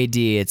 BAD.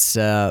 It's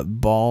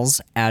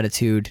balls,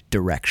 attitude,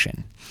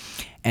 direction.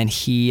 And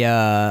he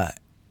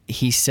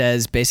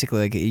says basically,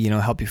 like, you know,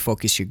 help you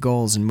focus your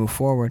goals and move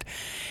forward.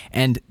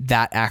 And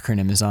that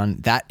acronym is on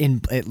that.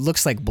 It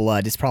looks like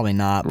blood. It's probably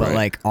not, but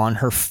like on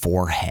her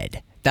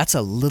forehead. That's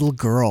a little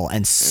girl,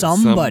 and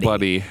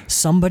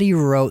somebody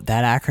wrote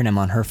that acronym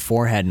on her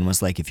forehead and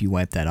was like, if you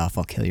wipe that off,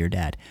 I'll kill your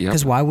dad.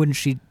 Because why wouldn't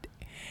she?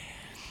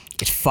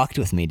 It fucked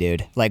with me,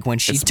 dude. Like, when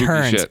she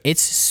turns,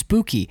 it's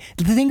spooky.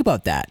 Think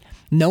about that.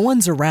 No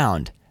one's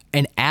around.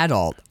 An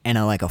adult and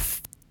a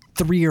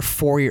 3 or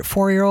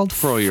 4-year-old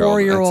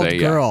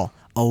girl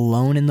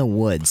alone in the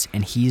woods,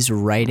 and he's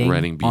writing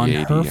on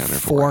her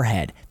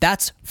forehead.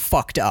 That's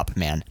fucked up,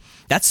 man.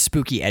 That's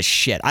spooky as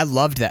shit. I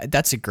loved that.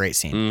 That's a great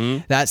scene.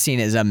 Mm-hmm. That scene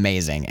is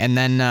amazing. And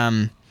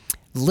then,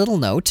 little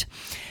note,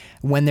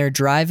 when they're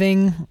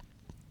driving,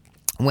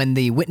 when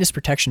the witness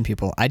protection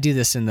people, I do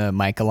this in the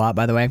mic a lot,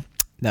 by the way,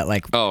 that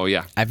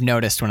I've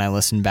noticed when I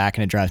listen back,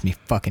 and it drives me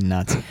fucking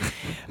nuts.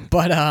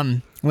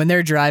 But when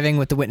they're driving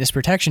with the witness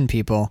protection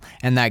people,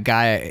 and that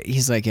guy,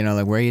 he's like, you know,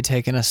 like, where are you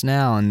taking us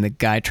now? And the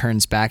guy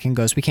turns back and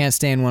goes, we can't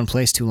stay in one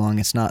place too long.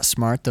 It's not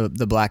smart.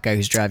 The black guy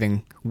who's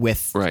driving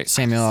with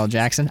Samuel L.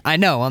 Jackson. I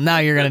know. Well, now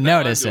you're going to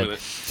notice it.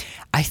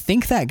 I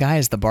think that guy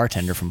is the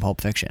bartender from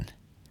Pulp Fiction.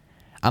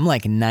 I'm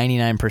like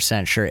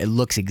 99% sure. It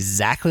looks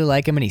exactly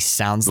like him, and he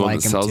sounds like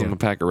him too. Sells him a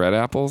pack of red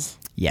apples?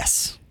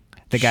 Yes.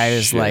 The guy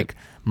who's like,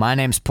 my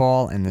name's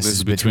Paul, and this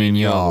is between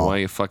y'all. Why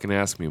you fucking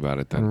ask me about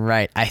it then?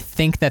 Right. I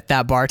think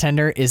that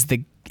bartender is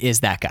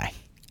that guy.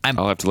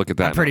 I'll have to look at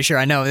that. I'm pretty sure.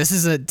 I know. This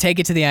is take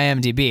it to the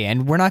IMDb,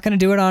 and we're not going to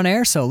do it on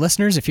air, so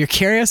listeners, if you're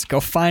curious, go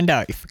find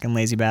out, you fucking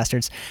lazy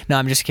bastards. No,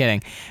 I'm just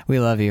kidding. We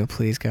love you.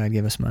 Please, God,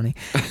 give us money.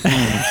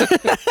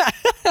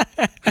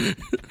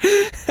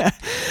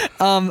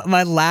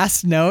 My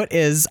last note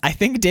is, I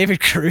think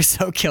David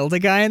Caruso killed a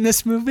guy in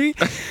this movie.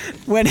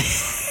 When...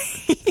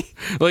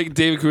 Like,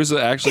 David Caruso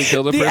actually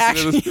killed a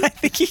person? I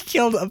think he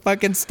killed a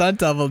fucking stunt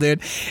double,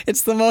 dude.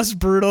 It's the most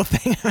brutal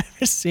thing I've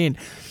ever seen.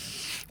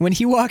 When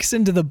he walks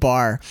into the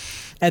bar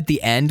at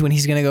the end, when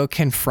he's going to go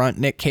confront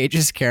Nick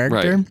Cage's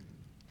character,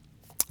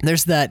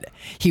 there's that,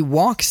 he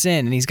walks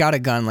in and he's got a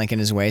gun like in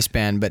his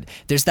waistband, but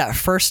there's that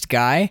first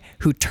guy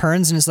who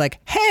turns and is like,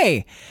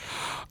 hey,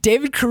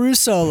 David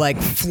Caruso like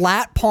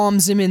flat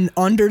palms him in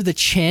under the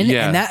chin,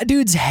 and that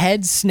dude's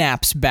head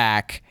snaps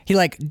back.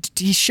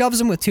 He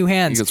shoves him with two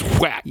hands. He goes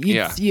whack.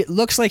 It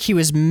looks like he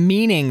was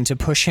meaning to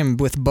push him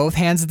with both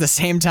hands at the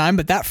same time,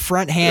 but that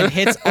front hand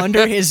hits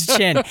under his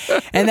chin,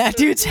 and that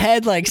dude's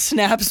head like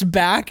snaps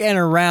back and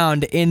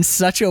around in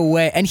such a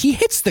way, and he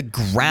hits the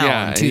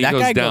ground too. That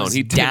guy goes down.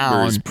 He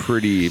timbers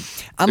pretty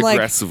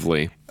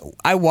aggressively.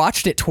 I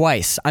watched it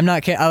twice. I'm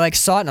not kidding. I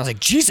saw it and I was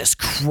like, Jesus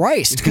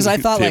Christ, because I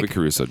thought David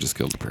Caruso just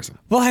killed a person.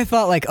 Well, I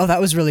thought like, oh,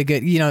 that was really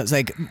good. You know, it's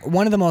like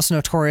one of the most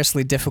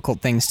notoriously difficult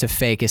things to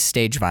fake is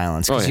stage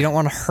violence, because you don't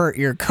want to hurt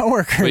your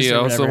coworkers. But you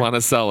also want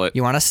to sell it.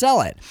 You want to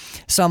sell it.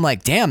 So I'm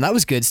like, damn, that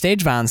was good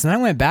stage violence. And then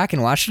I went back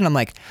and watched it, and I'm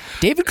like,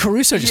 David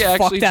Caruso just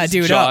fucked that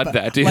dude up.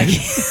 That dude. Like,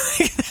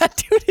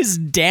 that dude is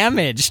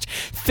damaged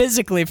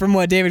physically from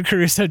what David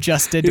Caruso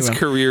just did to him. His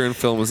career in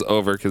film is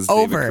over because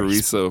David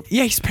Caruso.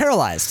 He's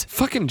paralyzed.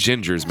 Fucking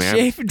gingers,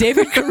 man.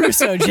 David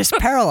Caruso just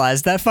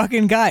paralyzed that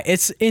fucking guy.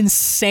 It's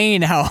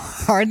insane how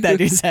hard that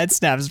dude's head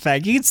snaps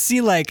back. You can see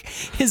like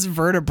his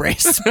vertebrae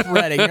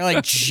spreading. You're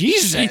like,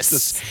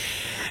 Jesus.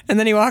 And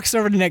then he walks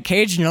over to Nick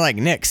Cage, and you're like,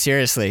 Nick,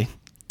 seriously,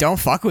 don't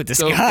fuck with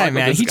this guy,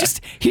 man. He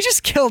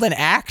just killed an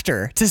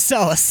actor to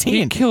sell a scene.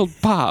 He killed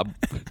Bob.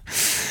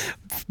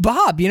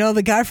 Bob, you know,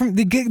 the guy from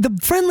the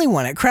friendly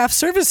one at Craft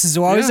Services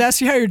who always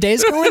asks you how your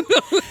day's going.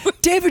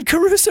 David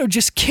Caruso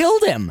just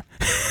killed him.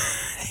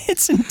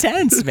 It's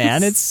intense,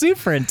 man. It's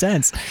super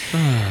intente.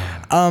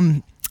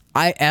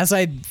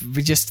 I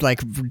just like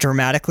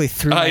dramatically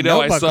threw my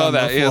notebook I saw on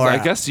that. the floor. I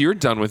guess you're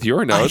done with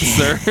your notes,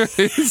 sir.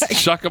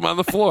 Chuck them on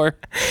the floor.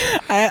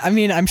 I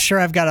mean, I'm sure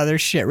I've got other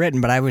shit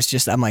written, but I'm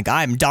like,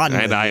 I'm done.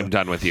 And I am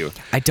done with you.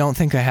 I don't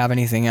think I have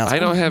anything else. I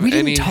don't have We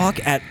any. didn't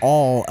talk at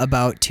all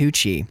about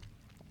Tucci.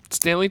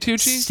 Stanley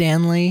Tucci?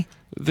 Stanley,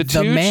 the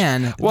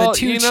man, well, the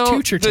Tucci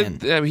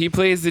Tucherton. he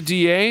plays the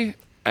DA.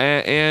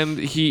 and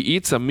he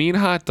eats a mean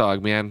hot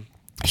dog, man.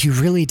 He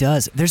really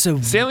does. There's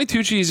a Stanley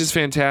Tucci is just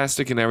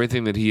fantastic in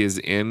everything that he is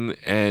in,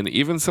 and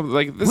even some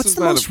like this What's is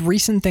the not most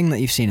recent thing that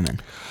you've seen him in?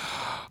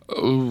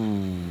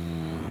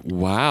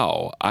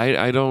 wow.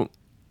 I don't.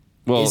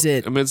 Well, Is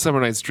it- Midsummer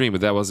Night's Dream,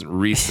 but that wasn't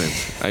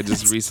recent. I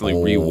just recently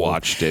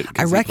rewatched it. 'cause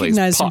I he plays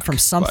recognize him Puck, from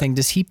but- something.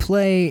 Does he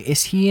play?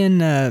 Is he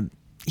in?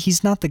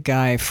 He's not the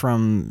guy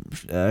from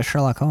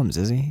Sherlock Holmes,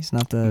 is he? He's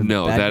not the.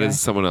 No, bad that guy?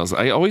 is someone else.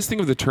 I always think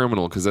of The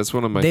Terminal because that's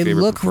one of my They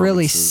favorite look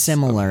really performances of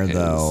similar, his.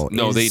 though.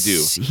 No, they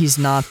do. He's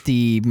not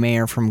the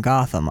mayor from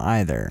Gotham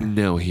either.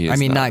 No, he is I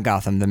mean, not. not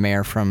Gotham. The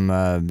mayor from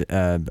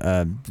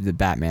the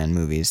Batman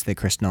movies, the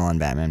Chris Nolan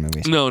Batman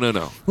movies. No.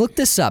 Look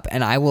this up,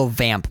 and I will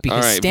vamp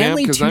because All right,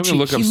 Stanley vamp, 'cause I'm gonna Tucci.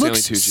 look up He Stanley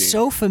looks Tucci.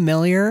 so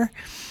familiar,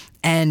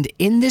 and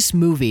in this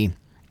movie,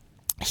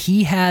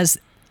 he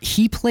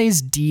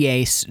plays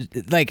DA.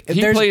 Like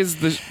He plays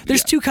the.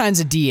 there's two kinds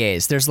of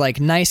DAs. There's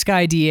like nice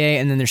guy DA,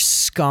 and then there's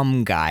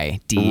scum guy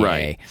DA.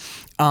 Right.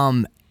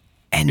 And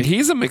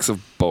He's a mix of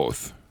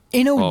both.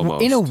 in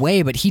Almost. a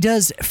way, but he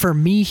does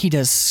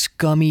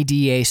scummy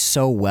DA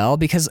so well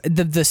because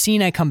the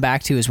scene I come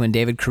back to is when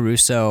David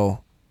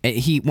Caruso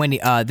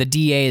the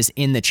DA is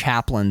in the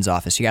chaplain's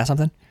office. You got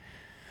something?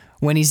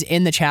 When he's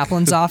in the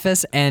chaplain's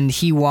office and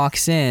he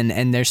walks in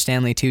and there's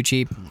Stanley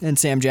Tucci and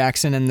Sam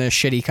Jackson and the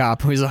shitty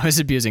cop who's always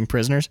abusing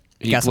prisoners.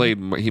 He played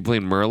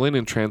Merlin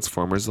in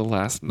Transformers: The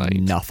Last Night.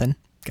 Nothing.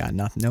 Got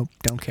nothing. Nope.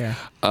 Don't care.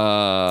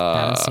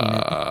 Haven't seen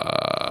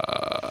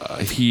it.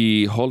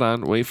 Hold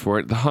on, wait for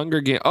it. The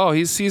Hunger Games. Oh,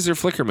 he's Caesar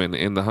Flickerman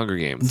in The Hunger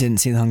Games. Didn't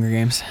see the Hunger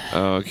Games.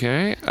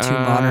 Okay. Too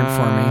modern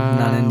for me.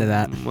 Not into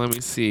that. Let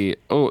me see.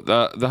 Oh,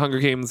 the Hunger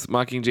Games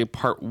Mockingjay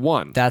Part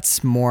 1.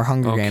 That's more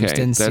Hunger Games.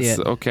 Didn't see it.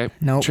 Okay.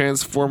 Nope.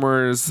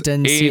 Transformers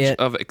Didn't see Age it.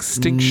 of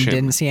Extinction.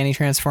 Didn't see any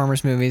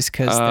Transformers movies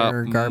because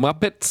they're garbage.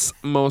 Muppets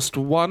Most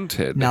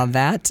Wanted. Now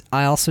that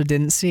I also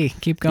didn't see.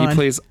 Keep he going.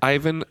 plays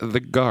Ivan the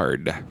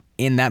Guard.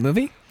 In that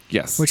movie,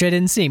 Yes. which I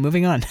didn't see.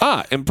 Moving on.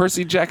 And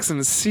Percy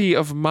Jackson's Sea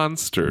of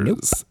Monsters. Nope.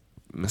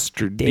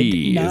 Mr. Did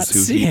D not is who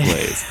see he it.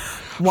 plays.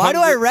 Why do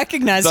I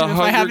recognize The him if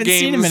I Hunger haven't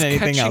seen him in Games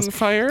anything else? Catching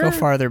Fire? Go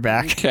farther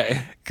back.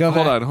 Okay. Go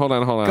hold back.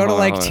 on. Go to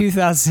like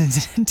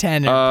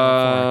 2010.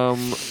 Or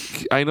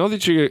I know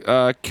that you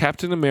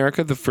Captain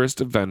America: The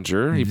First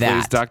Avenger. He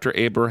plays That. Dr.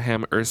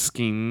 Abraham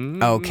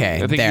Erskine. Okay, I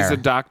think there. he's a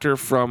doctor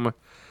from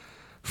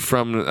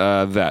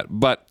that.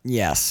 But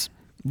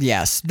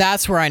Yes,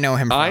 that's where I know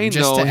him from. I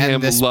just know to end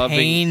him this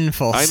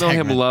painful I know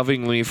him segment.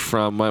 lovingly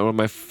from one of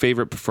my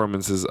favorite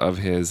performances of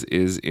his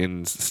is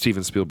in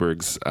Steven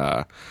Spielberg's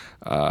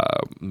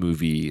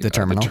movie, The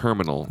Terminal? The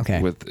Terminal.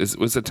 Okay.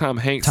 Was it Tom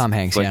Hanks? Tom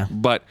Hanks, yeah.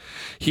 But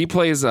he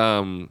plays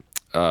Frank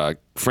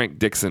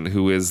Dixon,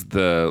 who is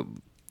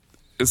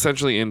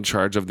essentially in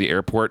charge of the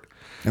airport.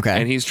 Okay.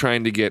 And he's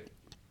trying to get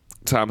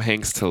Tom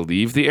Hanks to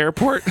leave the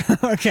airport.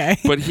 Okay.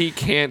 But he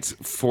can't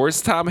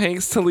force Tom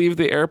Hanks to leave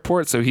the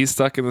airport, so he's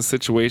stuck in the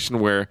situation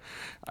where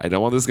I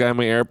don't want this guy in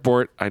my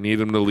airport. I need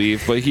him to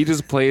leave, but he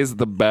just plays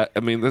the bet.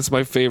 I mean, that's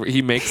my favorite.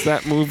 He makes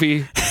that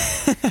movie,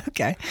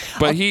 Okay.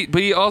 but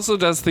he also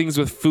does things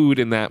with food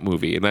in that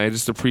movie, and I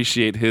just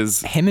appreciate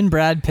his. Him and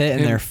Brad Pitt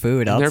and Him- their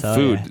food. I'll their tell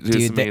food you. is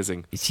Dude,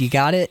 amazing. You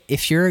got it.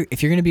 If you're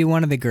gonna be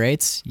one of the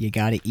greats, you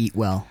got to eat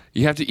well.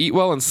 You have to eat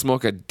well and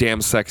smoke a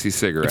damn sexy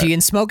cigarette. If you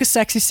can smoke a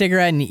sexy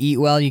cigarette and eat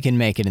well, you can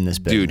make it in this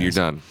business. Dude, you're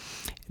done.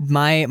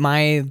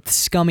 My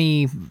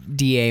scummy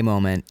DA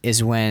moment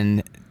is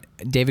when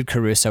David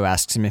Caruso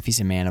asks him if he's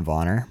a man of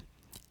honor,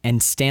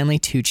 and Stanley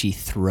Tucci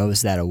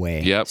throws that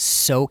away. Yep.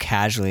 So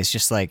casually, it's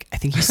just like I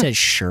think he says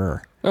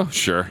sure. Oh,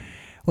 sure.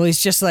 Well,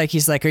 he's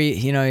like, are you,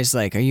 he's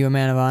like, are you a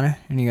man of honor?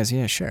 And he goes,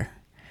 yeah, sure.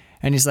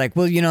 And he's like,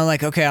 well,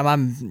 like, okay,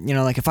 I'm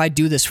like, if I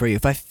do this for you,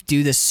 if I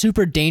do this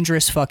super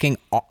dangerous, fucking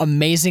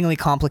amazingly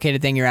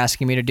complicated thing you're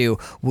asking me to do,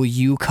 will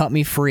you cut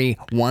me free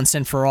once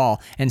and for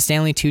all? And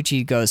Stanley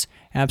Tucci goes,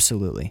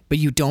 absolutely. But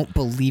you don't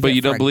believe But it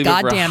you for don't believe a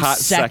it for a goddamn hot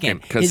second.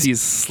 second because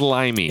he's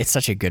slimy. It's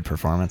such a good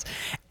performance.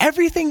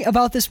 Everything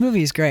about this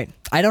movie is great.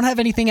 I don't have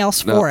anything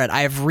else for it.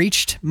 I have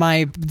reached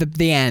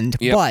the end.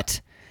 Yep.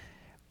 But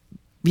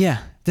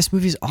yeah, this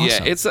movie's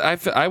awesome. Yeah,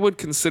 I would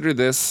consider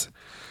this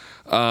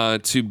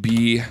to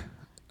be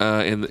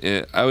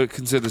I would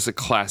consider this a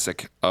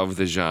classic of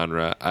the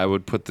genre. I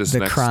would put this The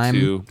next crime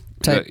to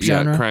type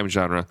genre? crime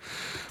genre.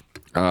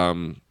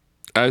 I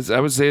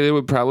would say it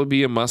would probably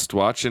be a must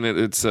watch, and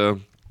it's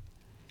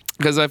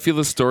because I feel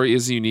the story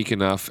is unique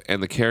enough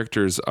and the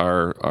characters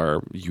are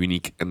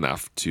unique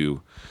enough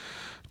to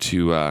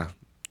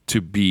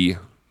be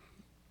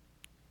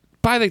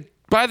buy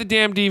the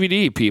damn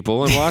DVD,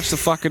 people, and watch the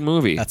fucking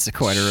movie. That's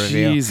quite a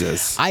review.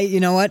 Jesus. You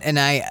know what? And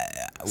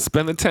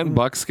Spend the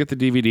 $10, get the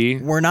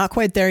DVD. We're not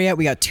quite there yet.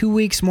 We got 2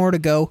 weeks more to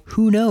go.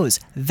 Who knows?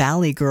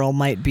 Valley Girl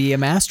might be a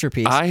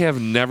masterpiece. I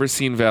have never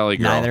seen Valley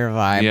Girl. Neither have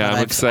I. Yeah, but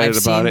I'm excited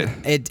about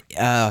it.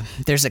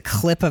 There's a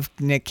clip of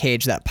Nick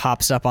Cage that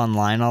pops up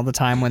online all the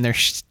time when they're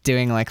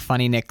doing like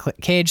funny Nick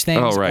Cage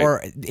things. Oh, right.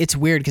 Or it's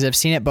weird because I've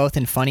seen it both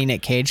in funny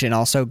Nick Cage and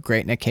also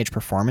great Nick Cage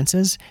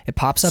performances. It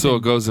pops up. So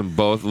it goes in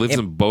both, lives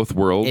in both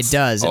worlds? It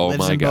does. It oh lives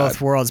my in God.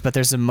 both worlds, but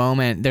there's a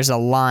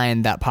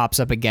line that pops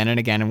up again and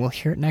again, and we'll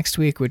hear it next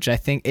week, which I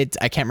think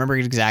I can't remember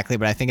exactly,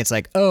 but I think it's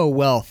like, oh,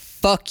 well,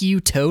 fuck you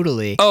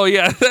totally. Oh,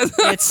 yeah.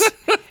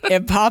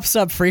 It pops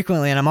up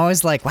frequently, and I'm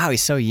always like, wow,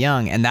 he's so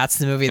young, and that's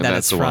the movie that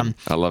it's from. One.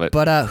 I love it.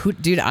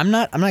 But dude, I'm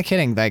not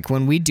kidding. Like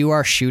when we do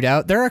our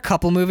shootout, there are a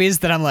couple movies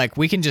that I'm like,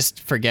 we can just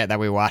forget that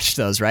we watched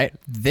those, right?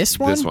 This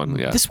one,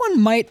 yeah. This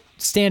one might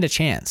stand a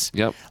chance.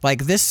 Yep.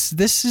 Like this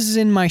is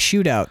in my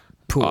shootout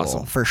pool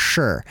Awesome. for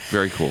sure.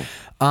 Very cool.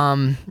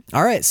 All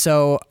right,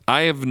 so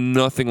I have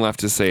nothing left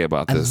to say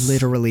about this. I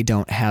literally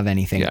don't have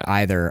anything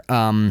either.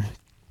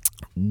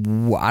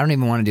 I don't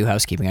even want to do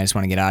housekeeping. I just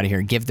want to get out of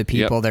here. Give the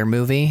people their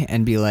movie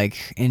and be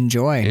like,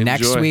 enjoy.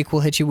 Next week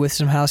we'll hit you with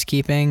some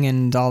housekeeping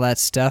and all that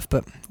stuff,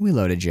 but we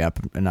loaded you up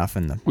enough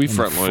in the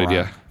front loaded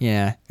you.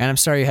 Yeah, and I'm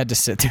sorry you had to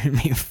sit through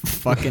me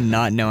fucking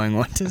not knowing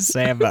what to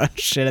say about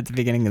shit at the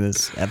beginning of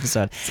this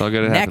episode. It's all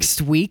good.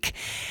 Next week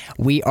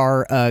we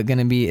are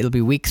it'll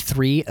be week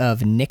 3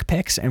 of Nick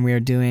Picks, and we are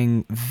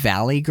doing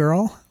Valley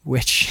Girl,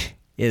 which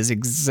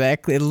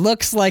it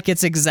looks like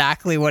it's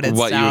exactly what it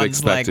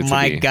sounds like.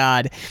 My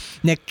God.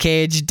 Nick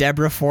Cage,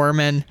 Deborah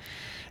Foreman.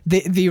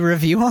 The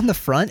review on the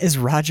front is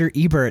Roger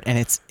Ebert,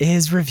 and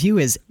his review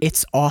is,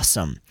 it's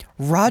awesome.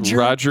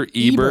 Roger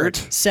Ebert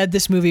said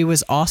this movie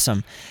was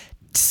awesome.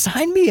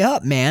 Sign me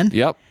up, man.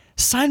 Yep.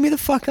 Sign me the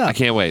fuck up. I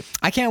can't wait.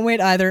 I can't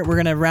wait either. We're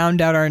going to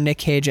round out our Nick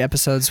Cage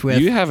episodes with...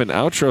 You have an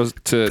outro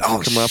to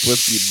come up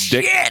with, you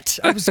dick. Shit!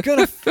 I was going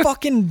to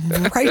fucking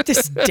write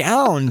this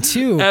down,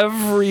 too.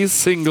 Every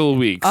single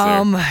week,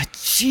 sir.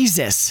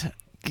 Jesus.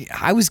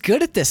 I was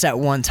good at this at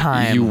one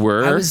time. You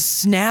were? I was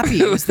snappy.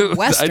 It was the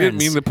Westerns. I didn't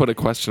mean to put a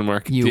question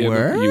mark. You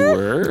were? You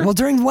were? Well,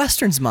 during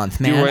Westerns month,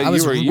 man.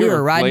 We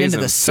were riding into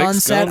the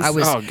sunset. I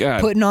was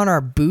putting on our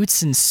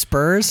boots and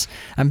spurs.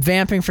 I'm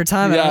vamping for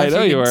time. Yeah, I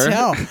know you were.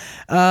 Tell.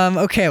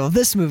 Okay, well,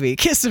 this movie,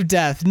 Kiss of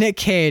Death, Nick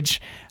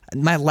Cage.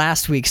 My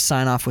last week's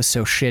sign off was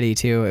so shitty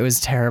too. It was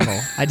terrible.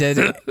 I did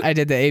the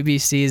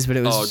ABCs, but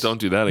it was... Oh,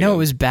 don't do that again. No, it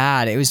was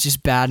bad. It was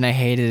just bad, and I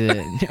hated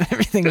it.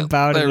 Everything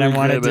about it, and I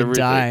wanted to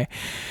die.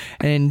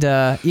 And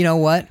you know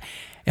what?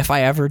 If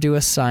I ever do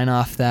a sign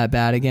off that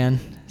bad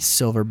again,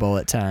 silver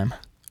bullet time.